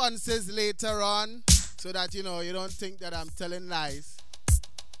responses later on so that, you know, you don't think that I'm telling lies.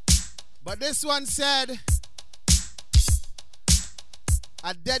 But this one said,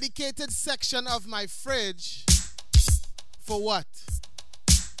 a dedicated section of my fridge for what?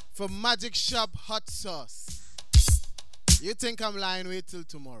 For Magic Shop hot sauce. You think I'm lying? Wait till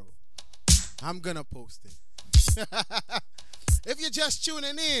tomorrow. I'm gonna post it. If you're just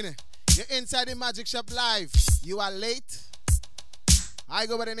tuning in, you're inside the Magic Shop Live. You are late. I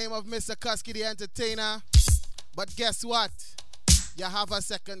go by the name of Mr. Kusky the Entertainer. But guess what? You have a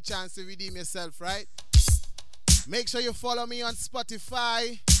second chance to redeem yourself, right? Make sure you follow me on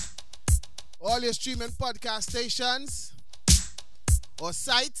Spotify, all your streaming podcast stations, or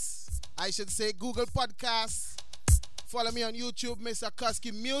sites, I should say Google Podcasts. Follow me on YouTube, Mr.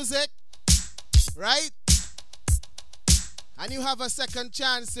 Kusky Music, right? And you have a second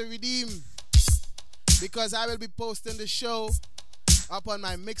chance to redeem, because I will be posting the show up on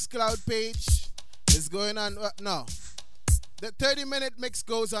my Mixcloud page. It's going on, no. The 30-minute mix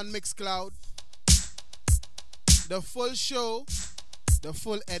goes on Mixcloud. The full show, the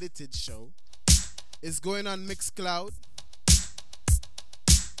full edited show, is going on Mixcloud.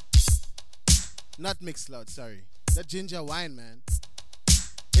 Not Mixcloud, sorry. The ginger wine, man.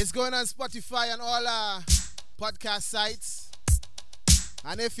 It's going on Spotify and all podcast sites.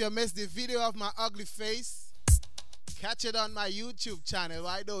 And if you missed the video of my ugly face, catch it on my YouTube channel.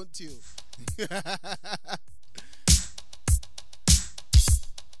 Why don't you?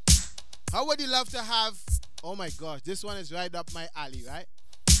 How would you love to have, oh my gosh, this one is right up my alley, right?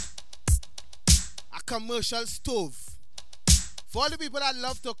 A commercial stove. For all the people that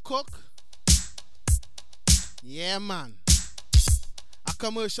love to cook, yeah, man. A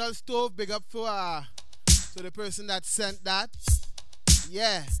commercial stove, big up for to the person that sent that.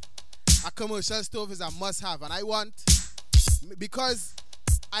 Yeah, a commercial stove is a must-have, and I want, because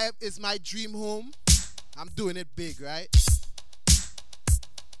it's my dream home, I'm doing it big, right?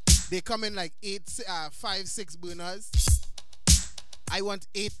 They come in like 5, 6 burners. I want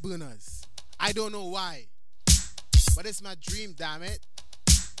 8 burners. I don't know why, but it's my dream, damn it.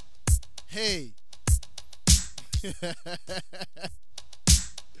 Hey.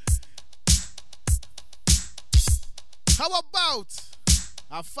 How about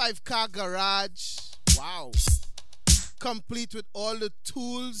a 5-car garage? Wow. Complete with all the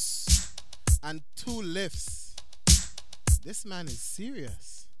tools and 2 lifts. This man is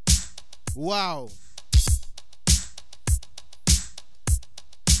serious. Wow.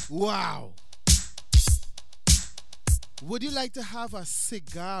 Wow. Would you like to have a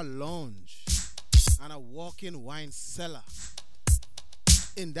cigar lounge and a walk-in wine cellar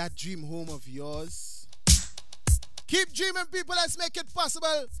in that dream home of yours? Keep dreaming, people. Let's make it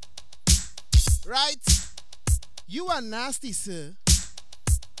possible. Right? You are nasty, sir.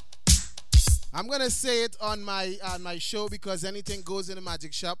 I'm going to say it on my show because anything goes in the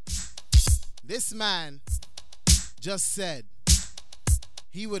Magic Shop. This man just said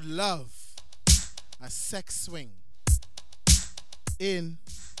he would love a sex swing in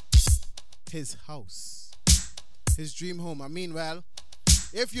his house, his dream home. I mean, well,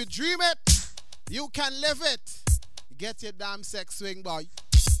 if you dream it, you can live it. Get your damn sex swing, boy.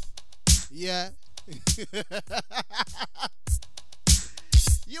 Yeah,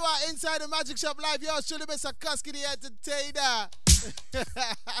 You are inside the Magic Shop Live. Yo, surely Mr. Kusky the entertainer.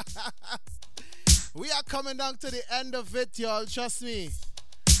 We are coming down to the end of it, y'all. Trust me.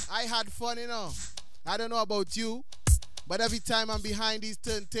 I had fun, you know. I don't know about you, but every time I'm behind these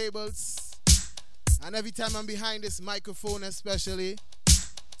turntables, and every time I'm behind this microphone especially,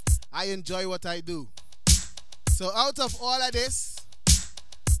 I enjoy what I do. So out of all of this,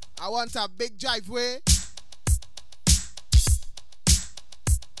 I want a big driveway.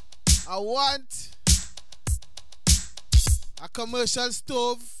 I want a commercial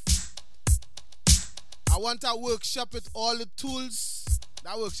stove. I want a workshop with all the tools.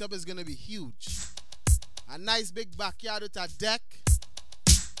 That workshop is going to be huge. A nice big backyard with a deck.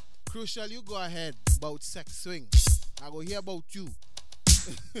 Crucial, you go ahead about sex swing. I go hear about you.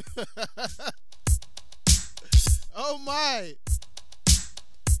 Oh my.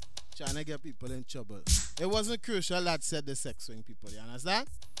 Trying to get people in trouble. It wasn't Crucial that said the sex swing people. You understand?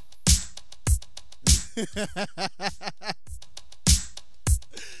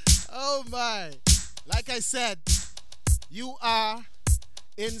 Oh my. Like I said, you are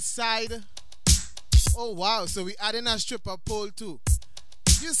inside. Oh wow, so we adding a stripper pole too.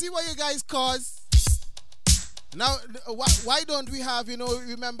 You see what you guys cause? Now, why don't we have, you know,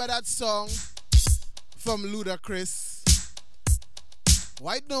 remember that song from Ludacris?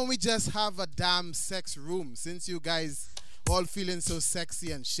 Why don't we just have a damn sex room since you guys all feeling so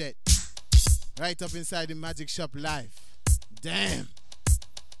sexy and shit? Right up inside the Magic Shop Live. Damn.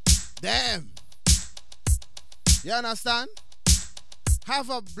 Damn. You understand? Have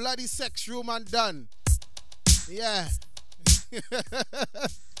a bloody sex room and done. Yeah.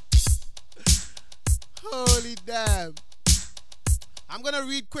 Holy damn. I'm gonna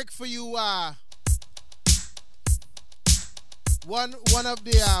read quick for you one of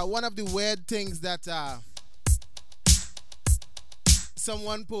the weird things that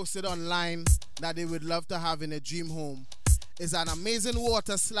someone posted online that they would love to have in a dream home is an amazing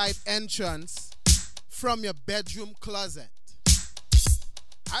water slide entrance from your bedroom closet.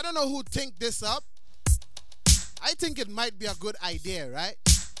 I don't know who think this up. I think it might be a good idea, right?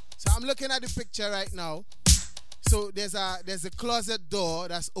 So I'm looking at the picture right now. So there's a closet door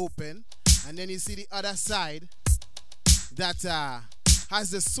that's open, and then you see the other side that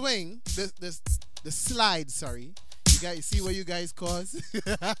has the swing, the slide. Sorry, you guys see what you guys cause.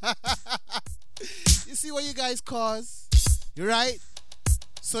 You see what you guys cause. You're right.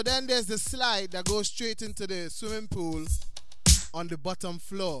 So then there's the slide that goes straight into the swimming pool on the bottom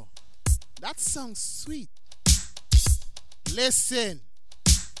floor. That sounds sweet. Listen.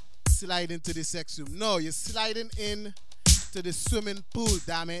 Slide into the sex room. No, you're sliding in to the swimming pool,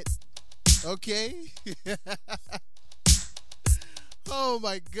 damn it. Okay? Oh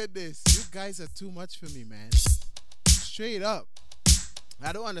my goodness. You guys are too much for me, man. Straight up.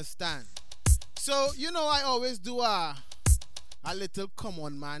 I don't understand. So, you know, I always do a little come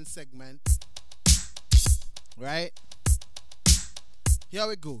on man segment. Right?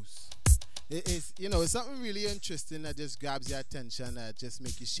 Here it goes. It is, you know, it's something really interesting that just grabs your attention, that just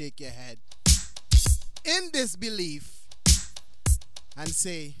make you shake your head in disbelief and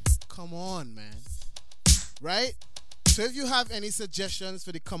say, come on, man. Right? So if you have any suggestions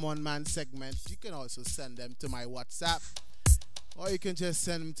for the Come On Man segment, you can also send them to my WhatsApp, or you can just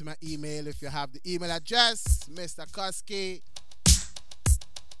send them to my email if you have the email address,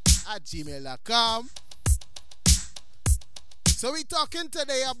 mrkusky@gmail.com. So we're talking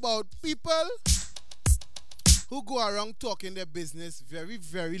today about people who go around talking their business very,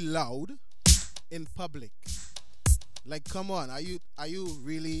 very loud in public. Like, come on, are you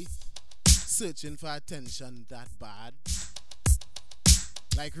really searching for attention that bad?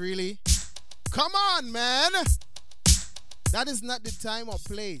 Like, really? Come on, man! That is not the time or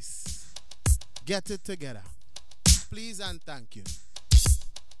place. Get it together. Please and thank you.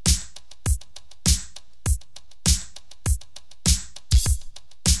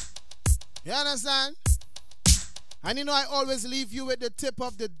 You understand? And you know, I always leave you with the tip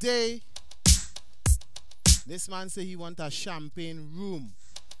of the day. This man say he want a champagne room.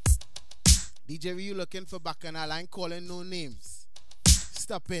 DJ, you looking for Bacchanal? I ain't calling no names.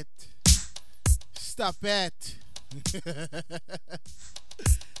 Stop it. Stop it.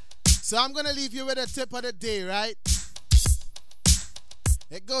 So I'm going to leave you with a tip of the day, right?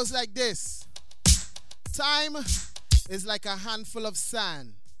 It goes like this. Time is like a handful of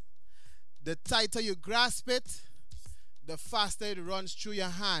sand. The tighter you grasp it, the faster it runs through your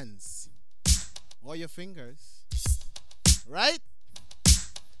hands or your fingers. Right?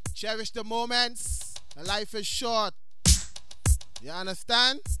 Cherish the moments. Life is short. You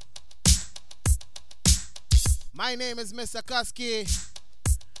understand? My name is Mr. Kusky,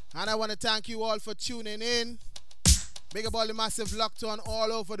 and I want to thank you all for tuning in. Big up all the massive locked on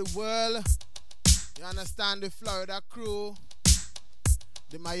all over the world. You understand, the Florida crew,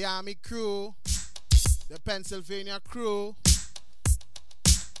 the Miami crew, the Pennsylvania crew,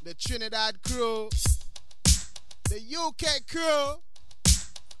 the Trinidad crew, the UK crew.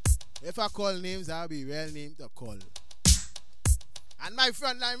 If I call names, I'll be real name to call. And my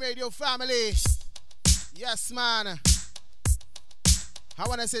Frontline Radio family. Yes, man. I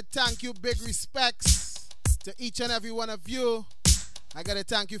want to say thank you, big respects to each and every one of you. I got to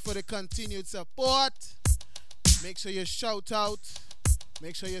thank you for the continued support. Make sure you shout out.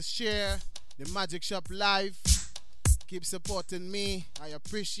 Make sure you share the Magic Shop Live. Keep supporting me. I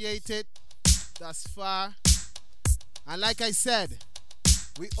appreciate it thus far. And like I said,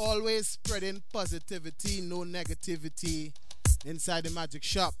 we always spreading positivity, no negativity inside the Magic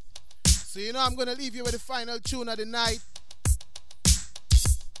Shop. So you know I'm going to leave you with the final tune of the night.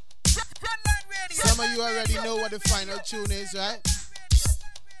 Some of you already know what the final tune is, right?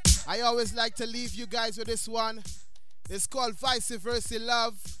 I always like to leave you guys with this one. It's called Vice Versa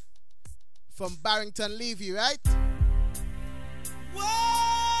Love from Barrington Levy, right?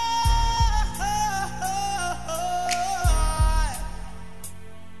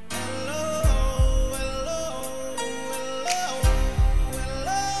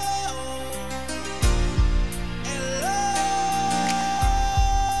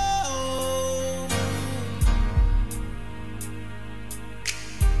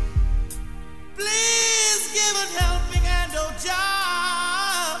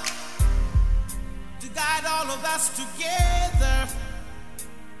 All of us together.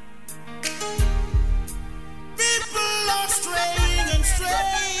 People are straying and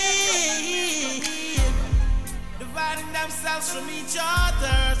straying, dividing themselves from each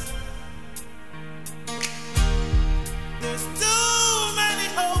other. There's too many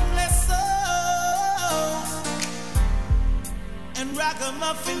hopeless souls and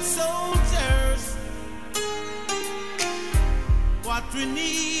ragamuffin soldiers. What we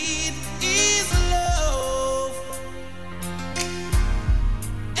need is love.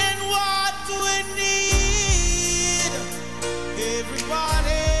 And what do we need?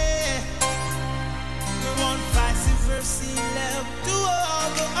 Everybody, we want vice versa love to all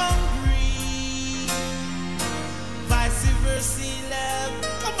the hungry. Vice versa love,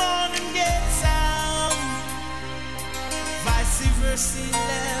 come on and get some. Vice versa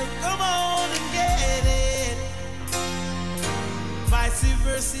love, come on and get it. Vice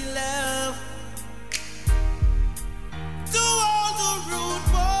versa love to all the rude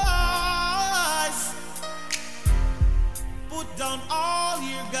boys. Put down all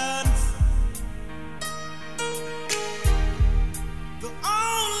your guns. The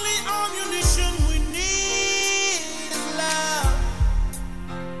only ammunition we need is love.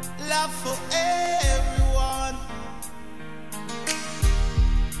 Love for everyone.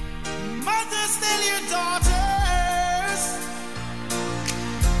 Mothers, tell your daughters.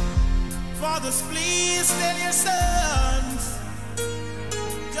 Fathers, please tell your sons.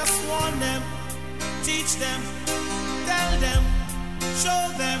 Just warn them, teach them, tell them,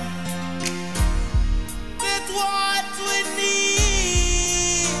 show them that what we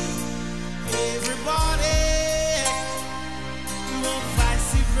need. Everybody, we want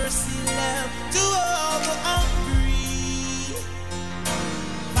vice versa love to all the hungry.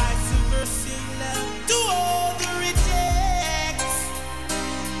 Vice versa love to all the rejects.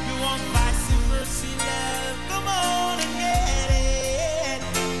 We want vice versa love, come on and get it.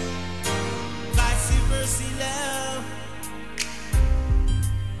 Vice versa love,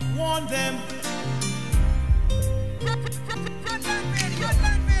 warn them.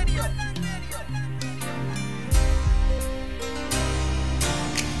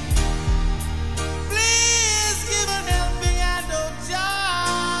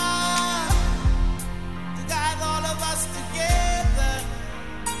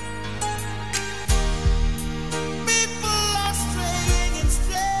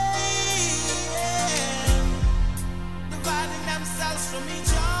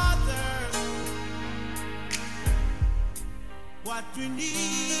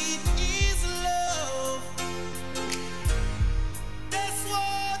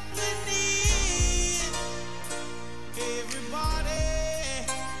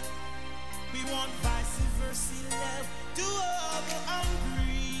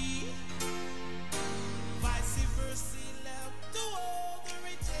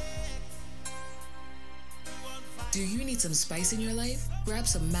 Do you need some spice in your life? Grab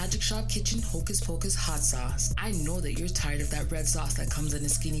some Magic Shop Kitchen Hocus Pocus hot sauce. I know that you're tired of that red sauce that comes in a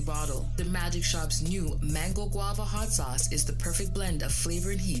skinny bottle. The Magic Shop's new Mango Guava hot sauce is the perfect blend of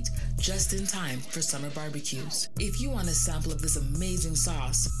flavor and heat, just in time for summer barbecues. If you want a sample of this amazing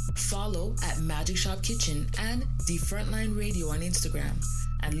sauce, follow at Magic Shop Kitchen and The Frontline Radio on Instagram,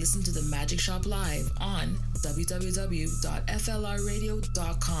 and listen to the Magic Shop live on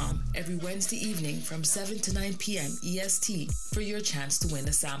www.flrradio.com every Wednesday evening from 7 to 9 p.m. EST for your chance to win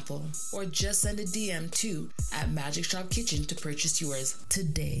a sample. Or just send a DM to at Magic Shop Kitchen to purchase yours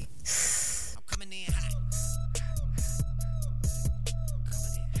today. I'm coming in hot.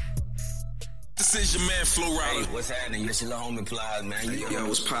 This is your man Flo Rida. Hey, what's happening? It's your little homie Plies, man. Yo,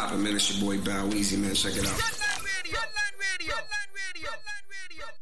 what's poppin', man? It's your boy Bow Weezy, man. Check it out.